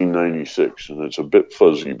 1996, and it's a bit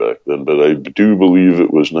fuzzy back then, but I do believe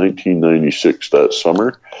it was 1996 that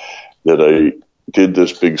summer that I did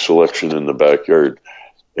this big selection in the backyard.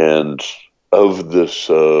 And of this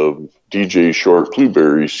DJ Short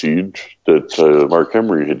blueberry seed that Mark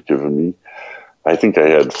Emery had given me, I think I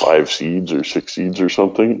had 5 seeds or 6 seeds or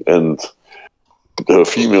something, and the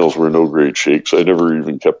females were no great shakes. I never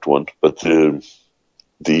even kept one, but the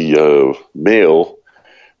male,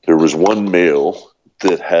 there was one male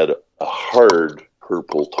that had a hard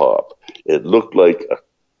purple top. It looked like a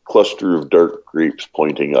cluster of dark grapes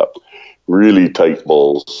pointing up, really tight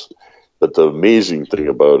balls. But the amazing thing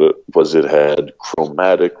about it was it had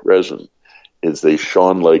chromatic resin. They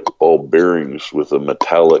shone like ball bearings with a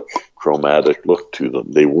metallic chromatic look to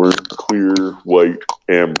them. They weren't clear, white,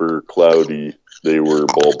 amber, cloudy. They were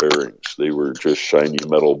ball bearings. They were just shiny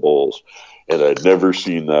metal balls. and I'd never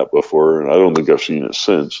seen that before, and I don't think I've seen it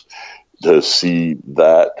since, to see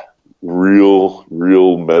that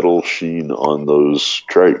real metal sheen on those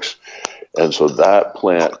trikes. And so that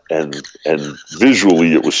plant, and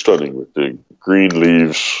visually it was stunning with the green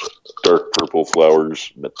leaves, dark purple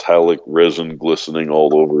flowers, metallic resin glistening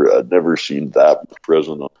all over it. I'd never seen that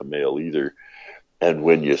resin on a male either. And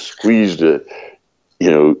when you squeezed it,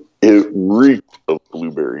 it reeked of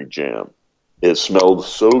blueberry jam. It smelled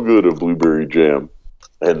so good of blueberry jam.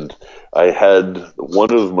 And I had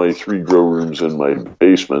one of my 3 grow rooms in my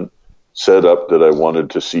basement set up that I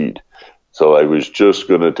wanted to seed. So I was just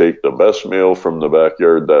going to take the best male from the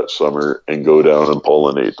backyard that summer and go down and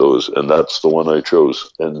pollinate those. And that's the one I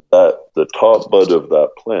chose. And the top bud of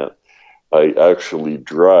that plant, I actually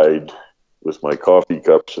dried with my coffee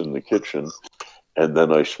cups in the kitchen. And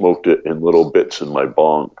then I smoked it in little bits in my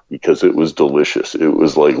bong because it was delicious. It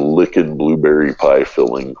was like licking blueberry pie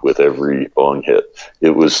filling with every bong hit.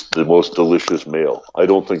 It was the most delicious male. I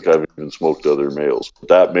don't think I've even smoked other males.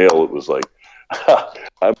 That male, it was like,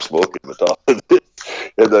 I'm smoking the top of it.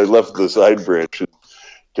 And I left the side branches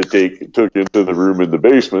took into the room in the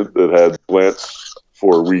basement that had plants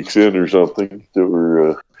 4 weeks in or something that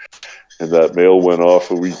were, and that male went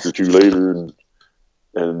off a week or 2 later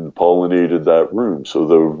and pollinated that room.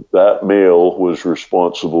 So that male was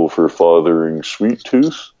responsible for fathering Sweet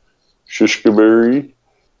Tooth, Shishkaberry,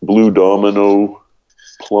 Blue Domino,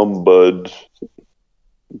 Plum Bud.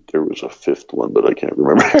 There was a 5th one, but I can't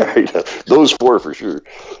remember. Those 4 for sure.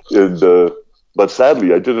 And but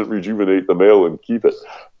sadly, I didn't rejuvenate the male and keep it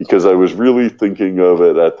because I was really thinking of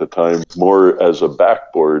it at the time more as a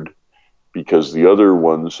backboard, because the other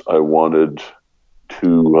ones I wanted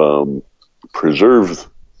to preserve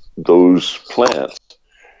those plants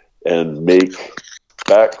and make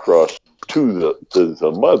back cross to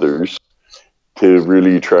the mothers to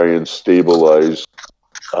really try and stabilize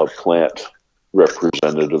a plant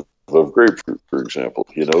representative of grapefruit, for example,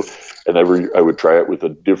 and I would try it with a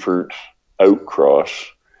different outcross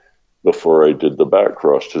before I did the back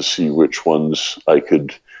cross to see which ones I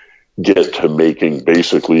could get to making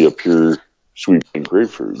basically a pure sweet pink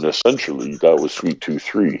grapefruit. And essentially that was Sweet Tooth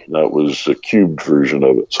 3. That was a cubed version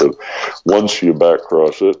of it. So once you back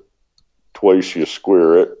cross it, twice you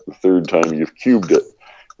square it, the 3rd time you've cubed it.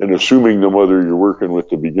 And assuming the mother you're working with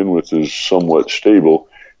to begin with is somewhat stable,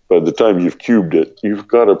 by the time you've cubed it, you've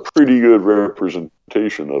got a pretty good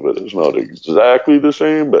representation of it. It's not exactly the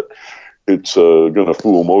same, but it's going to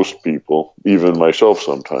fool most people, even myself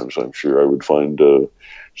sometimes. I'm sure I would find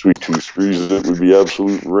Sweet Tooth 3s that would be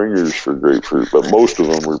absolute ringers for grapefruit, but most of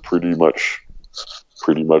them were pretty much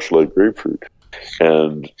like grapefruit.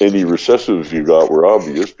 And any recessives you got were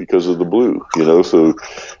obvious because of the blue, so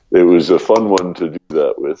it was a fun one to do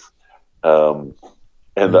that with.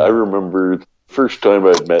 And I remember the first time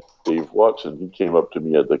I'd met Dave Watson, he came up to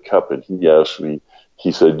me at the cup and he asked me,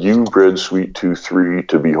 he said, "You bred Sweet Tooth 3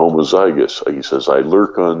 to be homozygous." He says, "I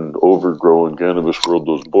lurk on Overgrow and Cannabis World,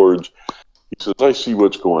 those boards." He says, "I see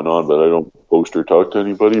what's going on, but I don't post or talk to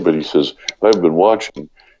anybody." But he says, "I've been watching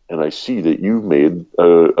and I see that you made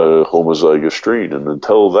a homozygous strain. And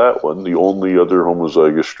until that one, the only other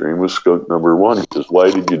homozygous strain was skunk number 1. He says, why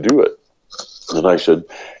did you do it?" And I said,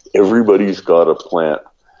 everybody's got a plant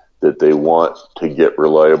that they want to get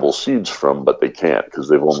reliable seeds from, but they can't because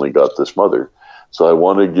they've only got this mother. So I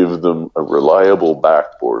want to give them a reliable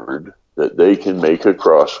backboard that they can make a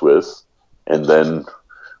cross with and then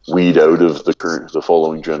weed out of the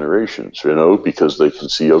following generations, because they can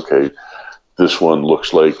see, okay, this one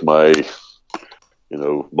looks like my,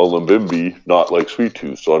 Mullumbimby, not like Sweet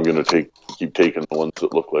Tooth. So I'm going to keep taking the ones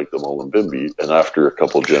that look like the Mullumbimby. And after a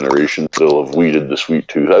couple generations, they'll have weeded the Sweet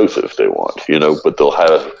Tooth out if they want, but they'll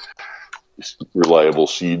have reliable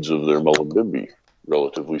seeds of their Mullumbimby,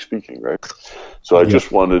 relatively speaking, right? So I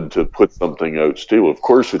just wanted to put something out stable. Of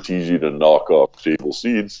course, it's easy to knock off stable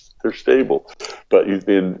seeds. They're stable. But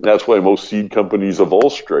that's why most seed companies of all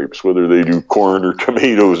stripes, whether they do corn or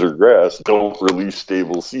tomatoes or grass, don't release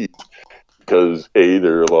stable seeds. Because A,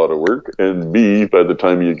 they're a lot of work, and B, by the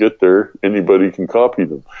time you get there, anybody can copy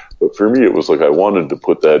them. But for me, it was like I wanted to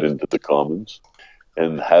put that into the commons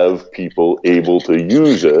and have people able to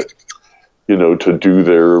use it, to do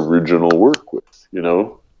their original work with,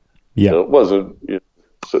 Yeah. So it wasn't,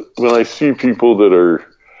 so when I see people that are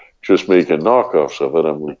just making knockoffs of it,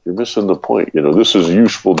 I'm like, you're missing the point. This is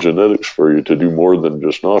useful genetics for you to do more than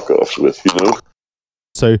just knockoffs with,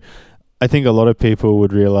 So I think a lot of people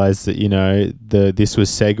would realize that, this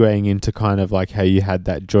was segueing into kind of like how you had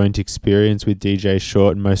that joint experience with DJ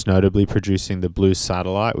Short, and most notably producing the Blue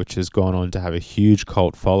Satellite, which has gone on to have a huge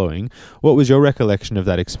cult following. What was your recollection of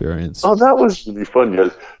that experience? Oh, that was really fun, yeah.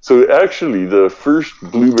 So actually, the first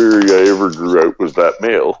blueberry I ever grew out was that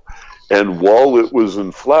male. And while it was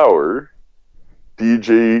in flower,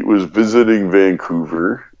 DJ was visiting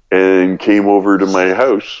Vancouver and came over to my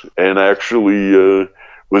house and actually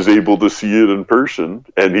was able to see it in person.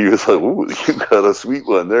 And he was like, "Ooh, you got a sweet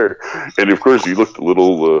one there." And of course, he looked a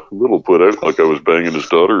little put out, like I was banging his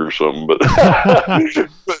daughter or something. But,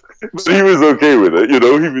 but he was okay with it.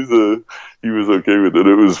 He was okay with it.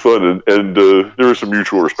 It was fun, and there was some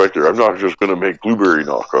mutual respect there. I'm not just going to make blueberry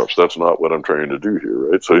knockoffs. That's not what I'm trying to do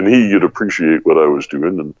here, right? So, and he could appreciate what I was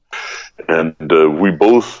doing, and we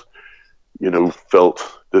both,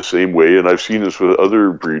 felt the same way. And I've seen this with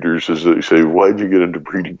other breeders, is they say, "Why'd you get into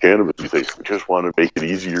breeding cannabis?" You think, "We just want to make it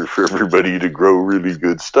easier for everybody to grow really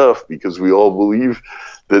good stuff, because we all believe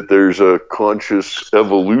that there's a conscious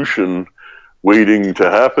evolution waiting to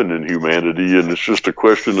happen in humanity, and it's just a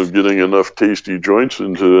question of getting enough tasty joints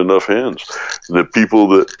into enough hands." And that people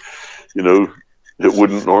that, that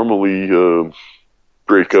wouldn't normally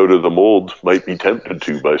break out of the mold might be tempted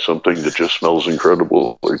to by something that just smells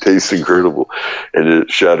incredible or tastes incredible, and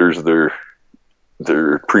it shatters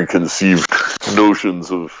their preconceived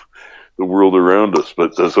notions of the world around us.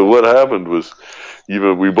 But so what happened was,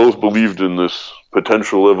 we both believed in this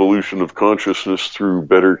potential evolution of consciousness through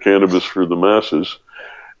better cannabis for the masses.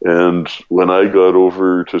 And when I got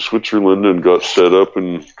over to Switzerland and got set up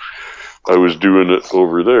and I was doing it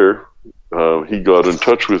over there, he got in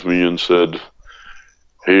touch with me and said,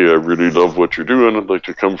 "Hey, I really love what you're doing. I'd like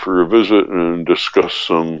to come for a visit and discuss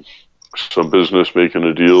some business, making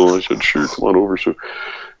a deal." I said, "Sure, come on over." So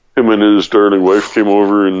him and his darling wife came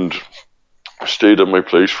over and stayed at my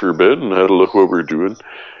place for a bit and had a look what we're doing,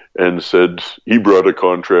 and said he brought a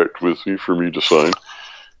contract with me for me to sign,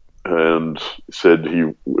 and said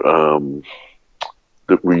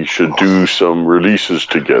that we should do some releases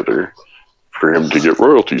together for him to get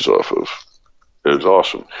royalties off of. It was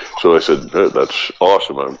awesome. So I said, "That's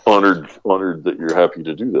awesome. I'm honored that you're happy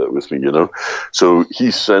to do that with me, So he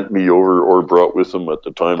sent me over, or brought with him at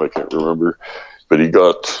the time, I can't remember, but he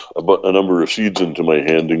got a number of seeds into my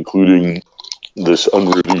hand, including this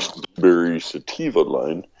unreleased blueberry sativa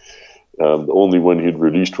line. The only one he'd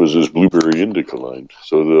released was his blueberry indica line.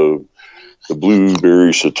 So the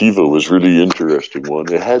blueberry sativa was really interesting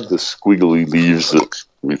one. It had the squiggly leaves that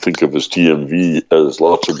we think of as TMV, as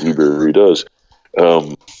lots of blueberry does.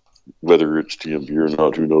 Whether it's TMV or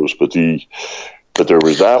not, who knows? But there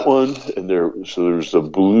was that one, and there's the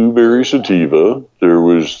blueberry sativa. There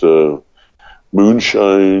was the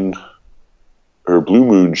moonshine, or blue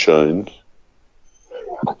moonshine,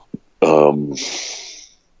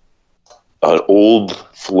 an old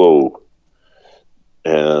flow,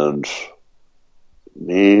 and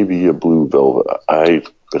maybe a blue velvet.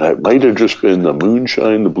 But it might have just been the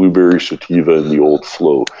moonshine, the blueberry sativa, and the old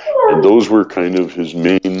flow. And those were kind of his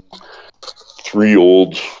main 3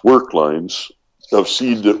 old work lines of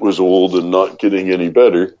seed that was old and not getting any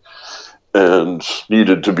better and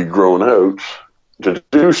needed to be grown out to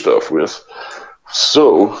do stuff with.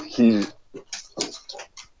 So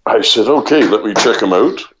I said, "Okay, let me check them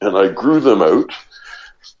out." And I grew them out.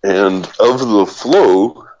 And of the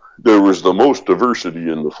flow, there was the most diversity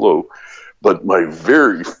in the flow. But my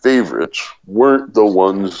very favorites weren't the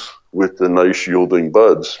ones with the nice yielding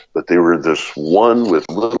buds, but they were this one with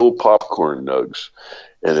little popcorn nugs.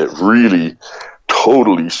 And it really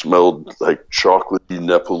totally smelled like chocolatey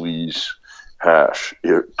Nepalese hash.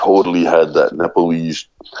 It totally had that Nepalese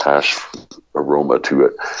hash aroma to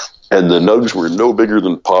it. And the nugs were no bigger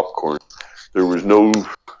than popcorn. There was no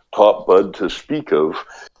top bud to speak of.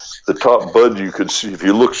 The top bud, you could see, if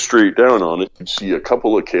you look straight down on it, you'd see a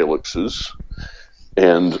couple of calyxes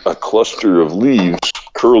and a cluster of leaves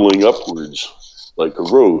curling upwards like a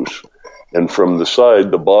rose. And from the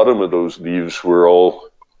side, the bottom of those leaves were all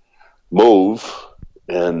mauve,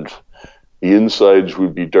 and the insides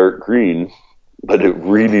would be dark green, but it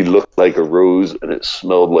really looked like a rose, and it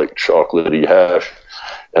smelled like chocolatey hash,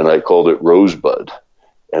 and I called it Rosebud.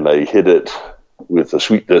 And I hit it with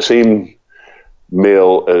the same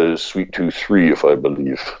male as Sweet Tooth 3, if I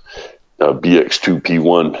believe,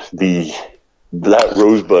 BX2P1. That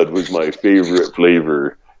Rosebud was my favorite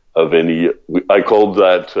flavor of any. I called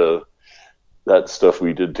that stuff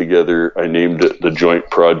we did together, I named it the Joint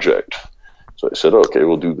Project. So I said, "Okay,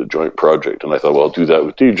 we'll do the Joint Project." And I thought, well, I'll do that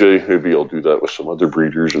with DJ. Maybe I'll do that with some other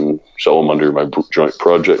breeders and sell them under my Joint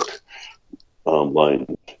Project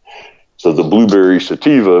line. So the blueberry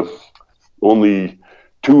sativa, only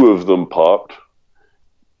 2 of them popped,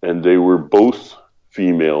 and they were both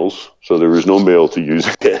females, so there was no male to use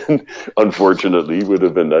again. Unfortunately, would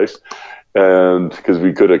have been nice, and because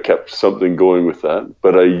we could have kept something going with that.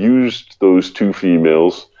 But I used those 2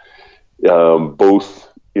 females, both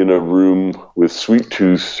in a room with Sweet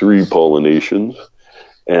Tooth 3 pollinations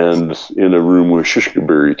and in a room with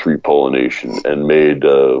Shishkaberry 3 pollination, and made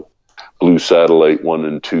Blue Satellite 1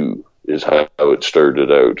 and 2 is how it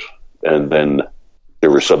started out. And then there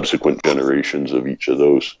were subsequent generations of each of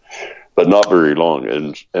those, but not very long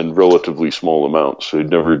and relatively small amounts. So it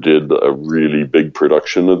never did a really big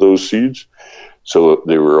production of those seeds. So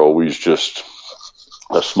they were always just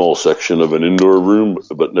a small section of an indoor room,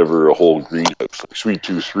 but never a whole greenhouse. Like Sweet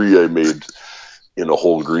Tooth 3 I made in a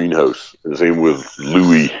whole greenhouse. The same with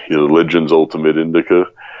Louis, Legends Ultimate Indica,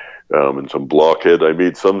 and some Blockhead. I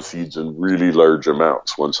made some seeds in really large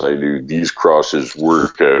amounts. Once I knew these crosses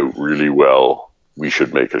work out really well, we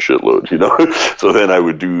should make a shitload, So then I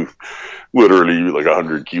would do literally like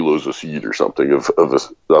 100 kilos of seed or something of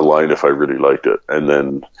a line if I really liked it. And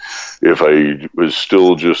then if I was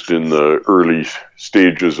still just in the early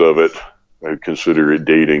stages of it, I'd consider it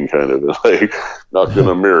dating, kind of like, not going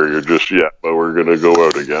to marry her just yet, but we're going to go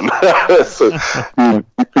out again. So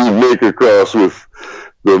you make a cross with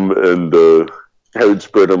them, and I would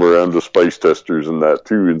spread them around to spice testers and that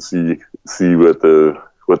too, and see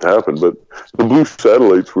what happened. But the Blue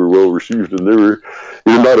Satellites were well received, and they were,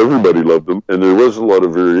 not everybody loved them, and there was a lot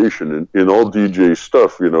of variation in all DJ's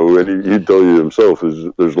stuff. And he'd tell you himself,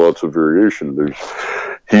 there's lots of variation.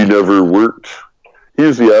 He never worked. He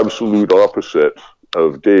is the absolute opposite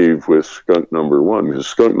of Dave with Skunk Number 1, because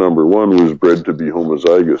Skunk Number 1 was bred to be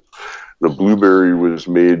homozygous. The blueberry was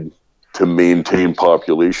made to maintain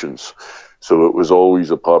populations, so it was always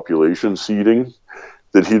a population seeding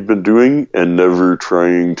that he'd been doing, and never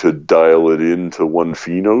trying to dial it into one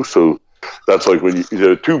pheno. So that's like when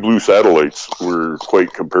the 2 Blue Satellites were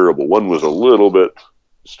quite comparable. One was a little bit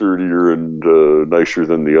sturdier and nicer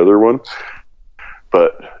than the other one,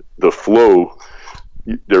 but the flow,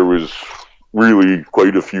 there was really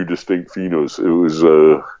quite a few distinct phenos. It was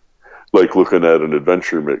like looking at an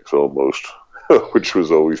adventure mix almost, which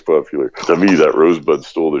was always popular. To me, that Rosebud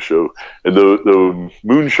stole the show. And the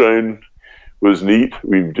Moonshine was neat.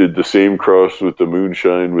 We did the same cross with the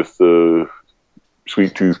Moonshine with the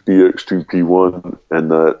Sweet Tooth BX2P1,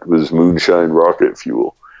 and that was Moonshine Rocket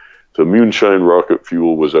Fuel. So Moonshine Rocket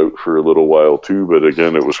Fuel was out for a little while too, but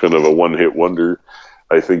again, it was kind of a one-hit wonder.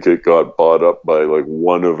 I think it got bought up by like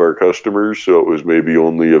one of our customers, so it was maybe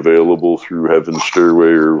only available through Heaven's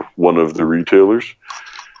Stairway or one of the retailers.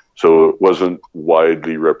 So it wasn't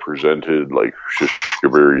widely represented like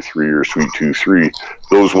Shishkaberry 3 or Sweet Tooth 3.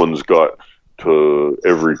 Those ones got to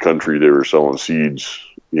every country they were selling seeds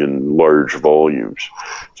in large volumes.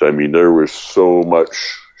 So, I mean, there was so much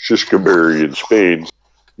Shishkaberry in Spain.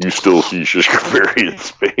 You still see Shishkaberry in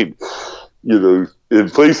Spain. In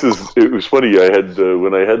places, it was funny. I had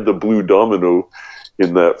when I had the Blue Domino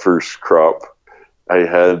in that first crop, I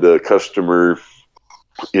had a customer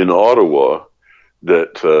in Ottawa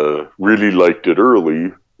that really liked it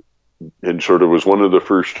early, and sort of was one of the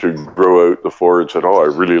first to grow out the 4 and said, "Oh, I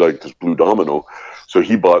really like this Blue Domino." So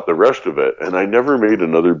he bought the rest of it, and I never made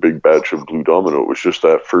another big batch of Blue Domino. It was just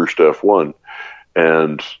that first F1,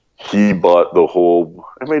 and he bought the whole,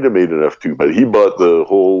 I might have made an F2, but he bought the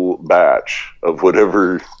whole batch of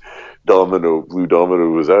whatever Blue Domino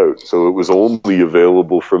was out. So it was only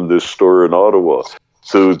available from this store in Ottawa.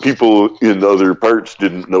 So people in other parts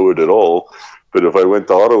didn't know it at all. But if I went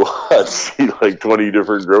to Ottawa, I'd see like 20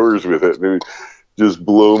 different growers with it. And it would just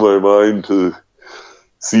blow my mind to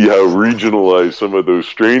see how regionalized some of those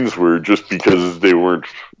strains were, just because they weren't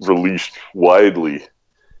released widely.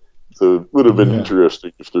 So it would have been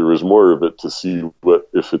interesting if there was more of it to see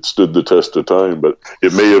if it stood the test of time. But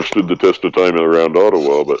it may have stood the test of time around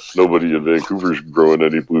Ottawa, but nobody in Vancouver's growing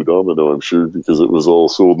any Blue Domino, I'm sure, because it was all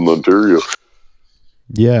sold in Ontario.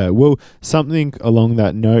 Yeah, well, something along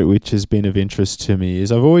that note which has been of interest to me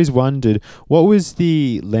is I've always wondered, what was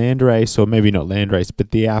the landrace, or maybe not landrace, but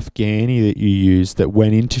the Afghani that you used that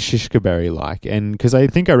went into Shishkaberry like? And because I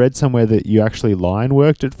think I read somewhere that you actually line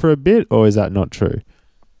worked it for a bit, or is that not true?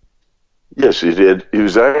 Yes, it did. It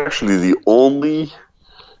was actually the only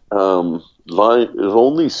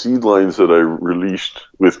seed lines that I released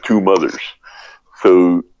with 2 mothers.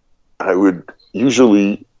 So I would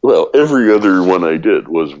usually, every other one I did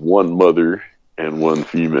was 1 mother and 1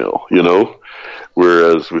 female,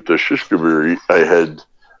 Whereas with the Shishkaberry, I had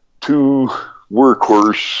 2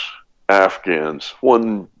 workhorse Afghans,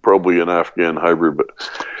 one probably an Afghan hybrid, but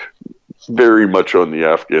very much on the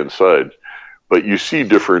Afghan side. But you see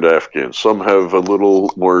different Afghans. Some have a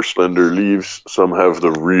little more slender leaves. Some have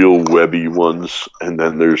the real webby ones. And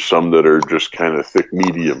then there's some that are just kind of thick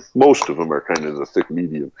medium. Most of them are kind of the thick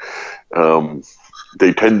medium.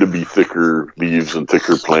 They tend to be thicker leaves and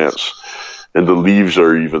thicker plants. And the leaves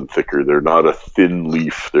are even thicker. They're not a thin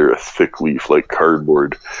leaf. They're a thick leaf like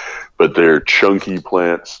cardboard. But they're chunky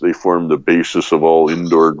plants. They form the basis of all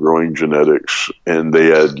indoor growing genetics, and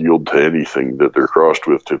they add yield to anything that they're crossed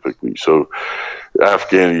with typically. So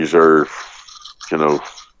Afghanis are,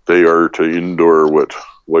 they are to indoor what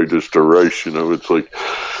white is to rice. It's like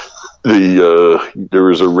there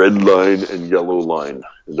was a red line and yellow line.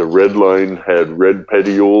 The red line had red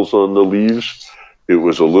petioles on the leaves. It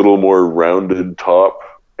was a little more rounded top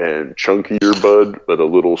and chunkier bud, but a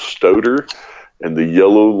little stouter. And the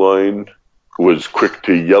yellow line was quick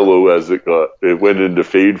to yellow as it went into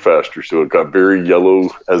fade faster. So it got very yellow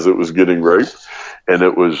as it was getting ripe. And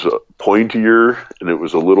it was pointier, and it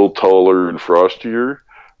was a little taller and frostier,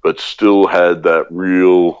 but still had that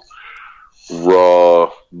real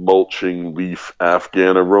raw mulching leaf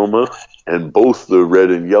Afghan aroma. And both the red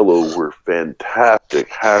and yellow were fantastic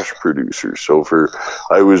hash producers. So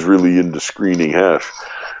I was really into screening hash.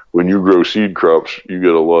 When you grow seed crops, you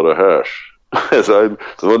get a lot of hash. The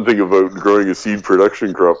one thing about growing a seed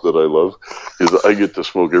production crop that I love is I get to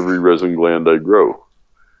smoke every resin gland I grow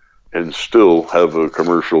and still have a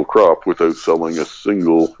commercial crop without selling a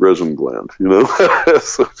single resin gland,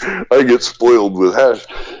 So I get spoiled with hash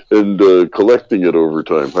and collecting it over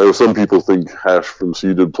time. I know some people think hash from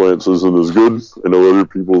seeded plants isn't as good. I know other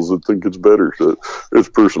people that think it's better. So it's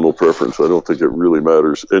personal preference. I don't think it really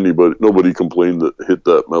matters. Nobody complained that hit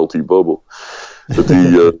that melty bubble.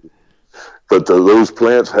 But those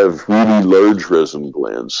plants have really large resin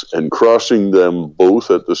glands, and crossing them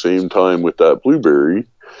both at the same time with that blueberry,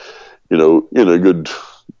 in a good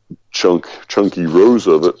chunky rows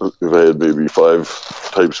of it, if I had maybe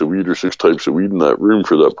 5 types of weed or 6 types of weed in that room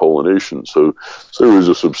for that pollination. So there was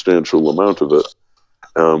a substantial amount of it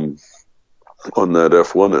on that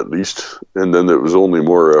F1 at least. And then it was only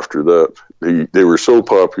more after that. They were so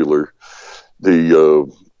popular,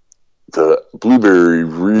 the blueberry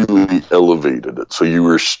really elevated it. So you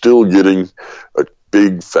were still getting a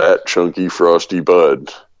big, fat, chunky, frosty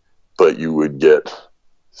bud, but you would get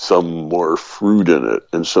some more fruit in it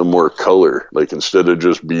and some more color. Like instead of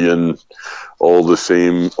just being all the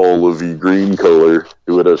same olivey green color,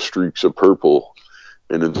 it would have streaks of purple.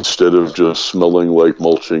 And instead of just smelling like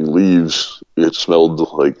mulching leaves, it smelled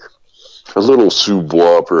like a little sous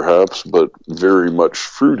bois perhaps, but very much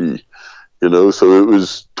fruity. So it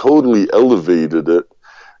was totally elevated it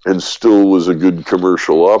and still was a good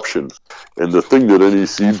commercial option. And the thing that any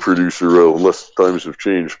seed producer, unless times have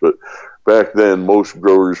changed, but back then most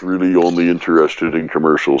growers really only interested in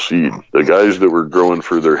commercial seed. The guys that were growing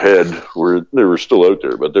for their head they were still out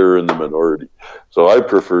there, but they were in the minority. So I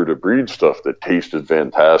prefer to breed stuff that tasted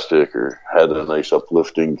fantastic or had a nice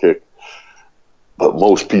uplifting kick. But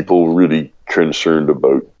most people were really concerned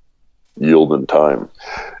about yield and time.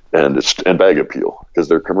 And bag appeal, because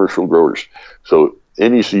they're commercial growers. So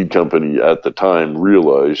any seed company at the time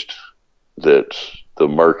realized that the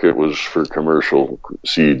market was for commercial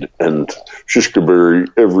seed, and Shishka Berry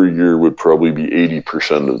every year would probably be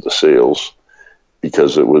 80% of the sales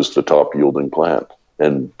because it was the top yielding plant,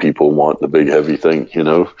 and people want the big heavy thing,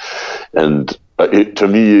 And to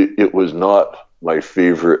me, it was not my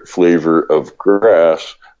favorite flavor of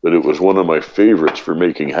grass, but it was one of my favorites for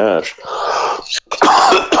making hash.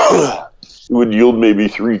 It would yield maybe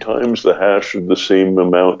 3 times the hash of the same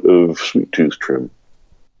amount of sweet tooth trim.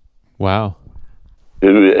 Wow.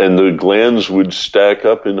 And the glands would stack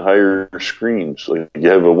up in higher screens. Like you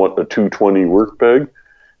have a 220 work bag,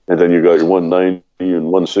 and then you got your 190 and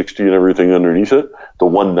 160 and everything underneath it. The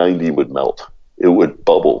 190 would melt. It would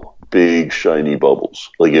bubble. Big shiny bubbles.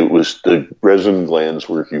 Like the resin glands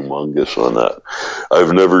were humongous on that.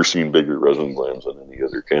 I've never seen bigger resin glands than any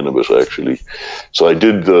other cannabis actually. So I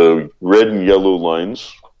did the red and yellow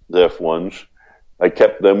lines, the F1s. I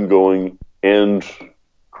kept them going and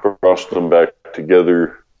crossed them back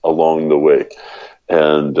together along the way.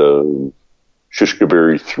 And Shishka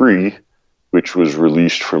Berry 3, which was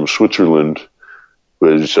released from Switzerland,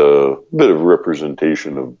 was a bit of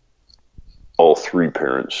representation of all 3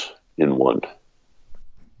 parents in one.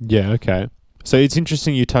 Yeah, okay. So it's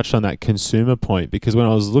interesting you touched on that consumer point, because when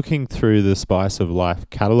I was looking through the Spice of Life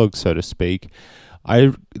catalog, so to speak,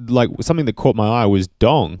 I like something that caught my eye was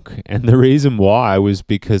donk, and the reason why was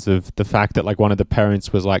because of the fact that like one of the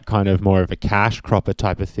parents was like kind of more of a cash cropper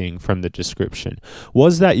type of thing from the description.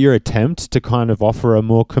 Was that your attempt to kind of offer a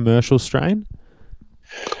more commercial strain?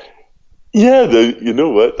 Yeah, you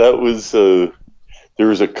know what? That was there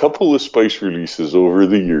was a couple of spice releases over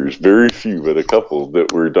the years, very few, but a couple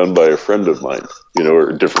that were done by a friend of mine,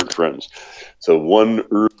 or different friends. So one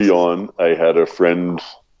early on, I had a friend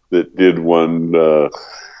that did one it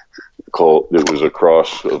was a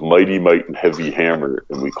cross of Mighty Might and Heavy Hammer,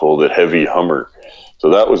 and we called it Heavy Hummer. So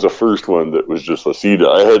that was the first one that was just a seed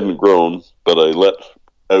I hadn't grown, but I let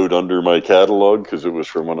out under my catalog because it was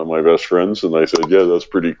from one of my best friends, and I said, yeah, that's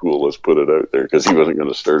pretty cool, let's put it out there, because he wasn't going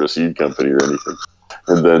to start a seed company or anything.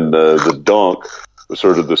 And then the donk was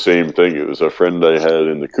sort of the same thing. It was a friend I had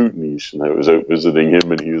in the Kootenays, and I was out visiting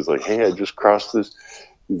him, and he was like, hey, I just crossed this.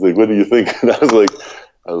 He's like, what do you think? And I was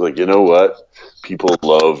like, you know what? People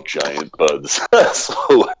love giant buds. So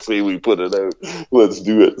let's say we put it out. Let's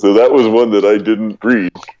do it. So that was one that I didn't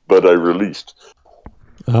breed, but I released.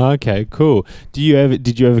 Okay, cool. Did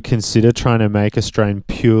you ever consider trying to make a strain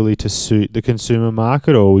purely to suit the consumer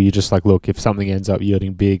market, or were you just like, look, if something ends up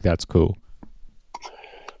yielding big, that's cool?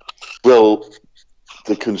 Well,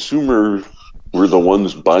 the consumer were the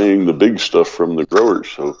ones buying the big stuff from the growers.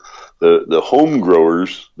 So the home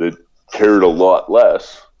growers that cared a lot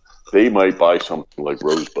less, they might buy something like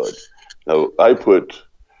Rosebud. Now, I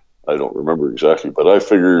don't remember exactly, but I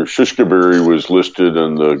figure Shishka Berry was listed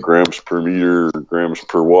in the grams per meter, grams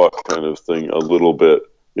per watt kind of thing a little bit,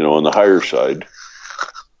 on the higher side.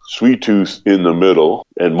 Sweet Tooth in the middle,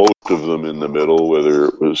 and most of them in the middle, whether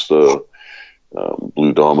it was the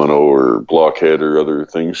Blue Domino or Blockhead or other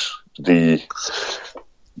things.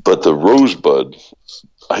 But the Rosebud,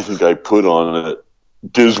 I think I put on it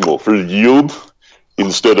dismal for yield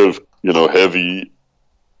instead of, heavy,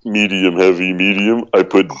 medium. I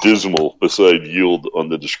put dismal beside yield on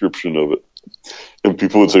the description of it. And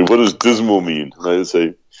people would say, what does dismal mean? And I would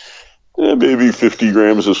say, maybe 50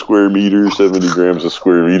 grams a square meter, 70 grams a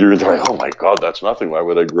square meter. And they're like, oh my God, that's nothing. Why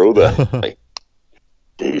would I grow that? Like,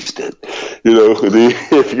 taste it.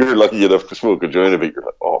 If you're lucky enough to smoke a joint of it, you're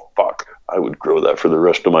like, oh fuck, I would grow that for the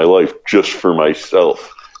rest of my life just for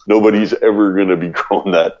myself. Nobody's ever going to be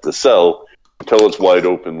growing that to sell until it's wide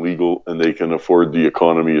open legal and they can afford the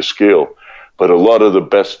economy of scale. But a lot of the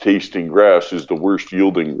best tasting grass is the worst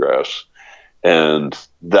yielding grass, and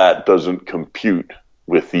that doesn't compute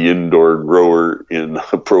with the indoor grower in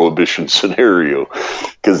a prohibition scenario,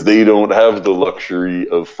 because they don't have the luxury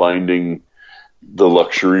of finding the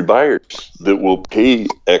luxury buyers that will pay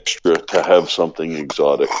extra to have something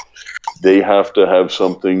exotic. They have to have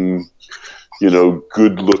something,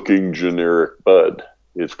 good looking generic bud.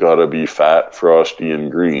 It's got to be fat, frosty,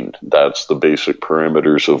 and green. That's the basic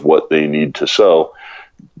parameters of what they need to sell.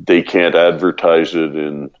 They can't advertise it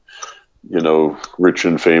in, rich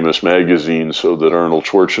and famous magazines so that Arnold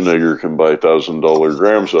Schwarzenegger can buy $1,000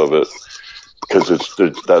 grams of it, because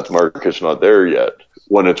that market's not there yet.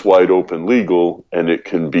 When it's wide open legal, and it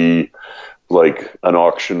can be like an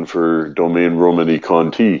auction for Domaine Romani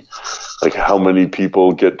Conti. Like, how many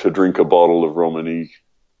people get to drink a bottle of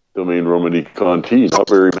Domaine Romani Conti? Not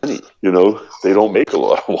very many. They don't make a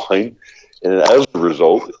lot of wine, and as a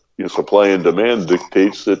result, supply and demand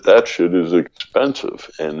dictates that shit is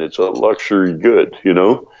expensive, and it's a luxury good.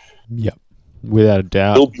 Yep, without a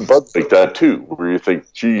doubt. There'll be buds like that too, where you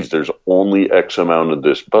think, geez, there's only X amount of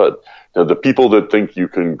this bud. Now, the people that think you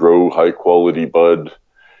can grow high quality bud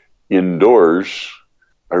indoors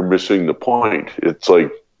are missing the point. It's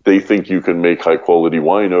like they think you can make high quality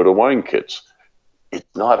wine out of wine kits. It's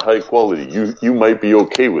not high quality. You might be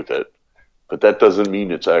okay with it, but that doesn't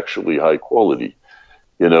mean it's actually high quality.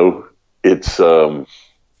 It's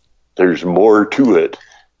there's more to it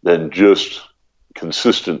than just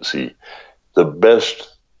consistency. The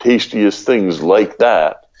best, tastiest things like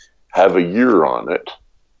that have a year on it,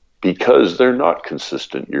 because they're not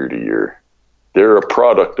consistent year to year. They're a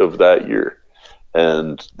product of that year.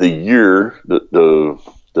 And the year, the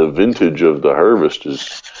vintage of the harvest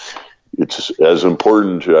it's as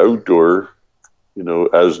important to outdoor,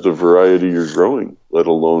 as the variety you're growing, let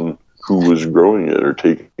alone who was growing it or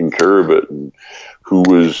taking care of it, and who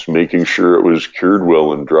was making sure it was cured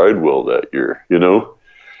well and dried well that year,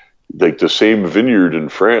 Like the same vineyard in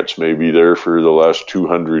France may be there for the last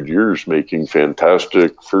 200 years, making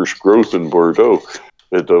fantastic first growth in Bordeaux.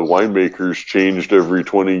 That the winemakers changed every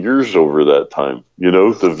 20 years over that time.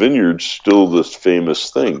 The vineyard's still this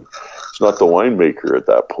famous thing. It's not the winemaker at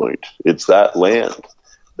that point. It's that land.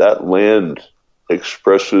 That land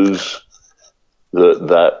expresses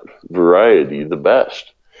that variety the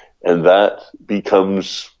best. And that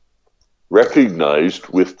becomes recognized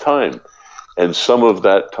with time. And some of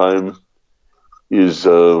that time is,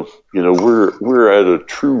 we're at a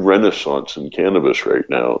true renaissance in cannabis right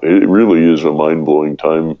now. It really is a mind-blowing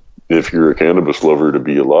time if you're a cannabis lover to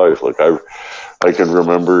be alive. Like I can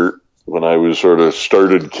remember when I was sort of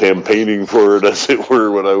started campaigning for it, as it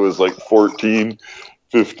were, when I was like 14,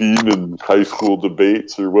 15 in high school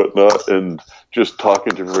debates or whatnot, and just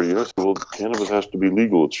talking to everybody else. Well, cannabis has to be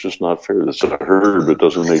legal. It's just not fair. It's a herb. It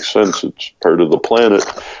doesn't make sense. It's part of the planet.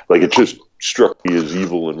 Like, it just struck me as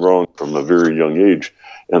evil and wrong from a very young age.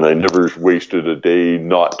 And I never wasted a day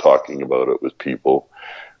not talking about it with people.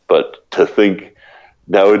 But to think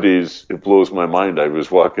nowadays, it blows my mind. I was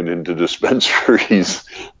walking into dispensaries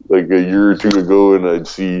like a year or two ago, and I'd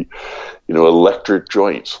see, electric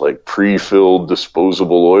joints, like pre-filled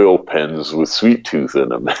disposable oil pens with sweet tooth in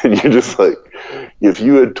them. And you're just like, if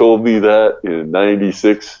you had told me that in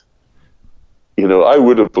 96, I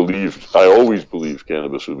would have believed, I always believed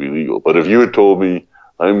cannabis would be legal. But if you had told me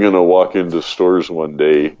I'm going to walk into stores one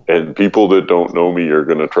day and people that don't know me are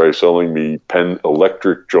going to try selling me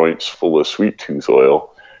electric joints full of sweet tooth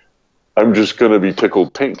oil, I'm just going to be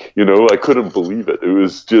tickled pink. I couldn't believe it. It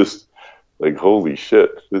was just like, holy shit,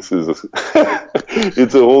 this is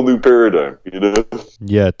it's a whole new paradigm,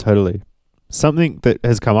 Yeah, totally. Something that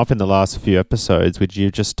has come up in the last few episodes, which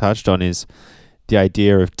you've just touched on, is the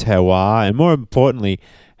idea of terroir, and more importantly,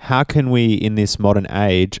 how can we, in this modern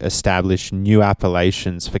age, establish new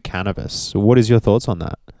appellations for cannabis? What is your thoughts on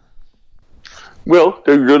that? Well,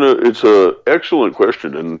 it's an excellent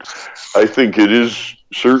question, and I think it is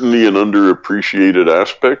certainly an underappreciated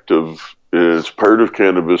aspect of, it's part of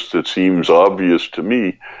cannabis that seems obvious to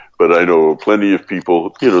me, but I know plenty of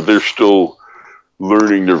people, they're still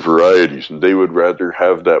learning their varieties, and they would rather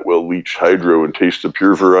have that well-leached hydro and taste the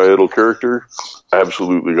pure varietal character.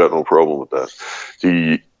 Absolutely got no problem with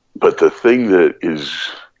that. But the thing that is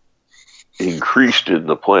increased in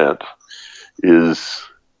the plant is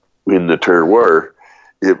in the terroir.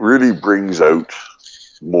 It really brings out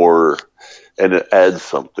more, and it adds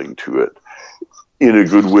something to it in a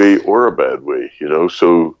good way or a bad way,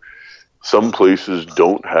 So some places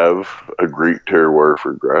don't have a great terroir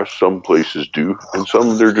for grass. Some places do, and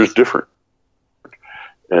some they're just different.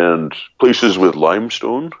 And places with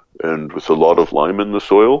limestone and with a lot of lime in the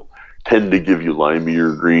soil tend to give you limey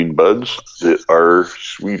green buds that are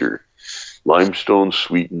sweeter. Limestone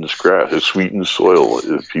sweetens grass. It sweetens soil.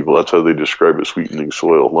 People, that's how they describe it, sweetening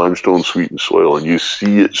soil. Limestone sweetens soil, and you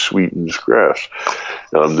see it sweetens grass.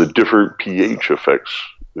 The different pH affects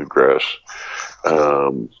the grass.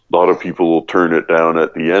 A lot of people will turn it down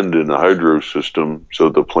at the end in the hydro system so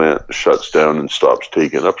the plant shuts down and stops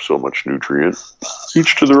taking up so much nutrient.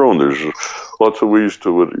 Each to their own. There's lots of ways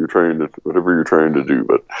to whatever you're trying to do.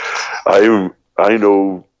 But I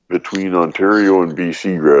know between Ontario and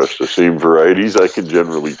BC grass, the same varieties, I can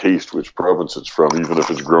generally taste which province it's from, even if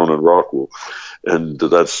it's grown in Rockwool. And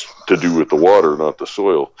that's to do with the water, not the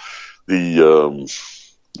soil.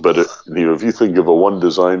 But if you think of a one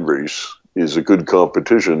design race is a good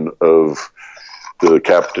competition of the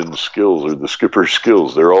captain's skills or the skipper's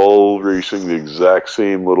skills. They're all racing the exact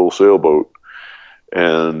same little sailboat,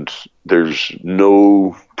 and there's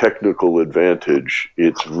no technical advantage.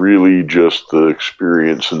 It's really just the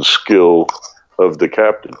experience and skill of the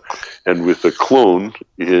captain. And with a clone,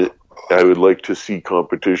 I would like to see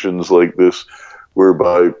competitions like this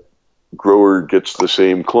whereby grower gets the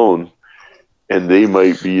same clone, and they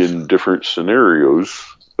might be in different scenarios,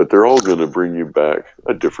 but they're all going to bring you back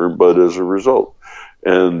a different bud as a result.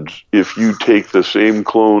 And if you take the same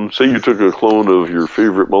clone, say you took a clone of your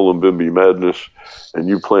favorite Mullumbimby Madness and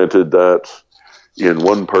you planted that in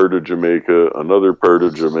one part of Jamaica, another part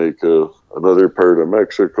of Jamaica, another part of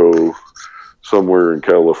Mexico, somewhere in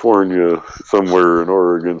California, somewhere in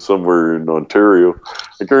Oregon, somewhere in Ontario,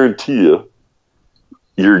 I guarantee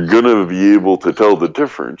you're going to be able to tell the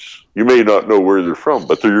difference. You may not know where they're from,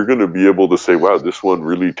 but you're going to be able to say, wow, this one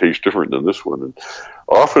really tastes different than this one. And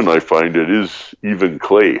often I find it is even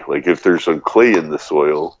clay. Like if there's some clay in the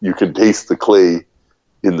soil, you can taste the clay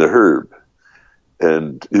in the herb.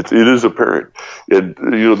 And it is apparent. And,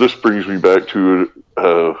 this brings me back to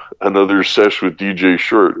another sesh with DJ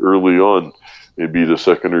Short early on. Maybe the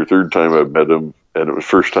second or third time I met him, and it was the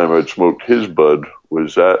first time I'd smoked his bud,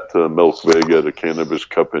 was at Melkweg at a Cannabis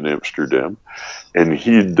Cup in Amsterdam. And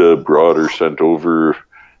he'd brought or sent over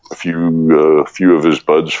a few of his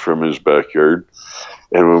buds from his backyard.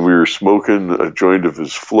 And when we were smoking a joint of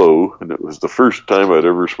his Flow, and it was the first time I'd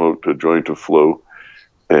ever smoked a joint of Flow,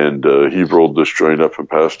 and he rolled this joint up and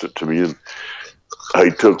passed it to me. And I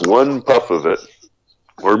took one puff of it,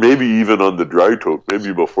 or maybe even on the dry toke,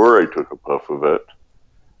 maybe before I took a puff of it.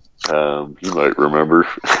 You might remember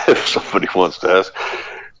if somebody wants to ask.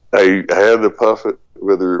 I had the puff,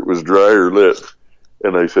 whether it was dry or lit,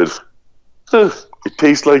 and I said, it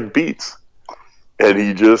tastes like beets. And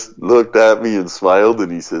he just looked at me and smiled,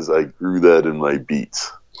 and he says, I grew that in my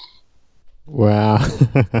beets. Wow.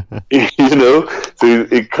 You know, so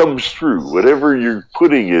it comes through. Whatever you're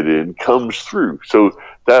putting it in comes through. So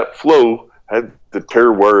that flow had the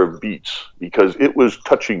terroir of beets because it was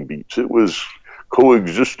touching beets. It was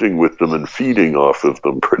coexisting with them and feeding off of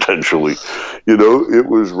them potentially. You know, it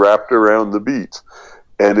was wrapped around the beets.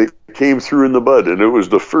 And it came through in the bud. And it was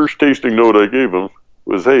the first tasting note I gave him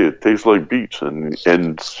was, hey, it tastes like beets. And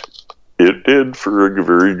it did for a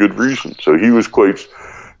very good reason. So he was quite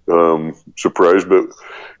surprised,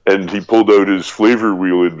 and he pulled out his flavor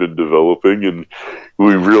wheel he'd been developing, and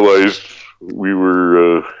we realized we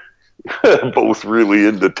were both really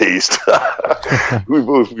into taste. we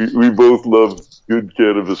both love good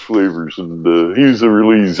cannabis flavors, and he's a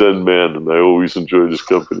really zen man, and I always enjoyed his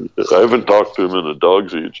company. I haven't talked to him in a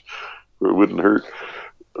dog's age, but it wouldn't hurt.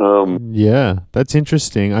 Yeah, that's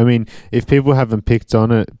interesting. I mean, if people haven't picked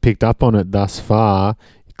up on it thus far,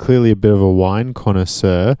 clearly a bit of a wine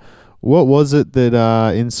connoisseur. What was it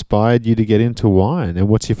that inspired you to get into wine, and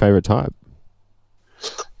what's your favorite type?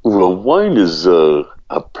 Well, wine is a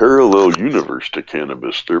parallel universe to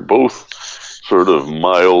cannabis. They're both sort of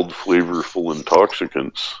mild, flavorful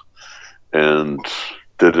intoxicants, and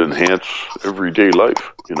that enhance everyday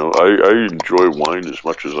life. You know, I enjoy wine as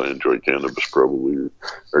much as I enjoy cannabis, probably,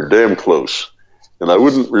 or damn close. And I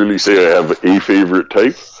wouldn't really say I have a favorite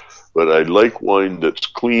type, but I like wine that's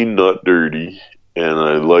clean, not dirty, and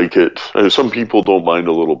I like it. Some people don't mind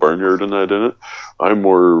a little barnyard in it. I'm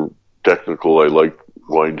more technical. I like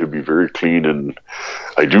wine to be very clean, and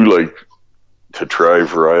I do like to try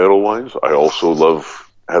varietal wines. I also love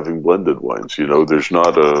having blended wines. You know, there's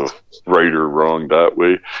not a right or wrong that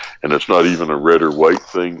way, and it's not even a red or white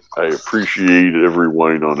thing. I appreciate every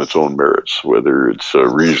wine on its own merits, whether it's a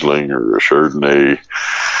Riesling or a Chardonnay,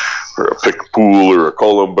 or a Picpoul or a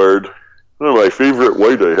Colombard. My favorite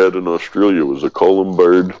white I had in Australia was a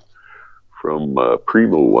Colombard from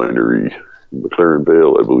Primo Winery in McLaren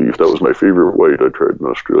Vale, I believe. That was my favorite white I tried in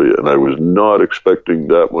Australia, and I was not expecting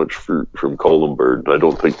that much fruit from Colombard. I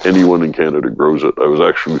don't think anyone in Canada grows it. I was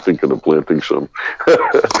actually thinking of planting some.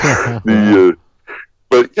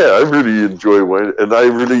 But yeah, I really enjoy wine, and I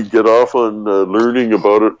really get off on learning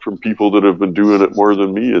about it from people that have been doing it more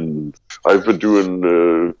than me. And I've been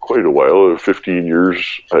doing quite a while. 15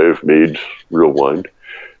 years I have made real wine,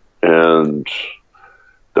 and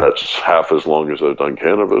that's half as long as I've done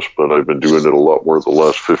cannabis, but I've been doing it a lot more the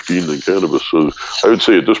last 15 than cannabis. So I would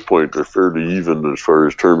say at this point they're fairly even as far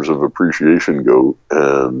as terms of appreciation go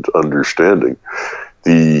and understanding.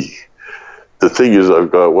 The thing is,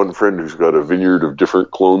 I've got one friend who's got a vineyard of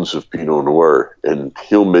different clones of Pinot Noir, and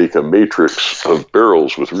he'll make a matrix of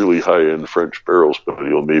barrels with really high-end French barrels, but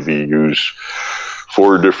he'll maybe use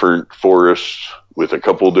 4 different forests with a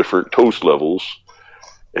couple different toast levels,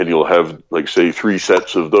 and you'll have, like, say, 3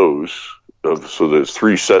 sets of those, so there's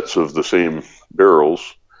 3 sets of the same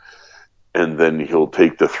barrels, and then he'll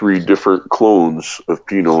take the 3 different clones of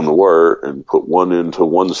Pinot Noir and put one into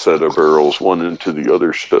one set of barrels, one into the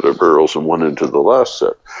other set of barrels, and one into the last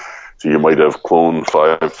set. So you might have clone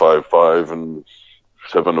 555 and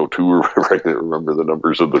 702 or whatever. I can't remember the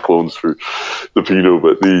numbers of the clones for the Pinot,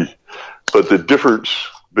 but the difference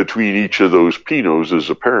between each of those Pinots is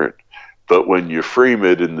apparent. But when you frame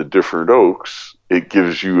it in the different oaks, it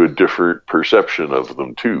gives you a different perception of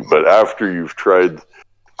them too. But after you've tried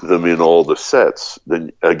them in all the sets,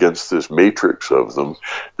 then against this matrix of them,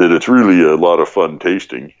 then it's really a lot of fun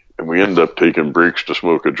tasting. And we end up taking breaks to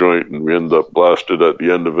smoke a joint, and we end up blasted at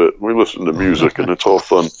the end of it. We listen to music, and it's all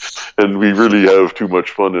fun. And we really have too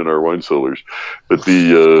much fun in our wine cellars. But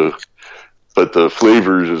the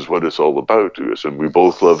flavors is what it's all about to us. And we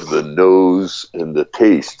both love the nose and the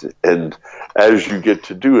taste. And as you get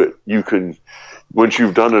to do it, you can, once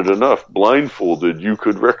you've done it enough, blindfolded, you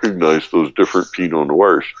could recognize those different Pinot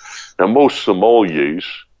Noirs. Now, most sommeliers,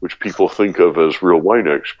 which people think of as real wine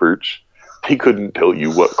experts, they couldn't tell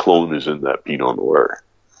you what clone is in that Pinot Noir.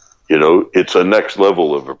 You know, it's a next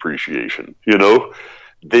level of appreciation. You know,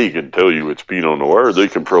 they can tell you it's Pinot Noir. They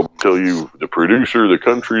can probably tell you the producer, the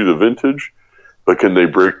country, the vintage, but can they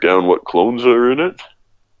break down what clones are in it?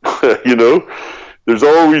 You know, there's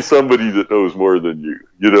always somebody that knows more than you,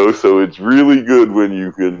 you know, so it's really good when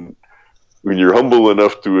you're humble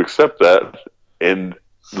enough to accept that and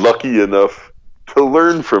lucky enough to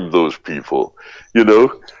learn from those people. You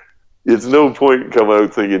know, it's no point come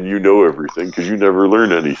out thinking you know everything, because you never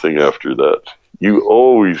learn anything after that. You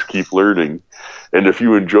always keep learning. And if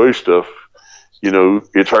you enjoy stuff, you know,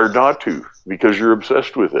 it's hard not to, because you're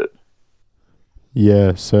obsessed with it.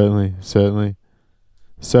 Yeah, certainly.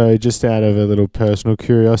 So just out of a little personal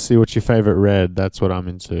curiosity, what's your favorite red? That's what I'm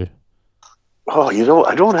into. Oh, you know,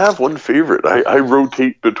 I don't have one favorite. I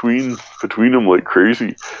rotate between them like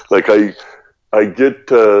crazy. Like I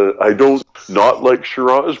get I don't not like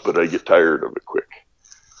Shiraz, but I get tired of it quick.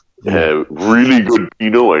 Yeah. Really good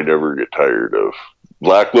Pinot, I never get tired of.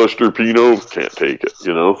 Lackluster Pinot, can't take it.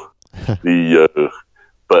 You know,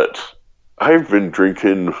 but I've been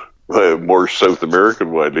drinking more South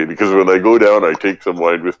American wine lately, because when I go down, I take some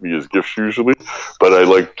wine with me as gifts usually, but I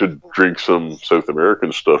like to drink some South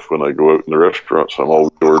American stuff when I go out in the restaurants. I'm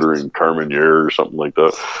always ordering Carmenere or something like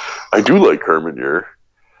that. I do like Carmenere,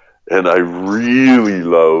 and I really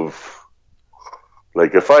love,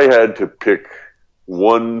 like, if I had to pick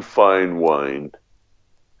one fine wine,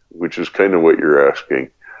 which is kind of what you're asking,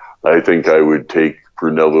 I think I would take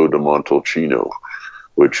Brunello di Montalcino,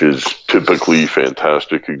 which is typically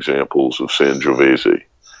fantastic examples of Sangiovese.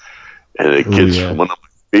 And it gets one of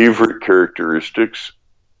my favorite characteristics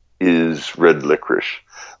is red licorice,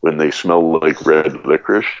 when they smell like red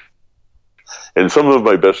licorice. And some of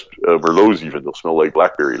my best Merlots even, they'll smell like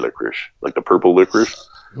blackberry licorice, like the purple licorice.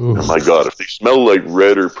 Ooh. And my God, if they smell like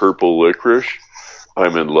red or purple licorice,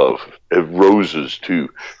 I'm in love. And roses too.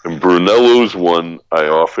 And Brunello's one, I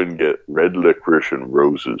often get red licorice and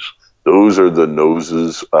roses. Those are the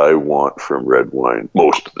noses I want from red wine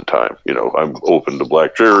most of the time. You know, I'm open to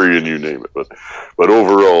black cherry and you name it. But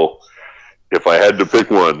overall, if I had to pick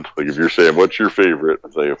one, like if you're saying, what's your favorite?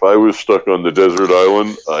 I'd say if I was stuck on the desert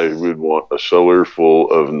island, I would want a cellar full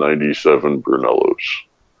of 97 Brunellos.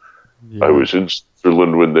 Yeah. I was in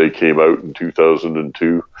Switzerland when they came out in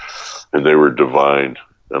 2002, and they were divine.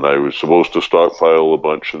 And I was supposed to stockpile a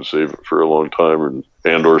bunch and save it for a long time,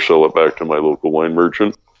 and or sell it back to my local wine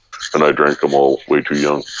merchant. And I drank them all way too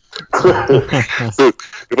young. So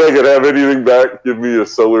if I could have anything back, give me a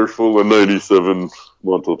cellar full of 97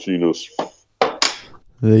 Montalcinos.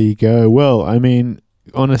 There you go. Well, I mean,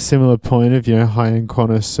 on a similar point of, high-end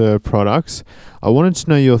connoisseur products, I wanted to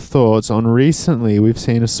know your thoughts on recently we've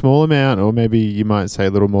seen a small amount, or maybe you might say a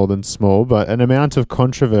little more than small, but an amount of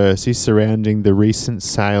controversy surrounding the recent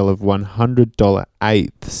sale of $100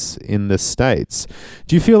 eighths in the States.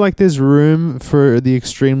 Do you feel like there's room for the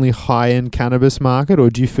extremely high-end cannabis market, or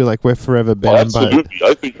do you feel like we're forever bound by it?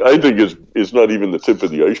 Absolutely. I think it's not even the tip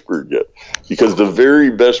of the iceberg yet, because the very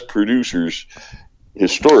best producers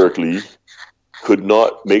historically could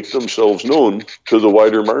not make themselves known to the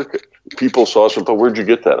wider market. People saw some, but where'd you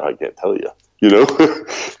get that? I can't tell you,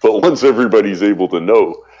 But once everybody's able to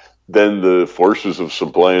know, then the forces of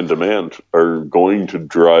supply and demand are going to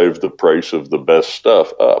drive the price of the best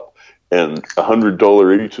stuff up. And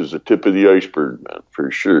 $100 each is the tip of the iceberg, man, for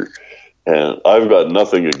sure. And I've got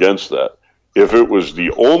nothing against that. If it was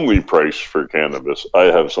the only price for cannabis, I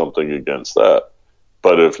have something against that.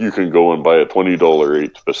 But if you can go and buy a $20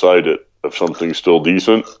 eighth beside it of something still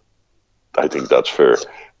decent, I think that's fair.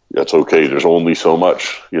 That's okay. There's only so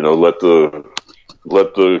much. Let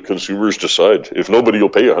the consumers decide. If nobody will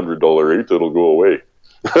pay $100 eighth, it'll go away.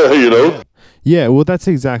 Yeah, well, that's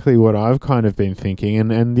exactly what I've kind of been thinking.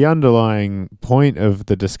 And the underlying point of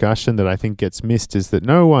the discussion that I think gets missed is that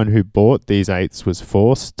no one who bought these eighths was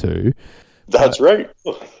forced to. That's right.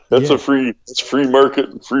 That's free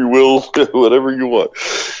market, free will, whatever you want.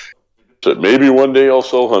 So maybe one day I'll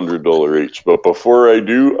sell $100 eighths, but before I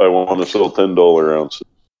do, I want to sell $10 ounces.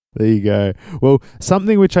 There you go. Well,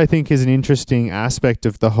 something which I think is an interesting aspect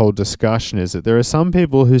of the whole discussion is that there are some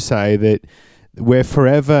people who say that we're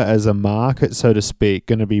forever, as a market, so to speak,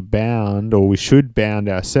 going to be bound, or we should bound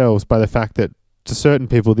ourselves by the fact that to certain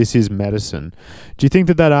people this is medicine. Do you think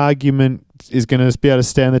that argument is going to be able to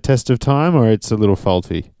stand the test of time, or it's a little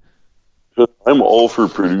faulty? I'm all for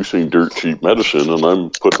producing dirt cheap medicine, and I'm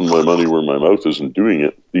putting my money where my mouth is and doing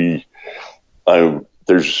it.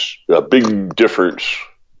 There's a big difference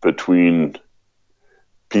between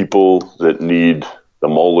people that need the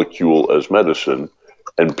molecule as medicine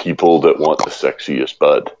and people that want the sexiest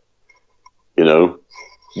bud.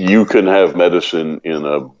 You can have medicine in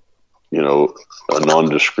a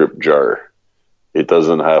nondescript jar. It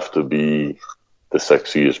doesn't have to be the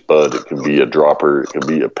sexiest bud. It can be a dropper, it can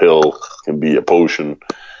be a pill, it can be a potion,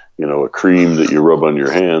 a cream that you rub on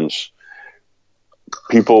your hands.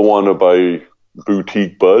 People want to buy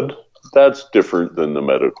boutique bud. That's different than the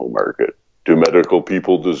medical market. Do medical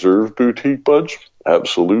people deserve boutique buds?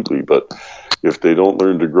 Absolutely. But if they don't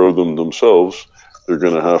learn to grow them themselves, they're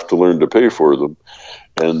going to have to learn to pay for them.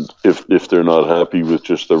 And if they're not happy with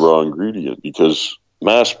just the raw ingredient, because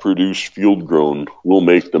mass-produced field-grown will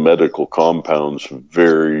make the medical compounds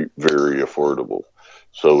very, very affordable.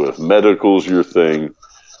 So if medical's your thing,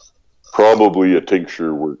 probably a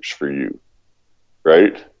tincture works for you,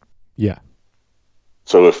 right? Yeah.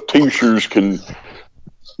 So if tinctures can,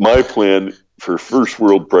 my plan for first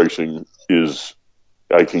world pricing is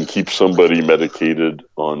I can keep somebody medicated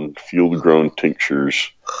on field-grown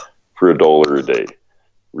tinctures for $1 a day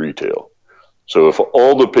retail. So if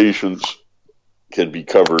all the patients can be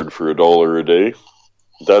covered for $1 a day,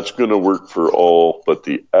 that's going to work for all but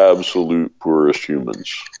the absolute poorest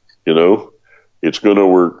humans. You know, it's going to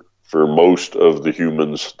work for most of the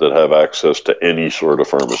humans that have access to any sort of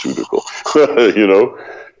pharmaceutical. You know?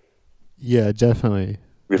 Yeah, definitely.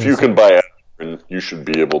 If you can buy aspirin, you should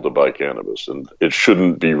be able to buy cannabis, and it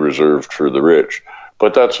shouldn't be reserved for the rich.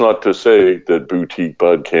 But that's not to say that boutique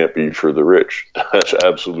bud can't be for the rich. That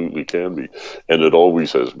absolutely can be, and it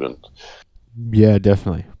always has been. Yeah,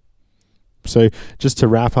 definitely. So just to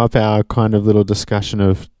wrap up our kind of little discussion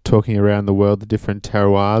of talking around the world, the different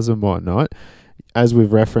terroirs and whatnot, as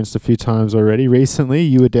we've referenced a few times already, recently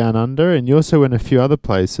you were down under and you also went a few other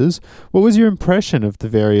places. What was your impression of the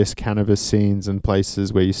various cannabis scenes and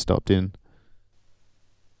places where you stopped in?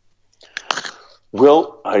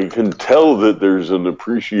 Well, I can tell that there's an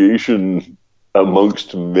appreciation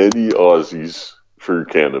amongst many Aussies for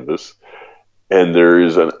cannabis, and there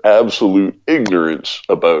is an absolute ignorance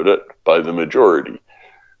about it by the majority.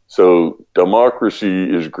 So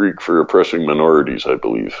democracy is Greek for oppressing minorities, I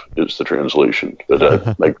believe, is the translation.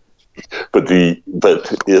 But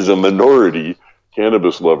but as a minority,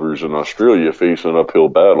 cannabis lovers in Australia face an uphill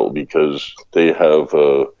battle because they have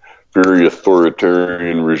a very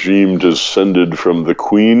authoritarian regime descended from the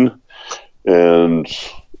Queen, and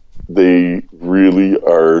they really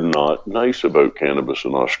are not nice about cannabis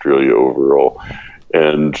in Australia overall.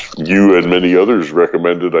 And you and many others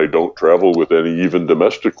recommended I don't travel with any, even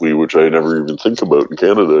domestically, which I never even think about in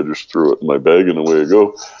Canada. I just throw it in my bag and away I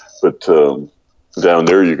go. But down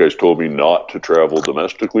there, you guys told me not to travel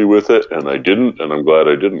domestically with it, and I didn't, and I'm glad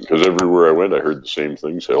I didn't, because everywhere I went, I heard the same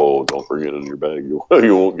thing, say, oh, don't bring it in your bag. You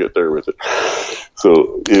won't get there with it.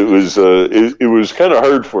 So it was kind of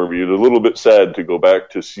hard for me and a little bit sad to go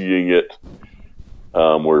back to seeing it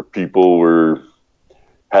where people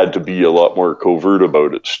had to be a lot more covert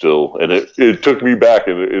about it still. And it took me back.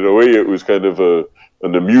 And in a way, it was kind of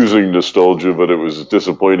an amusing nostalgia, but it was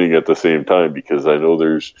disappointing at the same time because I know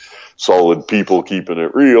there's solid people keeping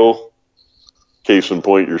it real. Case in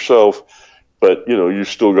point yourself. But, you know, you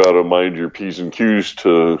still got to mind your P's and Q's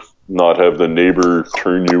to not have the neighbor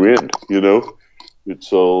turn you in, you know?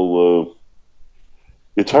 It's all...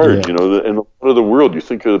 it's hard, you know, and a lot of the world, you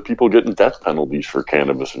think of people getting death penalties for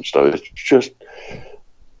cannabis and stuff. It's just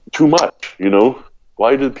too much, you know.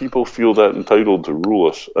 Why do people feel that entitled to rule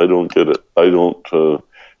us? I don't get it. I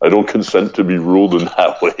don't consent to be ruled in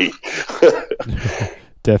that way.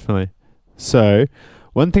 Definitely. So,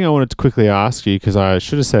 one thing I wanted to quickly ask you, because I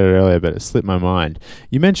should have said it earlier, but it slipped my mind.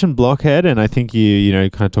 You mentioned Blockhead, and I think you know,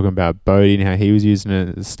 kind of talking about Bodie and how he was using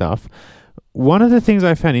it and stuff. One of the things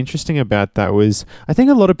I found interesting about that was I think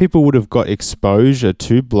a lot of people would have got exposure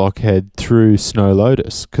to Blockhead through Snow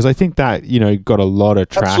Lotus, because I think that, you know, got a lot of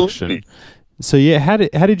traction. Absolutely. So yeah, how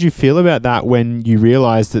did you feel about that when you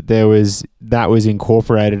realized that that was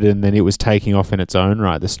incorporated and then it was taking off in its own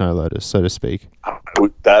right, the Snow Lotus, so to speak?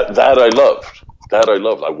 That I loved. That I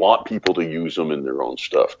loved. I want people to use them in their own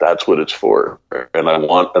stuff. That's what it's for. And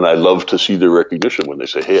I love to see the recognition when they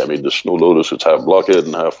say, hey, I made the Snow Lotus, it's half Blockhead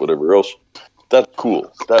and half whatever else. That's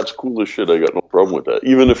cool. That's cool as shit. I got no problem with that.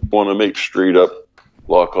 Even if you want to make straight up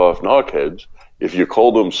lock off knockheads, if you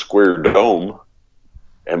call them Square Dome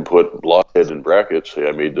and put Blockhead in brackets, say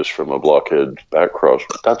I made this from a Blockhead back cross,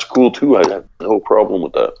 that's cool too. I have no problem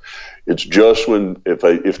with that. It's just when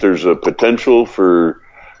if there's a potential for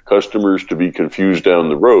customers to be confused down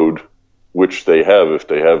the road, which they have if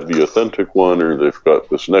they have the authentic one or they've got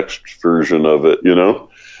this next version of it, you know,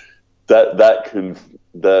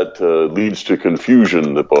 that leads to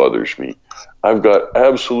confusion that bothers me. I've got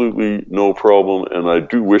absolutely no problem, and I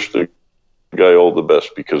do wish the guy all the best,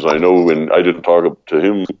 because I know, and I didn't talk to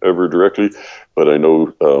him ever directly, but I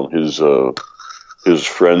know his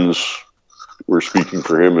friends were speaking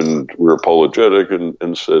for him and were apologetic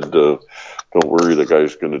and said, don't worry, the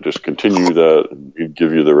guy's going to discontinue that and he'd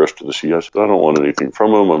give you the rest of the seed. I said, I don't want anything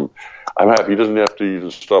from him. I'm happy he doesn't have to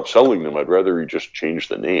even stop selling them. I'd rather he just change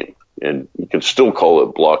the name. And you can still call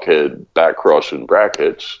it Blockhead Backcross in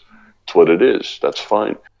brackets. It's what it is. That's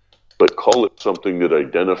fine. But call it something that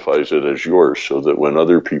identifies it as yours so that when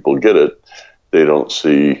other people get it, they don't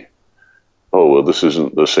see, oh, well, this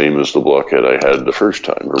isn't the same as the Blockhead I had the first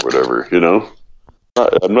time or whatever, you know?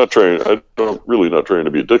 I'm not trying, really not trying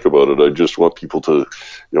to be a dick about it. I just want people to,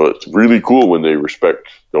 it's really cool when they respect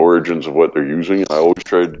the origins of what they're using. I always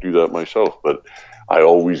tried to do that myself, but I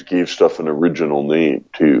always gave stuff an original name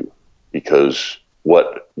too, because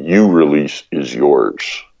what you release is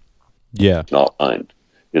yours. Yeah. Not mine,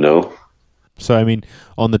 So, I mean,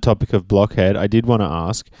 on the topic of Blockhead, I did want to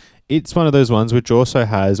ask, it's one of those ones which also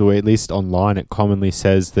has, or at least online, it commonly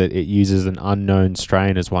says that it uses an unknown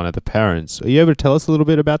strain as one of the parents. Are you able to tell us a little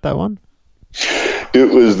bit about that one?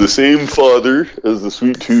 It was the same father as the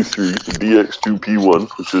Sweet Tooth 3, the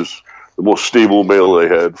BX2P1, which is the most stable male I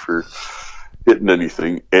had for hitting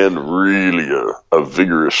anything, and really a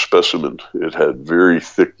vigorous specimen. It had very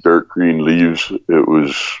thick dark green leaves. It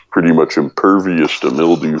was pretty much impervious to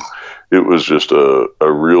mildew. It was just a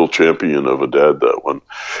real champion of a dad, that one.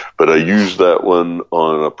 But I used that one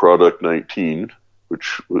on a Product 19,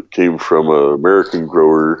 which came from an American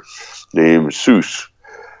grower named Seuss.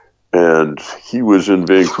 And he was in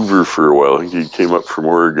Vancouver for a while. He came up from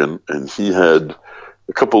Oregon, and he had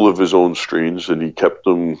a couple of his own strains, and he kept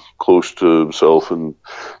them close to himself, and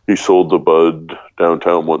he sold the bud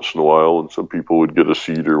downtown once in a while, and some people would get a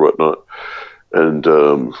seed or whatnot.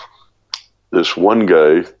 And this one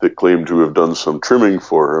guy that claimed to have done some trimming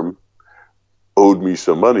for him owed me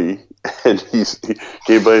some money, and he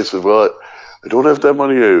came by and said, well, I don't have that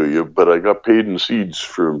money I owe you, but I got paid in seeds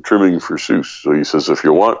from trimming for Seuss. So he says, if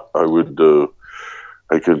you want,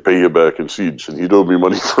 I can pay you back in seeds. And he'd owed me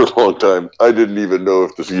money for a long time. I didn't even know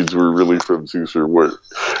if the seeds were really from Seuss or what.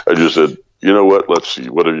 I just said, you know what, let's see,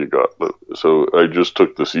 what have you got? So I just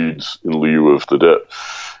took the seeds in lieu of the debt.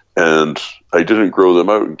 And I didn't grow them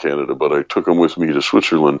out in Canada, but I took them with me to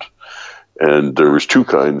Switzerland. And there was two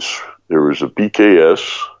kinds. There was a BKS,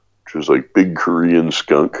 which was like big Korean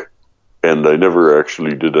skunk. And I never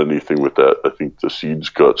actually did anything with that. I think the seeds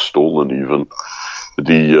got stolen even.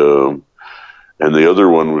 And the other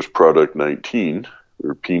one was Product 19,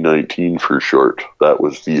 or P19 for short. That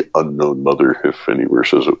was the unknown mother, if anywhere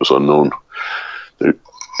says it was unknown.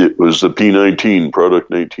 It was the P19, Product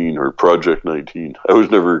 19, or Project 19. I was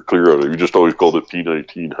never clear on it. We just always called it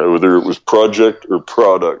P19. Whether it was Project or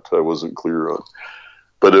Product, I wasn't clear on.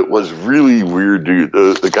 But it was really weird, dude.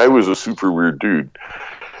 The guy was a super weird dude.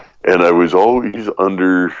 And I was always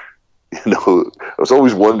I was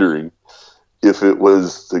always wondering if it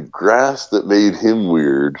was the grass that made him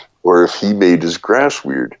weird or if he made his grass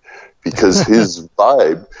weird. Because his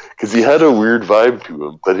vibe, because he had a weird vibe to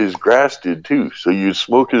him, but his grass did too. So you'd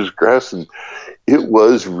smoke his grass, and it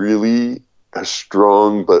was really a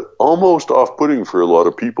strong, but almost off-putting for a lot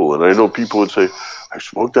of people. And I know people would say, I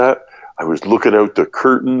smoked that. I was looking out the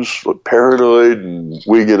curtains, like paranoid and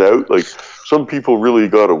wigging out. Like some people really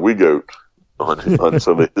got a wig out on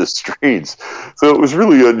some of his strains. So it was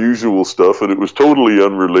really unusual stuff, and it was totally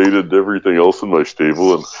unrelated to everything else in my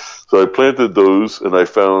stable. And so I planted those, and I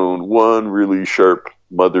found one really sharp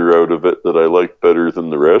mother out of it that I liked better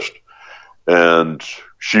than the rest. And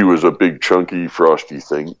she was a big, chunky, frosty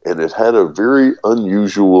thing, and it had a very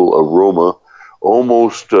unusual aroma,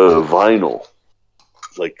 almost vinyl.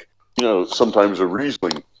 Like, sometimes a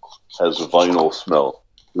Riesling has a vinyl smell.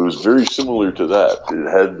 It was very similar to that. It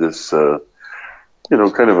had this,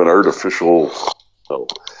 kind of an artificial smell.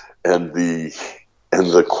 And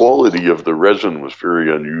the quality of the resin was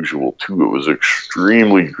very unusual too. It was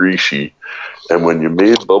extremely greasy, and when you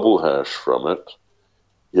made bubble hash from it,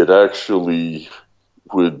 it actually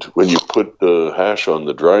would, when you put the hash on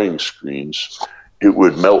the drying screens, it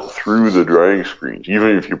would melt through the drying screens.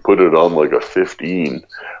 Even if you put it on like a 15,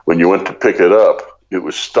 when you went to pick it up, it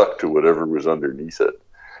was stuck to whatever was underneath it,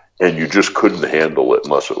 and you just couldn't handle it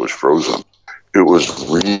unless it was frozen. It was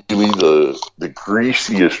really the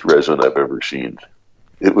greasiest resin I've ever seen.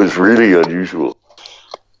 It was really unusual.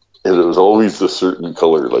 And it was always the certain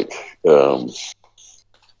color,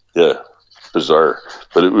 bizarre.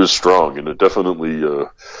 But it was strong, and it definitely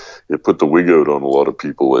it put the wig out on a lot of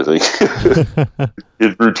people, I think.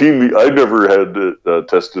 It routinely, I never had it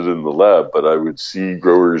tested in the lab, but I would see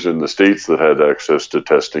growers in the States that had access to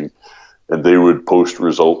testing, and they would post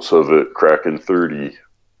results of it cracking 30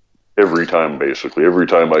 every time, basically. Every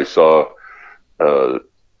time I saw a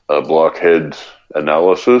blockhead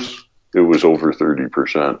analysis, it was over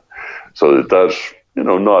 30%. So that's,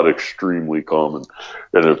 not extremely common.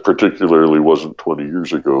 And it particularly wasn't 20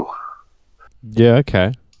 years ago. Yeah,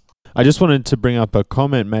 okay. I just wanted to bring up a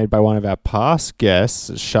comment made by one of our past guests,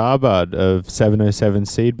 Sharbud of 707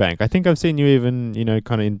 Seed Bank. I think I've seen you even,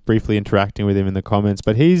 kind of briefly interacting with him in the comments,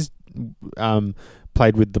 but he's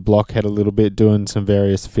played with the Blockhead a little bit, doing some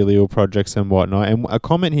various filial projects and whatnot. And a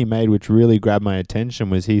comment he made which really grabbed my attention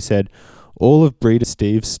was he said, all of Breeder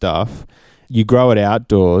Steve's stuff, you grow it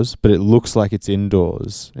outdoors, but it looks like it's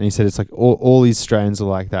indoors. And he said it's like all these strains are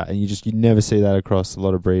like that, and you never see that across a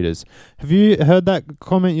lot of breeders. Have you heard that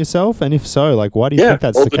comment yourself? And if so, like, why do you think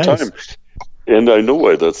that's all the case? time. And I know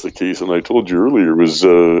why that's the case. And I told you earlier was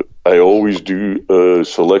I always do a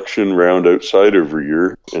selection round outside every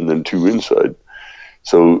year, and then 2 inside.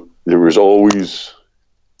 So there was always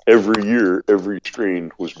every year, every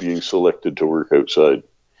strain was being selected to work outside.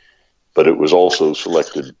 But it was also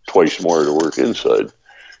selected twice more to work inside.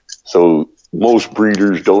 So most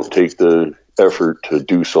breeders don't take the effort to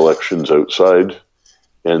do selections outside,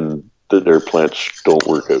 and that their plants don't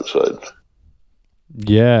work outside.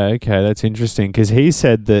 Yeah, okay, that's interesting, because he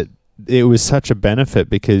said that it was such a benefit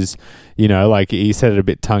because, like he said it a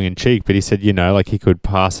bit tongue-in-cheek, but he said, like he could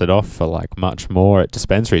pass it off for like much more at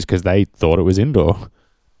dispensaries because they thought it was indoor.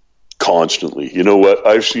 Constantly. You know what?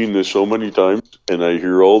 I've seen this so many times, and I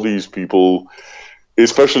hear all these people,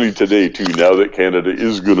 especially today too, now that Canada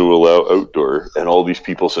is going to allow outdoor, and all these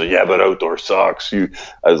people say, yeah, but outdoor sucks.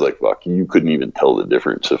 I was like, fuck, you couldn't even tell the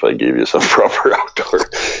difference if I gave you some proper outdoor.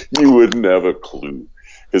 You wouldn't have a clue,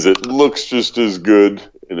 because it looks just as good,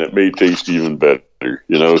 and it may taste even better,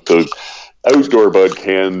 So outdoor bud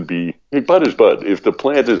can be, bud is bud. If the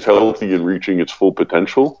plant is healthy and reaching its full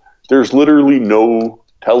potential, there's literally no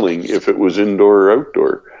telling if it was indoor or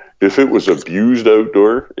outdoor. If it was abused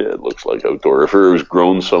outdoor, it looks like outdoor. If it was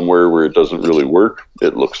grown somewhere where it doesn't really work,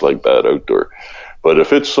 it looks like bad outdoor. But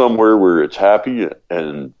if it's somewhere where it's happy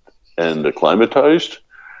and acclimatized,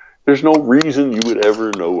 there's no reason you would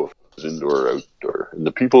ever know if it's indoor or outdoor. And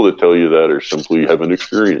the people that tell you that are simply haven't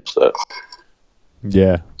experienced that.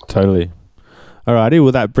 Yeah, totally. Alrighty,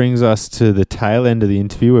 well that brings us to the tail end of the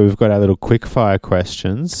interview where we've got our little quick fire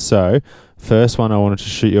questions. So, first one I wanted to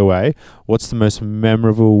shoot your way. What's the most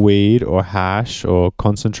memorable weed or hash or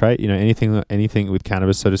concentrate, anything with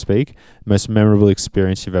cannabis, so to speak, most memorable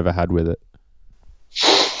experience you've ever had with it?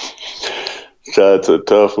 That's a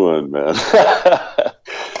tough one, man.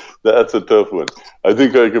 That's a tough one. I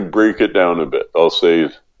think I can break it down a bit. I'll say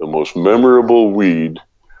the most memorable weed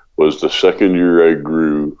was the second year I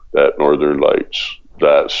grew that Northern Lights.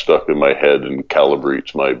 That stuck in my head and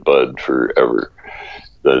calibrates my bud forever.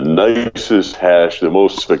 The nicest hash, the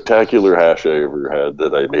most spectacular hash I ever had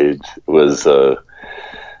that I made was the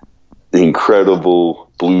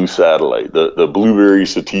incredible Blue Satellite, the Blueberry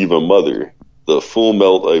Sativa Mother. The full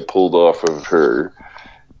melt I pulled off of her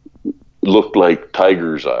looked like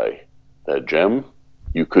tiger's eye. That gem,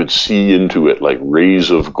 you could see into it like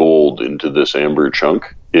rays of gold into this amber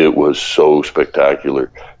chunk. It was so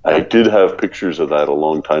spectacular. I did have pictures of that a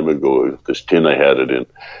long time ago, this tin I had it in.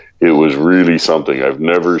 It was really something. I've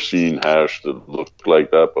never seen hash that looked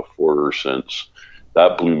like that before or since.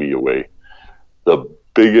 That blew me away.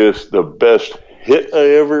 The best hit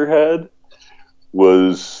I ever had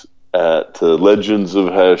was at Legends of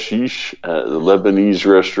Hashish at the Lebanese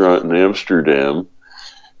restaurant in Amsterdam.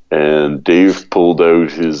 And Dave pulled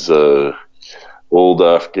out his old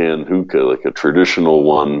Afghan hookah, like a traditional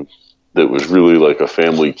one that was really like a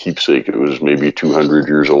family keepsake. It was maybe 200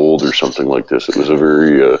 years old or something like this. It was a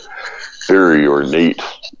very, very ornate,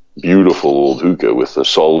 beautiful old hookah with a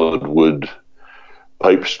solid wood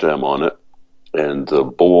pipe stem on it. And the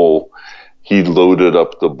bowl, he loaded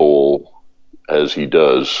up the bowl as he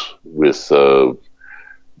does with full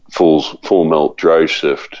melt dry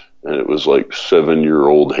sift. And it was like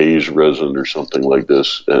 7-year-old haze resin or something like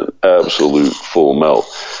this, an absolute full melt.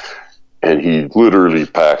 And he literally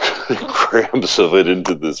packed grams of it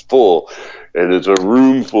into this bowl. And it's a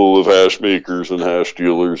room full of hash makers and hash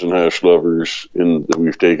dealers and hash lovers that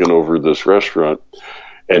we've taken over this restaurant.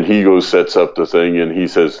 And he sets up the thing, and he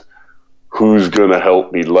says, who's going to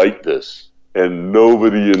help me light this? And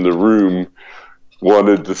nobody in the room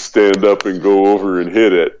wanted to stand up and go over and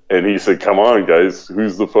hit it. And he said, come on, guys,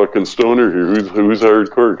 who's the fucking stoner here? Who's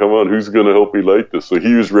hardcore? Come on, who's going to help me light this? So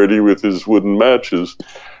he was ready with his wooden matches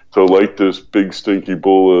to light this big stinky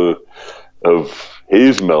bowl of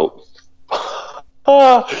haze melt.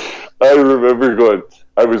 I remember going,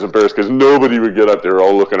 I was embarrassed because nobody would get up. They were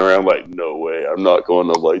all looking around like, no way, I'm not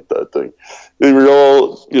going to light that thing. They were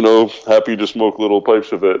all, happy to smoke little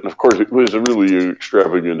pipes of it. And of course, it was a really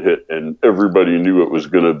extravagant hit, and everybody knew it was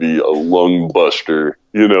going to be a lung buster,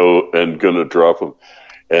 and going to drop them.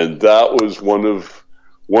 And that was one of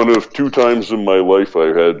one of 2 times in my life I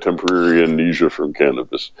had temporary amnesia from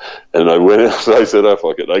cannabis. And so I said,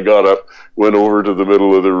 fuck it. I got up, went over to the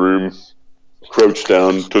middle of the room, crouched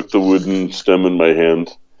down, took the wooden stem in my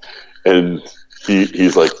hand, and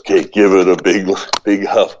he's like, okay, give it a big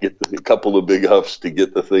huff, get a couple of big huffs to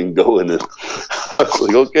get the thing going. And I was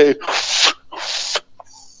like, okay.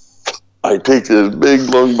 I take this big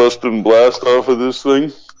lung-busting blast off of this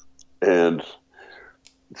thing and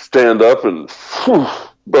stand up and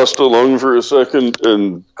bust a lung for a second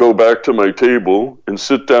and go back to my table and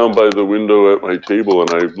sit down by the window at my table.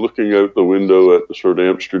 And I'm looking out the window at the sort of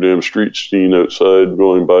Amsterdam street scene outside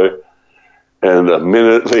going by. And a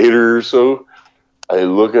minute later or so, I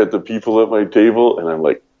look at the people at my table and I'm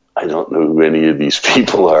like, I don't know who any of these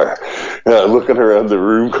people are. And I'm looking around the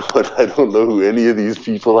room going, I don't know who any of these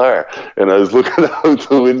people are. And I was looking out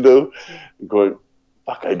the window and going,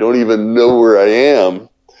 fuck, I don't even know where I am.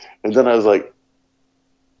 And then I was like,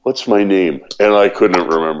 what's my name? And I couldn't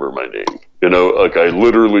remember my name. You know, like I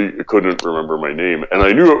literally couldn't remember my name. And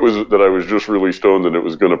I knew it was that I was just really stoned and it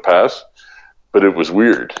was going to pass. But it was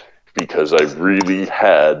weird because I really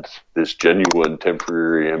had this genuine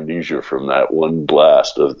temporary amnesia from that one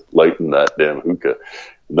blast of lighting that damn hookah.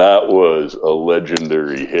 That was a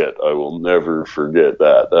legendary hit. I will never forget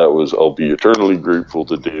that. I'll be eternally grateful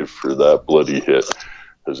to Dave for that bloody hit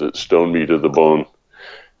because it stoned me to the bone.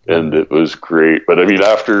 And it was great. But I mean,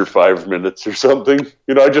 after 5 minutes or something,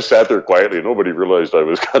 you know, I just sat there quietly. Nobody realized I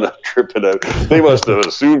was kind of tripping out. They must have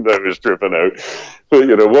assumed I was tripping out. But,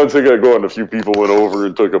 you know, once I got going, a few people went over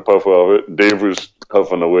and took a puff of it. Dave was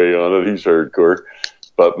puffing away on it. He's hardcore.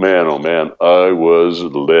 But man, oh man, I was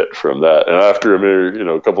lit from that. And after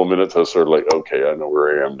a couple of minutes, I was sort of like, okay, I know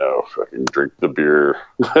where I am now. Fucking drink the beer.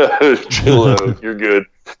 Chill out. You're good.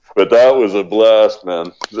 But that was a blast,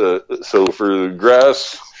 man. So for the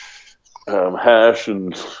grass, hash,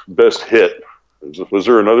 and best hit, was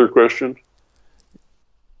there another question?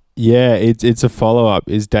 Yeah, it's a follow-up.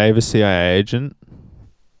 Is Dave a CIA agent?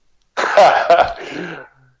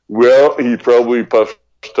 Well, he probably puffs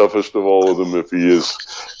toughest of all of them if he is.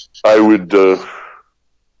 I would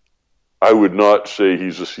not say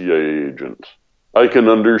he's a CIA agent. I can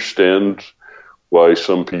understand why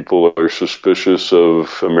some people are suspicious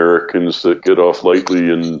of Americans that get off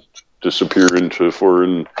lightly and disappear into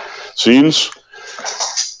foreign scenes.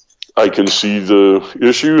 I can see the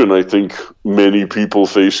issue, and I think many people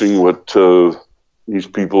facing what these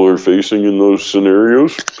people are facing in those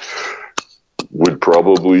scenarios would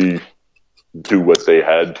probably do what they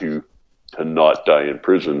had to not die in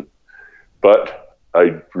prison. But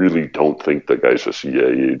I really don't think the guy's a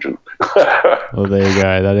CIA agent. Well, there you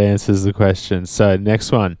go. That answers the question. So,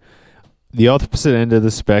 next one. The opposite end of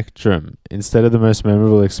the spectrum. Instead of the most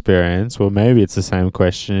memorable experience, well, maybe it's the same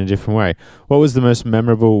question in a different way. What was the most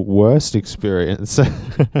memorable worst experience?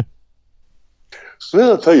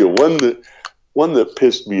 Well, I'll tell you, one that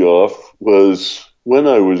pissed me off was when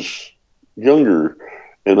I was younger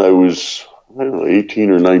and I was,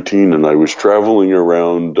 18 or 19, and I was traveling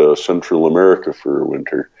around Central America for a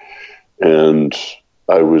winter. And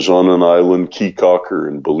I was on an island, Key Cocker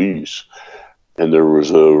in Belize. And there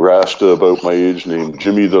was a Rasta about my age named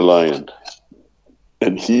Jimmy the Lion.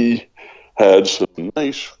 And he had some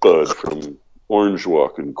nice bud from Orange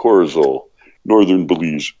Walk and Corazol, northern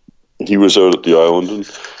Belize. And he was out at the island, and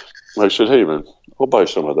I said, hey, man, I'll buy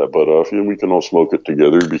some of that bud off you, and we can all smoke it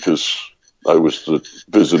together, because I was the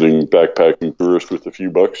visiting backpacking tourist with a few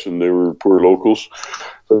bucks, and they were poor locals.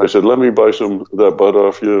 So I said, let me buy some of that bud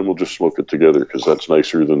off you, and we'll just smoke it together, because that's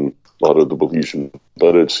nicer than a lot of the Belizean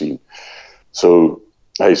bud I'd seen. So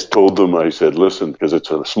I told them, I said, listen, because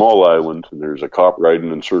it's a small island, and there's a cop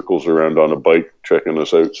riding in circles around on a bike, checking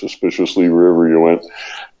us out suspiciously wherever you went.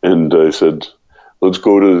 And I said, let's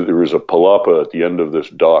go to, there was a palapa at the end of this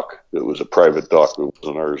dock. It was a private dock, it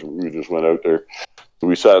wasn't ours, and we just went out there.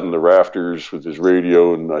 We sat in the rafters with his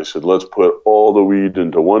radio, and I said, let's put all the weed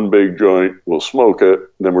into one big joint, we'll smoke it,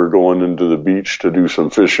 then we're going into the beach to do some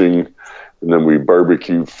fishing, and then we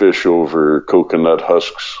barbecue fish over coconut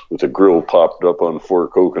husks with a grill popped up on 4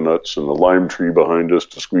 coconuts and a lime tree behind us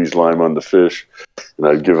to squeeze lime on the fish. And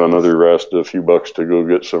I'd give another Rasta a few bucks to go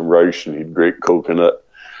get some rice, and he'd grate coconut,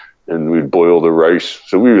 and we'd boil the rice.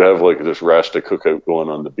 So we would have like this Rasta cookout going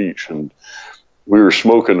on the beach, and we were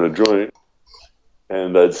smoking a joint.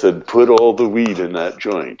 And I'd said, put all the weed in that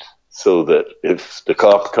joint so that if the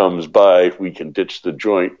cop comes by, we can ditch the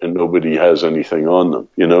joint and nobody has anything on them,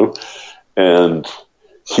 you know? And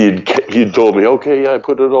he'd told me, okay, yeah, I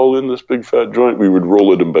put it all in this big fat joint. We would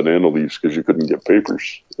roll it in banana leaves because you couldn't get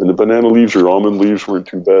papers. And the banana leaves or almond leaves weren't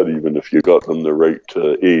too bad, even if you got them the right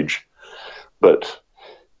age. But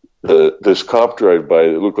this cop drive by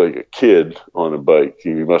that looked like a kid on a bike.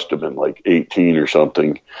 He must have been like 18 or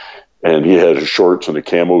something. And he had his shorts and a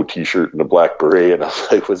camo T-shirt and a black beret. And I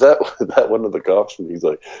was like, was that one of the cops? And he's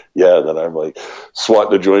like, yeah. And then I'm like,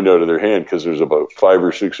 swatting the joint out of their hand because there's about 5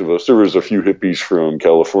 or 6 of us. There was a few hippies from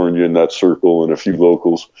California in that circle and a few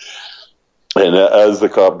locals. And as the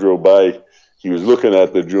cop drove by, he was looking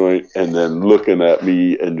at the joint and then looking at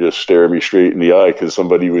me and just staring me straight in the eye because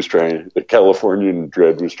the Californian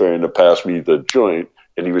dread was trying to pass me the joint,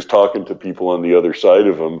 and he was talking to people on the other side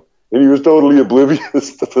of him. And he was totally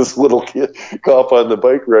oblivious to this little kid cop on the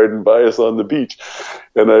bike riding by us on the beach.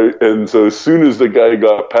 And so as soon as the guy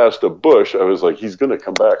got past a bush, I was like, he's going to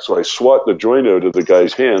come back. So I swat the joint out of the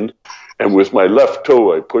guy's hand, and with my left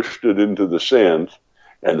toe, I pushed it into the sand.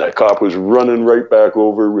 And that cop was running right back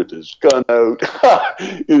over with his gun out.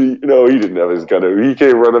 He didn't have his gun out. He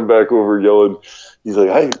came running back over yelling. He's like,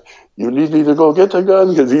 hey, you need me to go get the gun?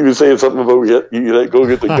 Because he was saying something about, go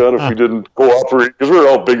get the gun if we didn't cooperate. Because we're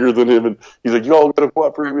all bigger than him. And he's like, you all got to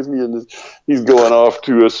cooperate with me. And he's going off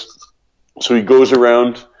to us. So he goes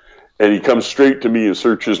around and he comes straight to me and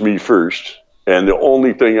searches me first. And the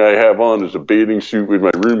only thing I have on is a bathing suit with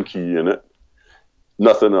my room key in it.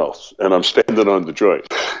 Nothing else. And I'm standing on the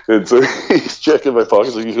joint. And so he's checking my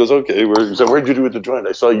pockets. And he goes, okay, where'd you do with the joint?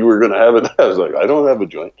 I saw you were going to have it. I was like, I don't have a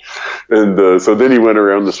joint. And so then he went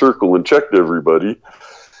around the circle and checked everybody.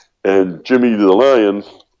 And Jimmy the Lion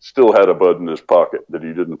still had a bud in his pocket that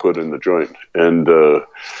he didn't put in the joint. And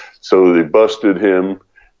so they busted him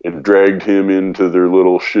and dragged him into their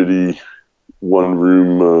little shitty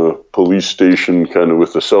one-room police station kind of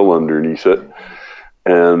with a cell underneath it.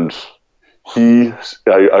 And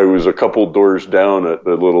I was a couple doors down at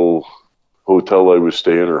the little hotel I was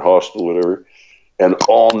staying, or hostel, whatever, and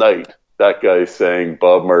all night that guy sang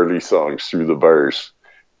Bob Marley songs through the bars,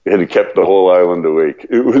 and he kept the whole island awake.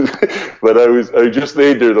 It was, but I just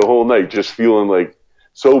laid there the whole night, just feeling like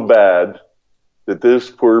so bad that this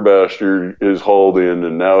poor bastard is hauled in,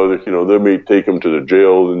 and now that they may take him to the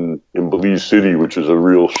jail in Belize City, which is a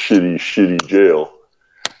real shitty jail.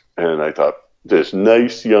 And I thought, this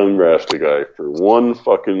nice young Rasta guy for one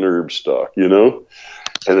fucking herb stock, And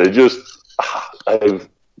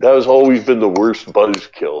that has always been the worst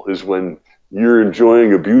buzzkill, is when you're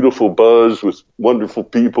enjoying a beautiful buzz with wonderful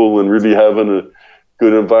people and really having a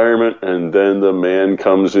good environment, and then the man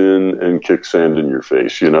comes in and kicks sand in your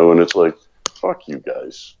face, and it's like, fuck you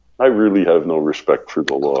guys. I really have no respect for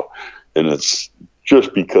the law, and it's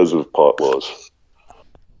just because of pot laws.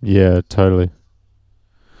 Yeah, totally.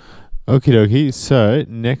 Okie dokie. So,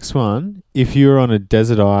 next one. If you were on a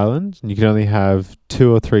desert island and you could only have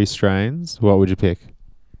 2 or 3 strains, what would you pick?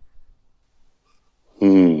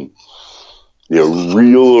 The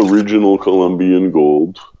real original Colombian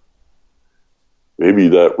gold. Maybe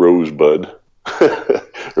that rosebud.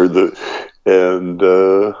 And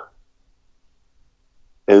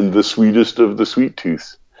the sweetest of the sweet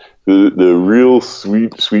tooth. The real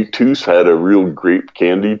sweet tooth had a real grape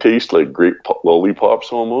candy taste, like grape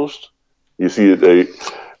lollipops almost. You see it.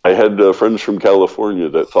 I had friends from California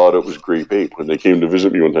that thought it was grape ape when they came to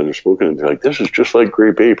visit me one time. They're smoking, and they're like, "This is just like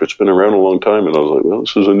grape ape. It's been around a long time." And I was like, "Well,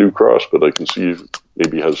 this is a new cross, but I can see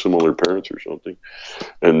maybe it has similar parents or something."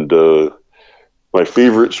 And my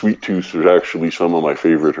favorite sweet tooth is actually some of my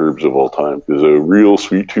favorite herbs of all time. Because a real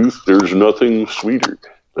sweet tooth, there's nothing sweeter.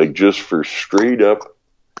 Like, just for straight up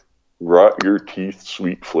rot your teeth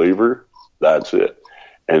sweet flavor, that's it.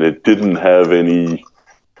 And it didn't have any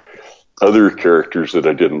other characters that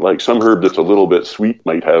I didn't like. Some herb that's a little bit sweet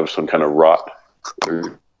might have some kind of rot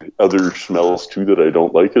or other smells too that I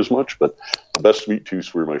don't like as much, but the best sweet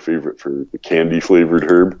tooths were my favorite for the candy flavored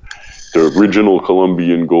herb. The original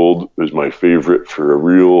Colombian gold is my favorite for a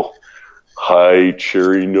real high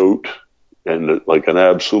cherry note and like an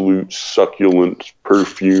absolute succulent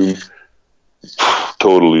perfume.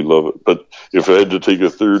 Totally love it. But if I had to take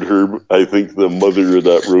a third herb, I think the mother of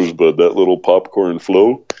that rosebud, that little popcorn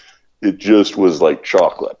flow, it just was like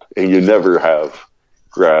chocolate. And you never have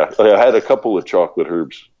grass. I had a couple of chocolate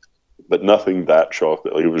herbs, but nothing that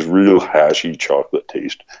chocolate. Like, it was real hashy chocolate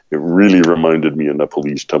taste. It really reminded me of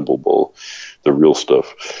Nepalese temple bowl, the real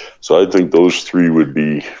stuff. So I think those 3 would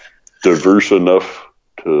be diverse enough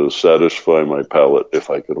to satisfy my palate if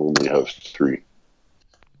I could only have 3.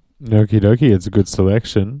 Okie dokie, it's a good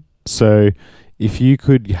selection. So if you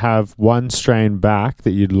could have one strain back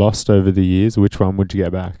that you'd lost over the years, which one would you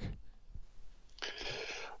get back?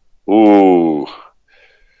 Oh,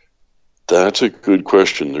 that's a good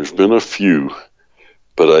question. There's been a few,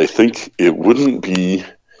 but I think it wouldn't be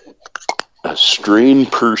a strain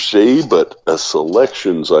per se, but a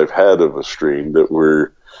selections I've had of a strain that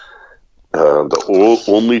were The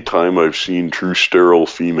only time I've seen true sterile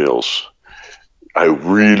females, I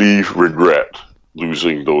really regret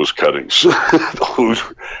losing those cuttings.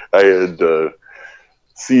 I had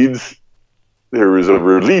seeds. There was a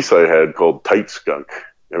release I had called Tight Skunk.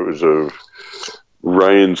 It was a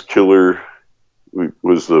Ryan's Killer.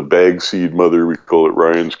 Was the bag seed mother. We call it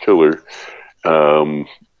Ryan's Killer. And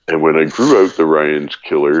when I grew out the Ryan's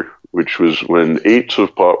Killer, which was when 8s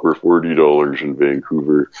of pot were $40 in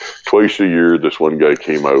Vancouver, twice a year this one guy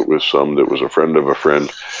came out with some that was a friend of a friend,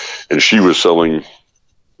 and she was selling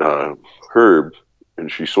herb,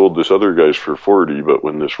 and she sold this other guy's for 40, but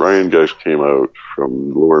when this Ryan guys came out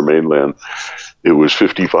from Lower Mainland, it was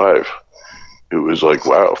 55. It was like,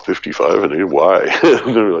 wow, 55, and why?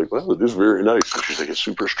 And they're like, well, it is very nice. And she's like, it's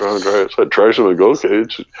super strong, dry. So I tried some, and I go, okay,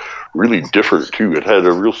 it's really different too. It had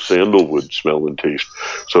a real sandalwood smell and taste.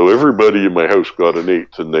 So everybody in my house got an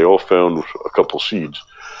 8th, and they all found a couple seeds,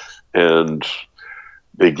 and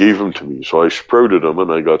they gave them to me. So I sprouted them, and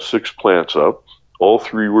I got 6 plants up. All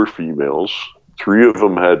 3 were females. 3 of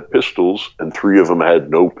them had pistils, and 3 of them had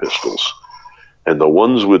no pistils. And the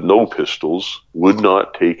ones with no pistils would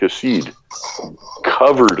not take a seed,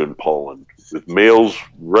 covered in pollen, with males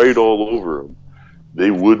right all over them. They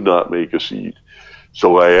would not make a seed.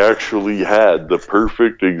 So I actually had the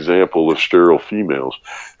perfect example of sterile females.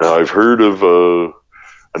 Now, I've heard of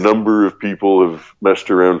a number of people have messed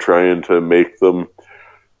around trying to make them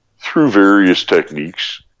through various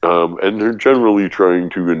techniques, and they're generally trying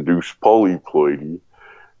to induce polyploidy.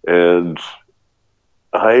 And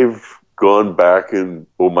I've gone back in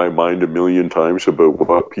my mind a million times about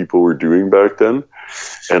what people were doing back then,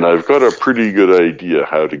 and I've got a pretty good idea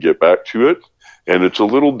how to get back to it, and it's a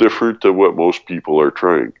little different than what most people are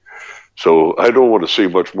trying. So I don't want to say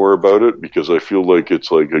much more about it, because I feel like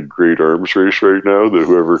it's like a great arms race right now, that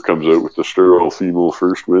whoever comes out with the sterile female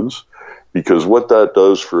first wins, because what that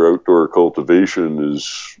does for outdoor cultivation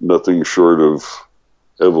is nothing short of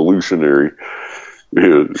evolutionary.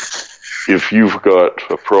 If you've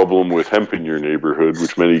got a problem with hemp in your neighborhood,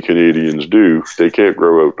 which many Canadians do, they can't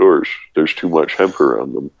grow outdoors. There's too much hemp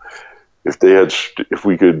around them. If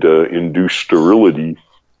we could induce sterility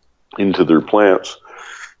into their plants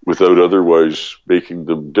without otherwise making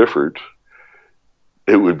them different,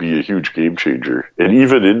 it would be a huge game changer. And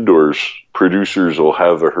even indoors, producers will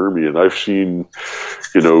have a Hermian. I've seen,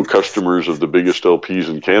 customers of the biggest LPs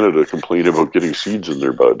in Canada complain about getting seeds in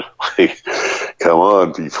their bud. Like, come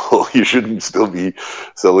on, people. You shouldn't still be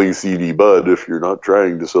selling CD bud if you're not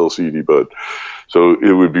trying to sell CD bud. So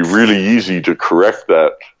it would be really easy to correct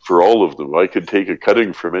that for all of them. I could take a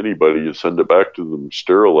cutting from anybody and send it back to them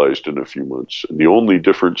sterilized in a few months. And the only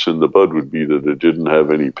difference in the bud would be that it didn't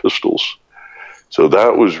have any pistils. So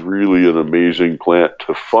that was really an amazing plant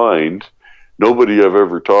to find. Nobody I've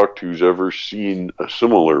ever talked to has ever seen a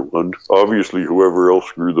similar one. Obviously, whoever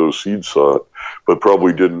else grew those seeds saw it, but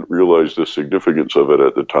probably didn't realize the significance of it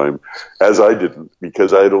at the time, as I didn't,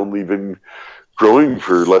 because I'd only been growing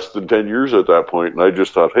for less than 10 years at that point, and I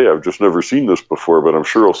just thought, hey, I've just never seen this before, but I'm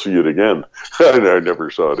sure I'll see it again. And I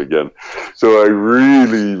never saw it again. So I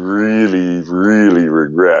really, really, really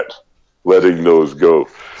regret letting those go.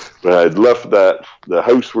 But I'd left the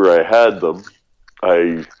house where I had them.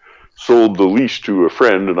 I sold the lease to a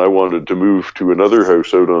friend, and I wanted to move to another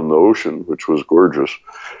house out on the ocean, which was gorgeous.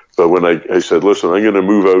 But when I said, listen, I'm going to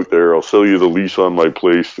move out there. I'll sell you the lease on my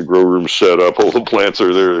place. The grow room's set up. All the plants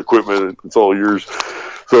are there. Equipment, it's all yours.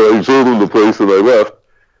 So I sold him the place and I left.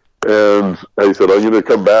 And I said, I'm going to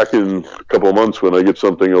come back in a couple of months when I get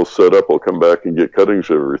something else set up. I'll come back and get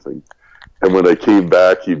cuttings of everything. And when I came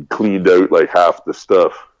back, he'd cleaned out like half the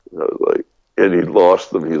stuff. I was like, and he'd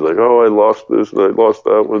lost them. He's like, oh, I lost this and I lost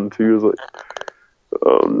that one too. I was like,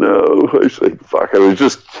 oh no. I was like, fuck, I was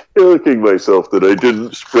just kicking myself that I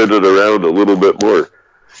didn't spread it around a little bit more.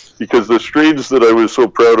 Because the strains that I was so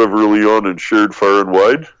proud of early on and shared far and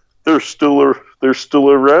wide, they're still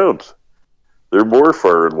around. They're more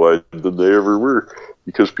far and wide than they ever were,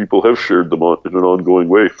 because people have shared them in an ongoing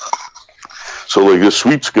way. So like a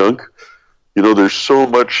sweet skunk, there's so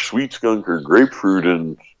much sweet skunk or grapefruit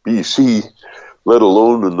in BC, let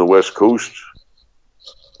alone in the West Coast.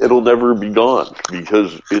 It'll never be gone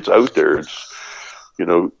because it's out there. It's,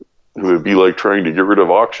 it would be like trying to get rid of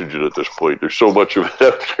oxygen at this point. There's so much of it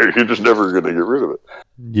out there, you're just never going to get rid of it.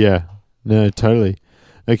 Yeah, no, totally.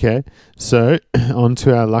 Okay, so on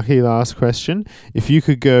to our lucky last question. If you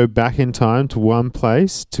could go back in time to one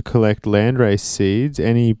place to collect landrace seeds,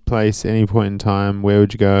 any place, any point in time, where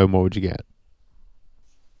would you go and what would you get?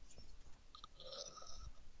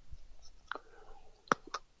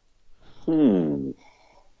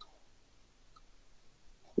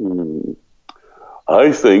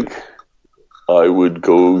 I think I would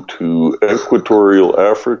go to Equatorial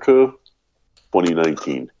Africa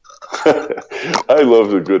 2019. I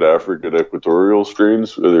love the good African equatorial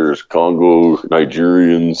strains. There's Congo,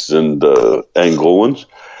 Nigerians, and Angolans.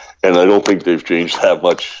 And I don't think they've changed that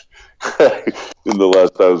much in the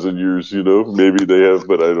last 1,000 years, Maybe they have,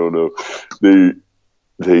 but I don't know.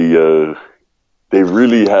 They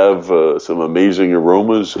really have some amazing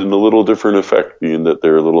aromas and a little different effect, being that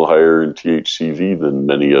they're a little higher in THCV than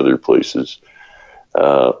many other places.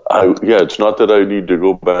 It's not that I need to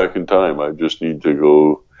go back in time. I just need to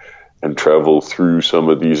go and travel through some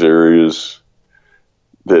of these areas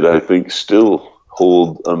that I think still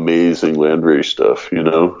hold amazing landrace stuff,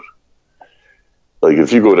 Like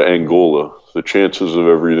if you go to Angola, the chances of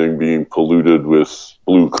everything being polluted with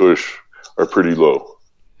blue kush are pretty low.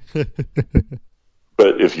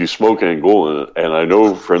 But if you smoke Angolan, and I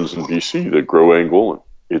know friends in BC that grow Angolan,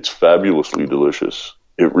 it's fabulously delicious.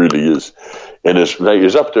 It really is. And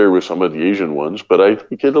it's up there with some of the Asian ones, but I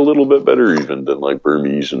think it a little bit better even than like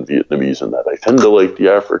Burmese and Vietnamese and that. I tend to like the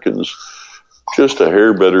Africans just a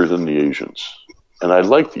hair better than the Asians. And I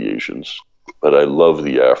like the Asians, but I love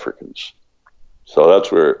the Africans. So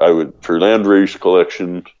that's where I would, for landrace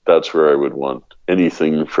collection, that's where I would want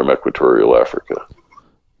anything from Equatorial Africa.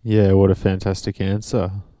 Yeah, what a fantastic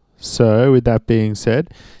answer. So, with that being said,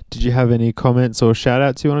 did you have any comments or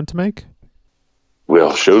shout-outs you wanted to make?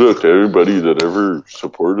 Well, shout out to everybody that ever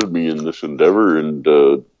supported me in this endeavor, and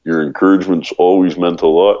your encouragement's always meant a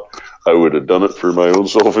lot. I would have done it for my own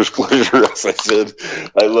selfish pleasure, as I said.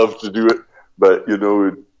 I love to do it, but,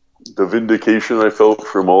 the vindication I felt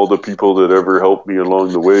from all the people that ever helped me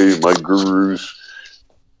along the way, my gurus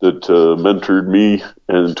that mentored me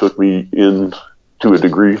and took me in to a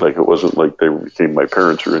degree, like it wasn't like they became my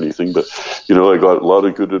parents or anything, but, I got a lot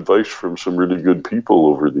of good advice from some really good people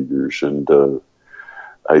over the years. And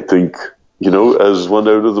I think, as one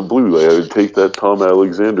out of the blue, I would take that Tom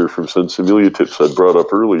Alexander from Sensimilia Tips I brought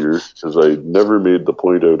up earlier, because I never made the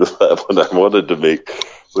point out of that one I wanted to make,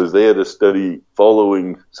 was they had a study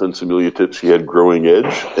following Sensimilia Tips. He had Growing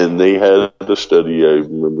Edge, and they had a study I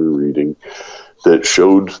remember reading that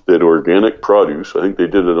showed that organic produce, I think they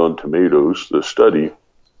did it on tomatoes, the study,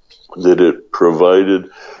 that it provided,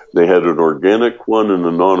 they had an organic one and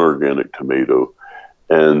a non-organic tomato,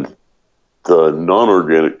 and the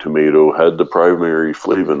non-organic tomato had the primary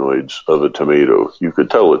flavonoids of a tomato. You could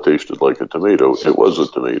tell it tasted like a tomato. It was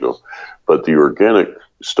a tomato. But the organic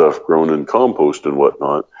stuff grown in compost and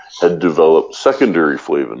whatnot had developed secondary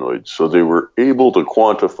flavonoids. So they were able to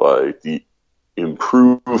quantify the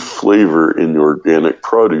improved flavor in the organic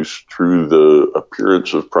produce through the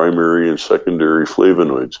appearance of primary and secondary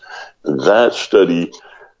flavonoids. And that study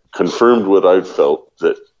confirmed what I'd felt,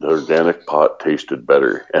 that the organic pot tasted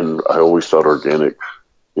better. And I always thought organic,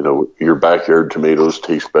 your backyard tomatoes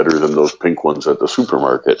taste better than those pink ones at the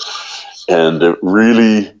supermarket. And it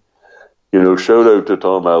really, shout out to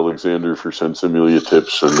Tom Alexander for Sensimilia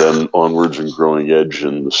Tips, and then onwards and Growing Edge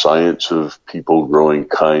and the science of people growing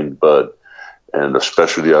kind bud. And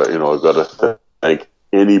especially, I've got to thank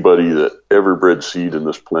anybody that ever bred seed in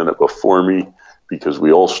this planet before me, because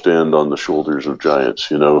we all stand on the shoulders of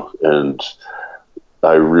giants, and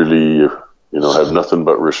I really, have nothing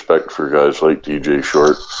but respect for guys like DJ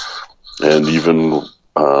Short, and even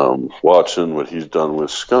Watson, what he's done with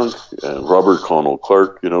skunk, and Robert Connell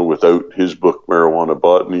Clark. Without his book Marijuana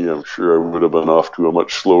Botany, I'm sure I would have been off to a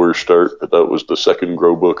much slower start, but that was the second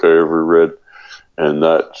grow book I ever read, and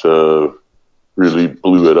that really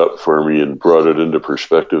blew it up for me and brought it into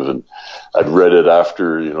perspective. And I'd read it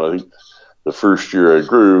after, I think the first year I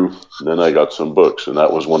grew, and then I got some books, and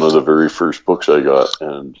that was one of the very first books I got.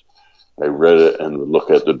 And I read it and would look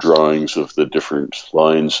at the drawings of the different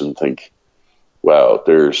lines and think, wow,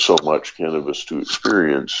 there's so much cannabis to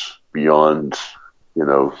experience beyond,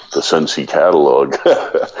 the Sensi catalog.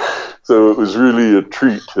 So it was really a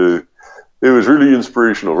treat it was really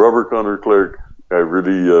inspirational. Robert Connor Clark, I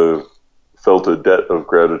really felt a debt of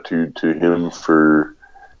gratitude to him for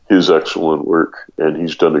his excellent work, and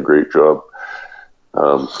he's done a great job.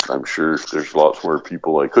 I'm sure there's lots more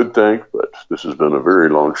people I could thank, but this has been a very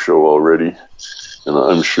long show already, and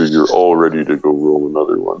I'm sure you're all ready to go roll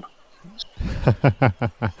another one.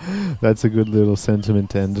 That's a good little sentiment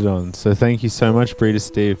to end it on. So thank you so much, Breeder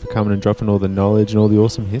Steve, for coming and dropping all the knowledge and all the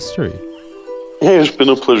awesome history. Hey, it's been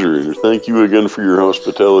a pleasure. Thank you again for your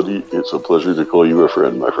hospitality. It's a pleasure to call you a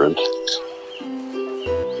friend, my friend.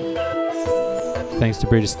 Thanks to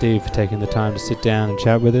Breeder Steve for taking the time to sit down and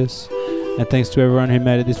chat with us. And thanks to everyone who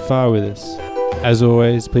made it this far with us. As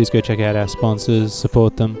always, please go check out our sponsors,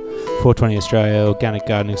 support them. 420 Australia, Organic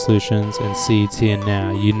Gardening Solutions, and Seeds Here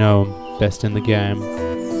Now. You know them, best in the game.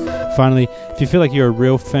 Finally, if you feel like you're a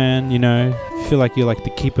real fan, if you feel like you're like the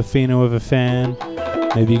Keeper Fino of a fan,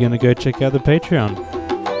 maybe you're going to go check out the Patreon.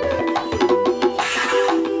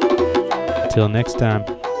 Until next time,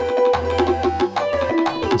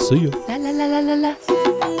 I'll see you.